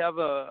 we have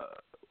a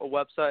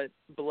website,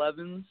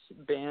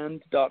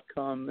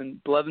 blevinsband.com,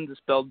 and Blevins is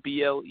spelled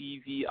Blevins.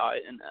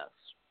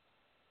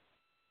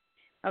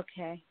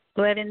 Okay,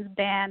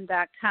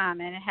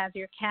 blevinsband.com, and it has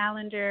your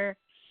calendar,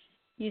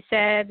 you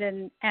said,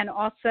 and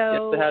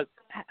also, yes, it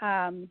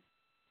has,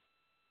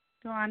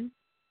 go on.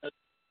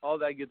 All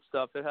that good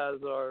stuff. It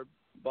has our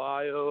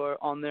bio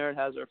on there. It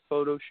has our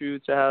photo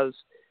shoots. It has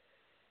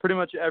pretty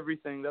much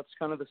everything. That's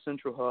kind of the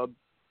central hub.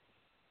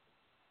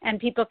 And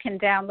people can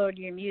download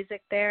your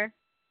music there?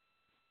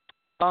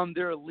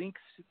 There are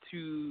links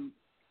to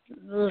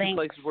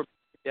places where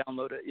you can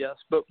download it, yes.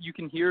 But you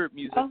can hear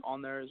music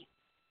on there.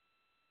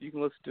 You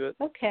can listen to it.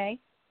 Okay.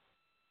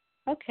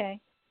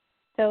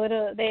 So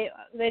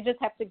they just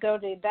have to go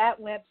to that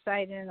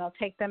website, and it'll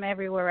take them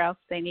everywhere else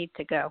they need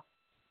to go.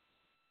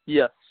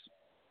 Yes,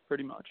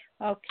 pretty much.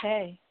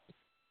 Okay.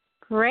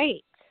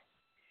 Great.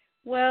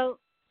 Well,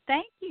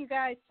 thank you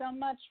guys so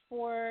much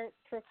for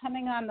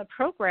coming on the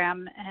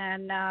program,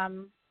 and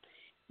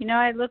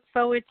I look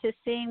forward to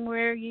seeing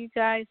where you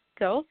guys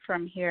go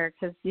from here,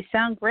 because you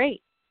sound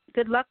great.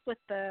 Good luck with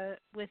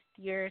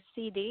your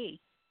CD.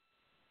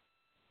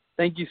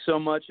 Thank you so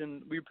much,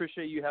 and we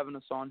appreciate you having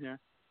us on here.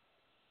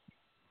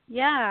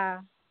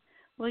 Yeah.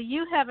 Well,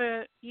 you have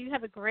a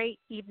great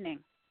evening.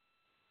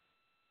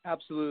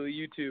 Absolutely.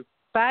 You too.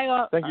 Bye.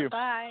 All. Thank you.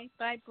 Bye.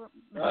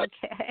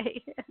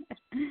 Okay.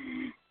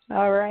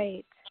 All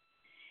right.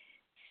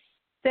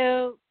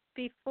 So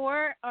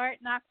before Art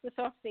knocks us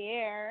off the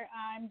air,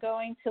 I'm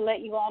going to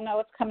let you all know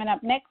what's coming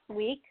up next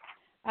week.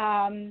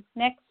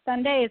 Next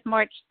Sunday is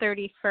March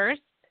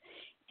 31st,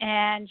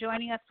 and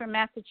joining us from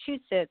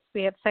Massachusetts,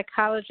 we have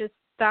psychologist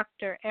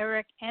Dr.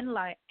 Eric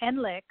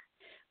Enlick,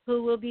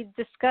 who will be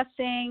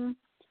discussing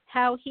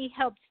how he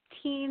helps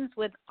teens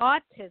with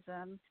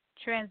autism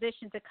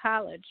transition to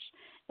college,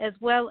 as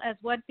well as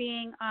what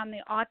being on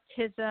the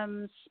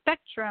autism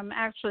spectrum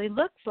actually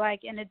looks like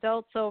in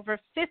adults over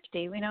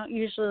 50. We don't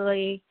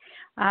usually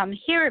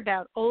hear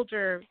about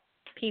older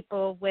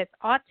people with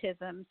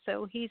autism,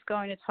 so he's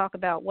going to talk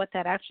about what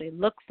that actually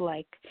looks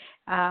like,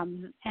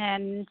 and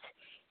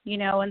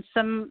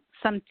some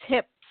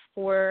tips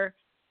for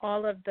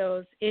all of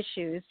those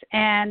issues.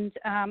 And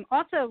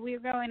also, we're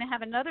going to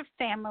have another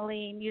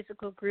family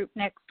musical group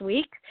next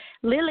week.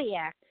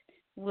 Liliac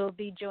will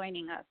be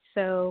joining us.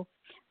 So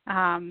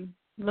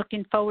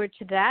looking forward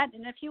to that.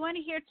 And if you want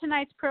to hear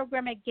tonight's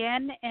program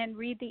again and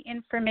read the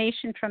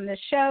information from the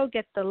show,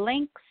 get the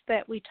links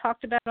that we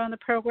talked about on the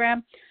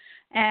program,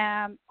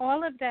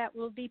 all of that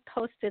will be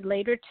posted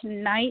later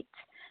tonight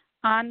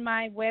on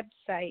my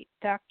website,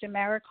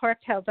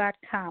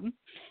 drmarakarpel.com.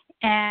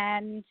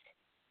 And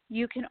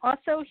you can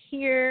also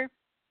hear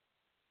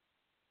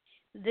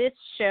this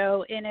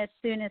show in as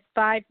soon as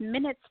 5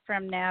 minutes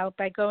from now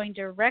by going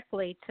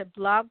directly to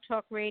Blog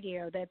Talk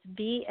Radio. That's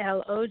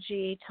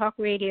BLOG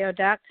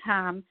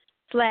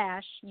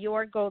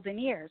talkradio.com/Your Golden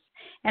Years.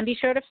 And be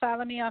sure to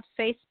follow me on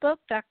Facebook,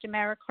 Dr.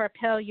 Mara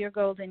Karpel, Your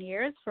Golden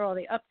Years, for all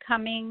the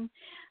upcoming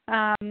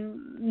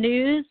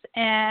news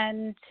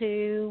and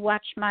to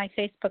watch my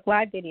Facebook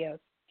Live videos.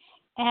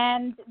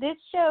 And this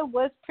show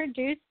was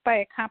produced by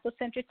Accomplice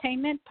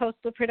Entertainment,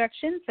 Postal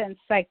Productions, and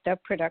Psyched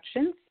Up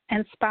Productions,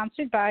 and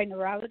sponsored by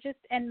neurologist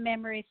and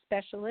memory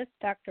specialist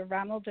Dr.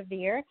 Ronald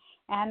DeVere,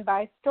 and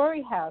by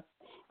Storyhouse.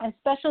 And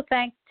special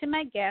thanks to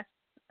my guests,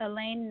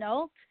 Alaine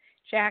Nolt,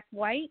 Jack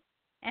White,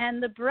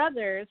 and the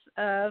brothers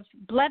of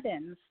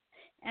Blevins.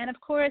 And,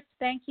 of course,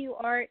 thank you,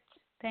 Art.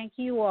 Thank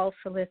you all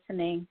for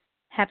listening.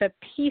 Have a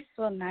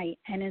peaceful night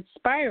and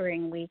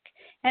inspiring week.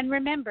 And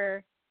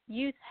remember,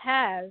 youth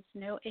has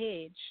no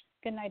age.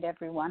 Good night,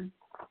 everyone.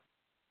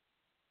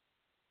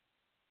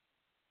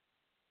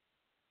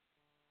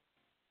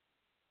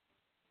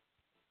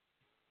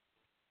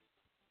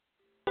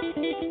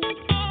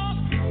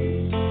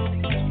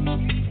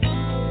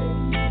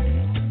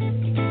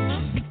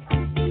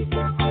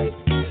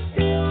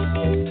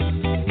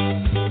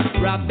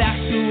 Right back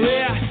to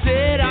where I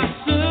said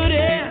I stood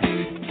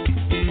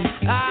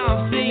in.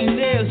 I've seen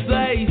this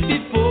place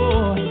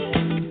before.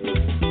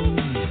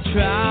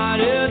 Try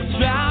to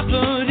try,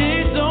 but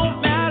it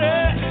don't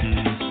matter.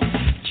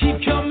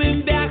 Keep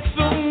coming back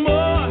for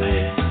more.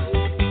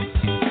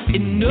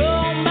 And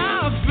all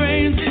my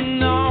friends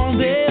and all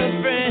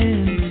their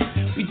friends,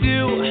 we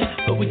do,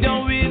 but we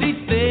don't really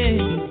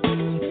think.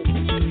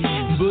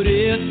 But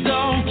it's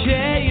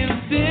okay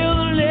until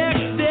the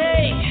next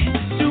day.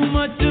 Too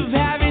much of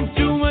having,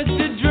 too much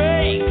to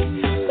drink.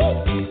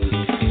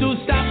 So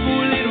stop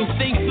for a little,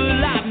 think for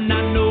life, and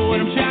I know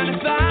what I'm trying to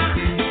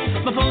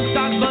find. My phone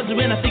starts buzzing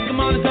when I think I'm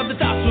on the top. The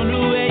thoughts run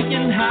away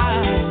and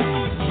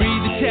hide.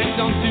 Read the text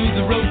onto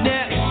the road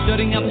next,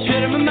 shutting out the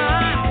shred of my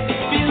mind.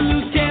 Feel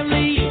loose, can't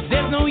leave,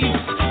 there's no use.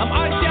 I'm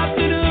arched out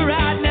to the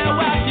right now.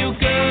 I feel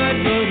good,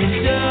 but it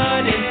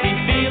shouldn't be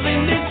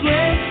feeling this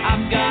way.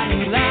 I've got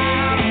a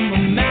lot on my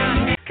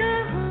mind.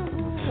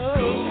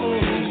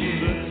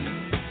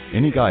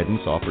 Any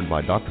guidance offered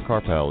by Dr.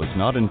 Karpel is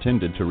not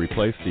intended to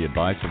replace the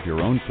advice of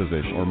your own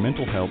physician or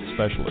mental health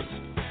specialist.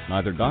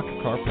 Neither Dr.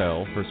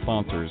 Carpel, her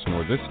sponsors,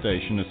 nor this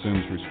station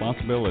assumes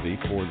responsibility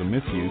for the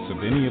misuse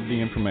of any of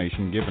the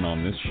information given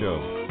on this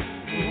show.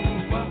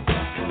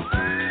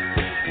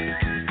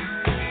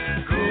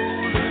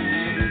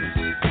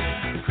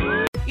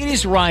 It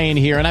is Ryan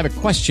here, and I have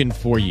a question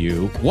for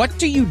you. What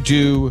do you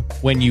do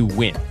when you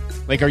win?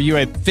 Like, are you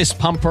a fist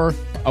pumper,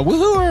 a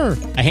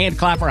woohooer, a hand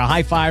clapper, a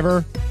high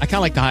fiver? I kind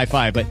of like the high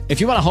five, but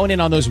if you want to hone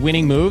in on those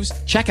winning moves,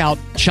 check out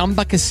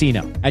Chumba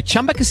Casino. At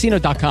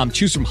ChumbaCasino.com,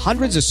 choose from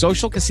hundreds of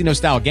social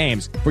casino-style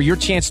games for your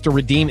chance to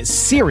redeem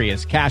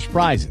serious cash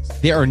prizes.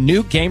 There are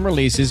new game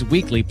releases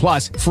weekly,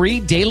 plus free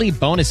daily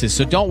bonuses.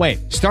 So don't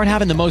wait. Start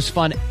having the most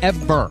fun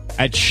ever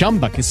at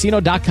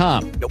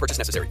ChumbaCasino.com. No purchase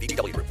necessary.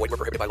 VGW Group. Void where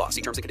prohibited by law.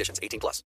 See terms and conditions. 18+.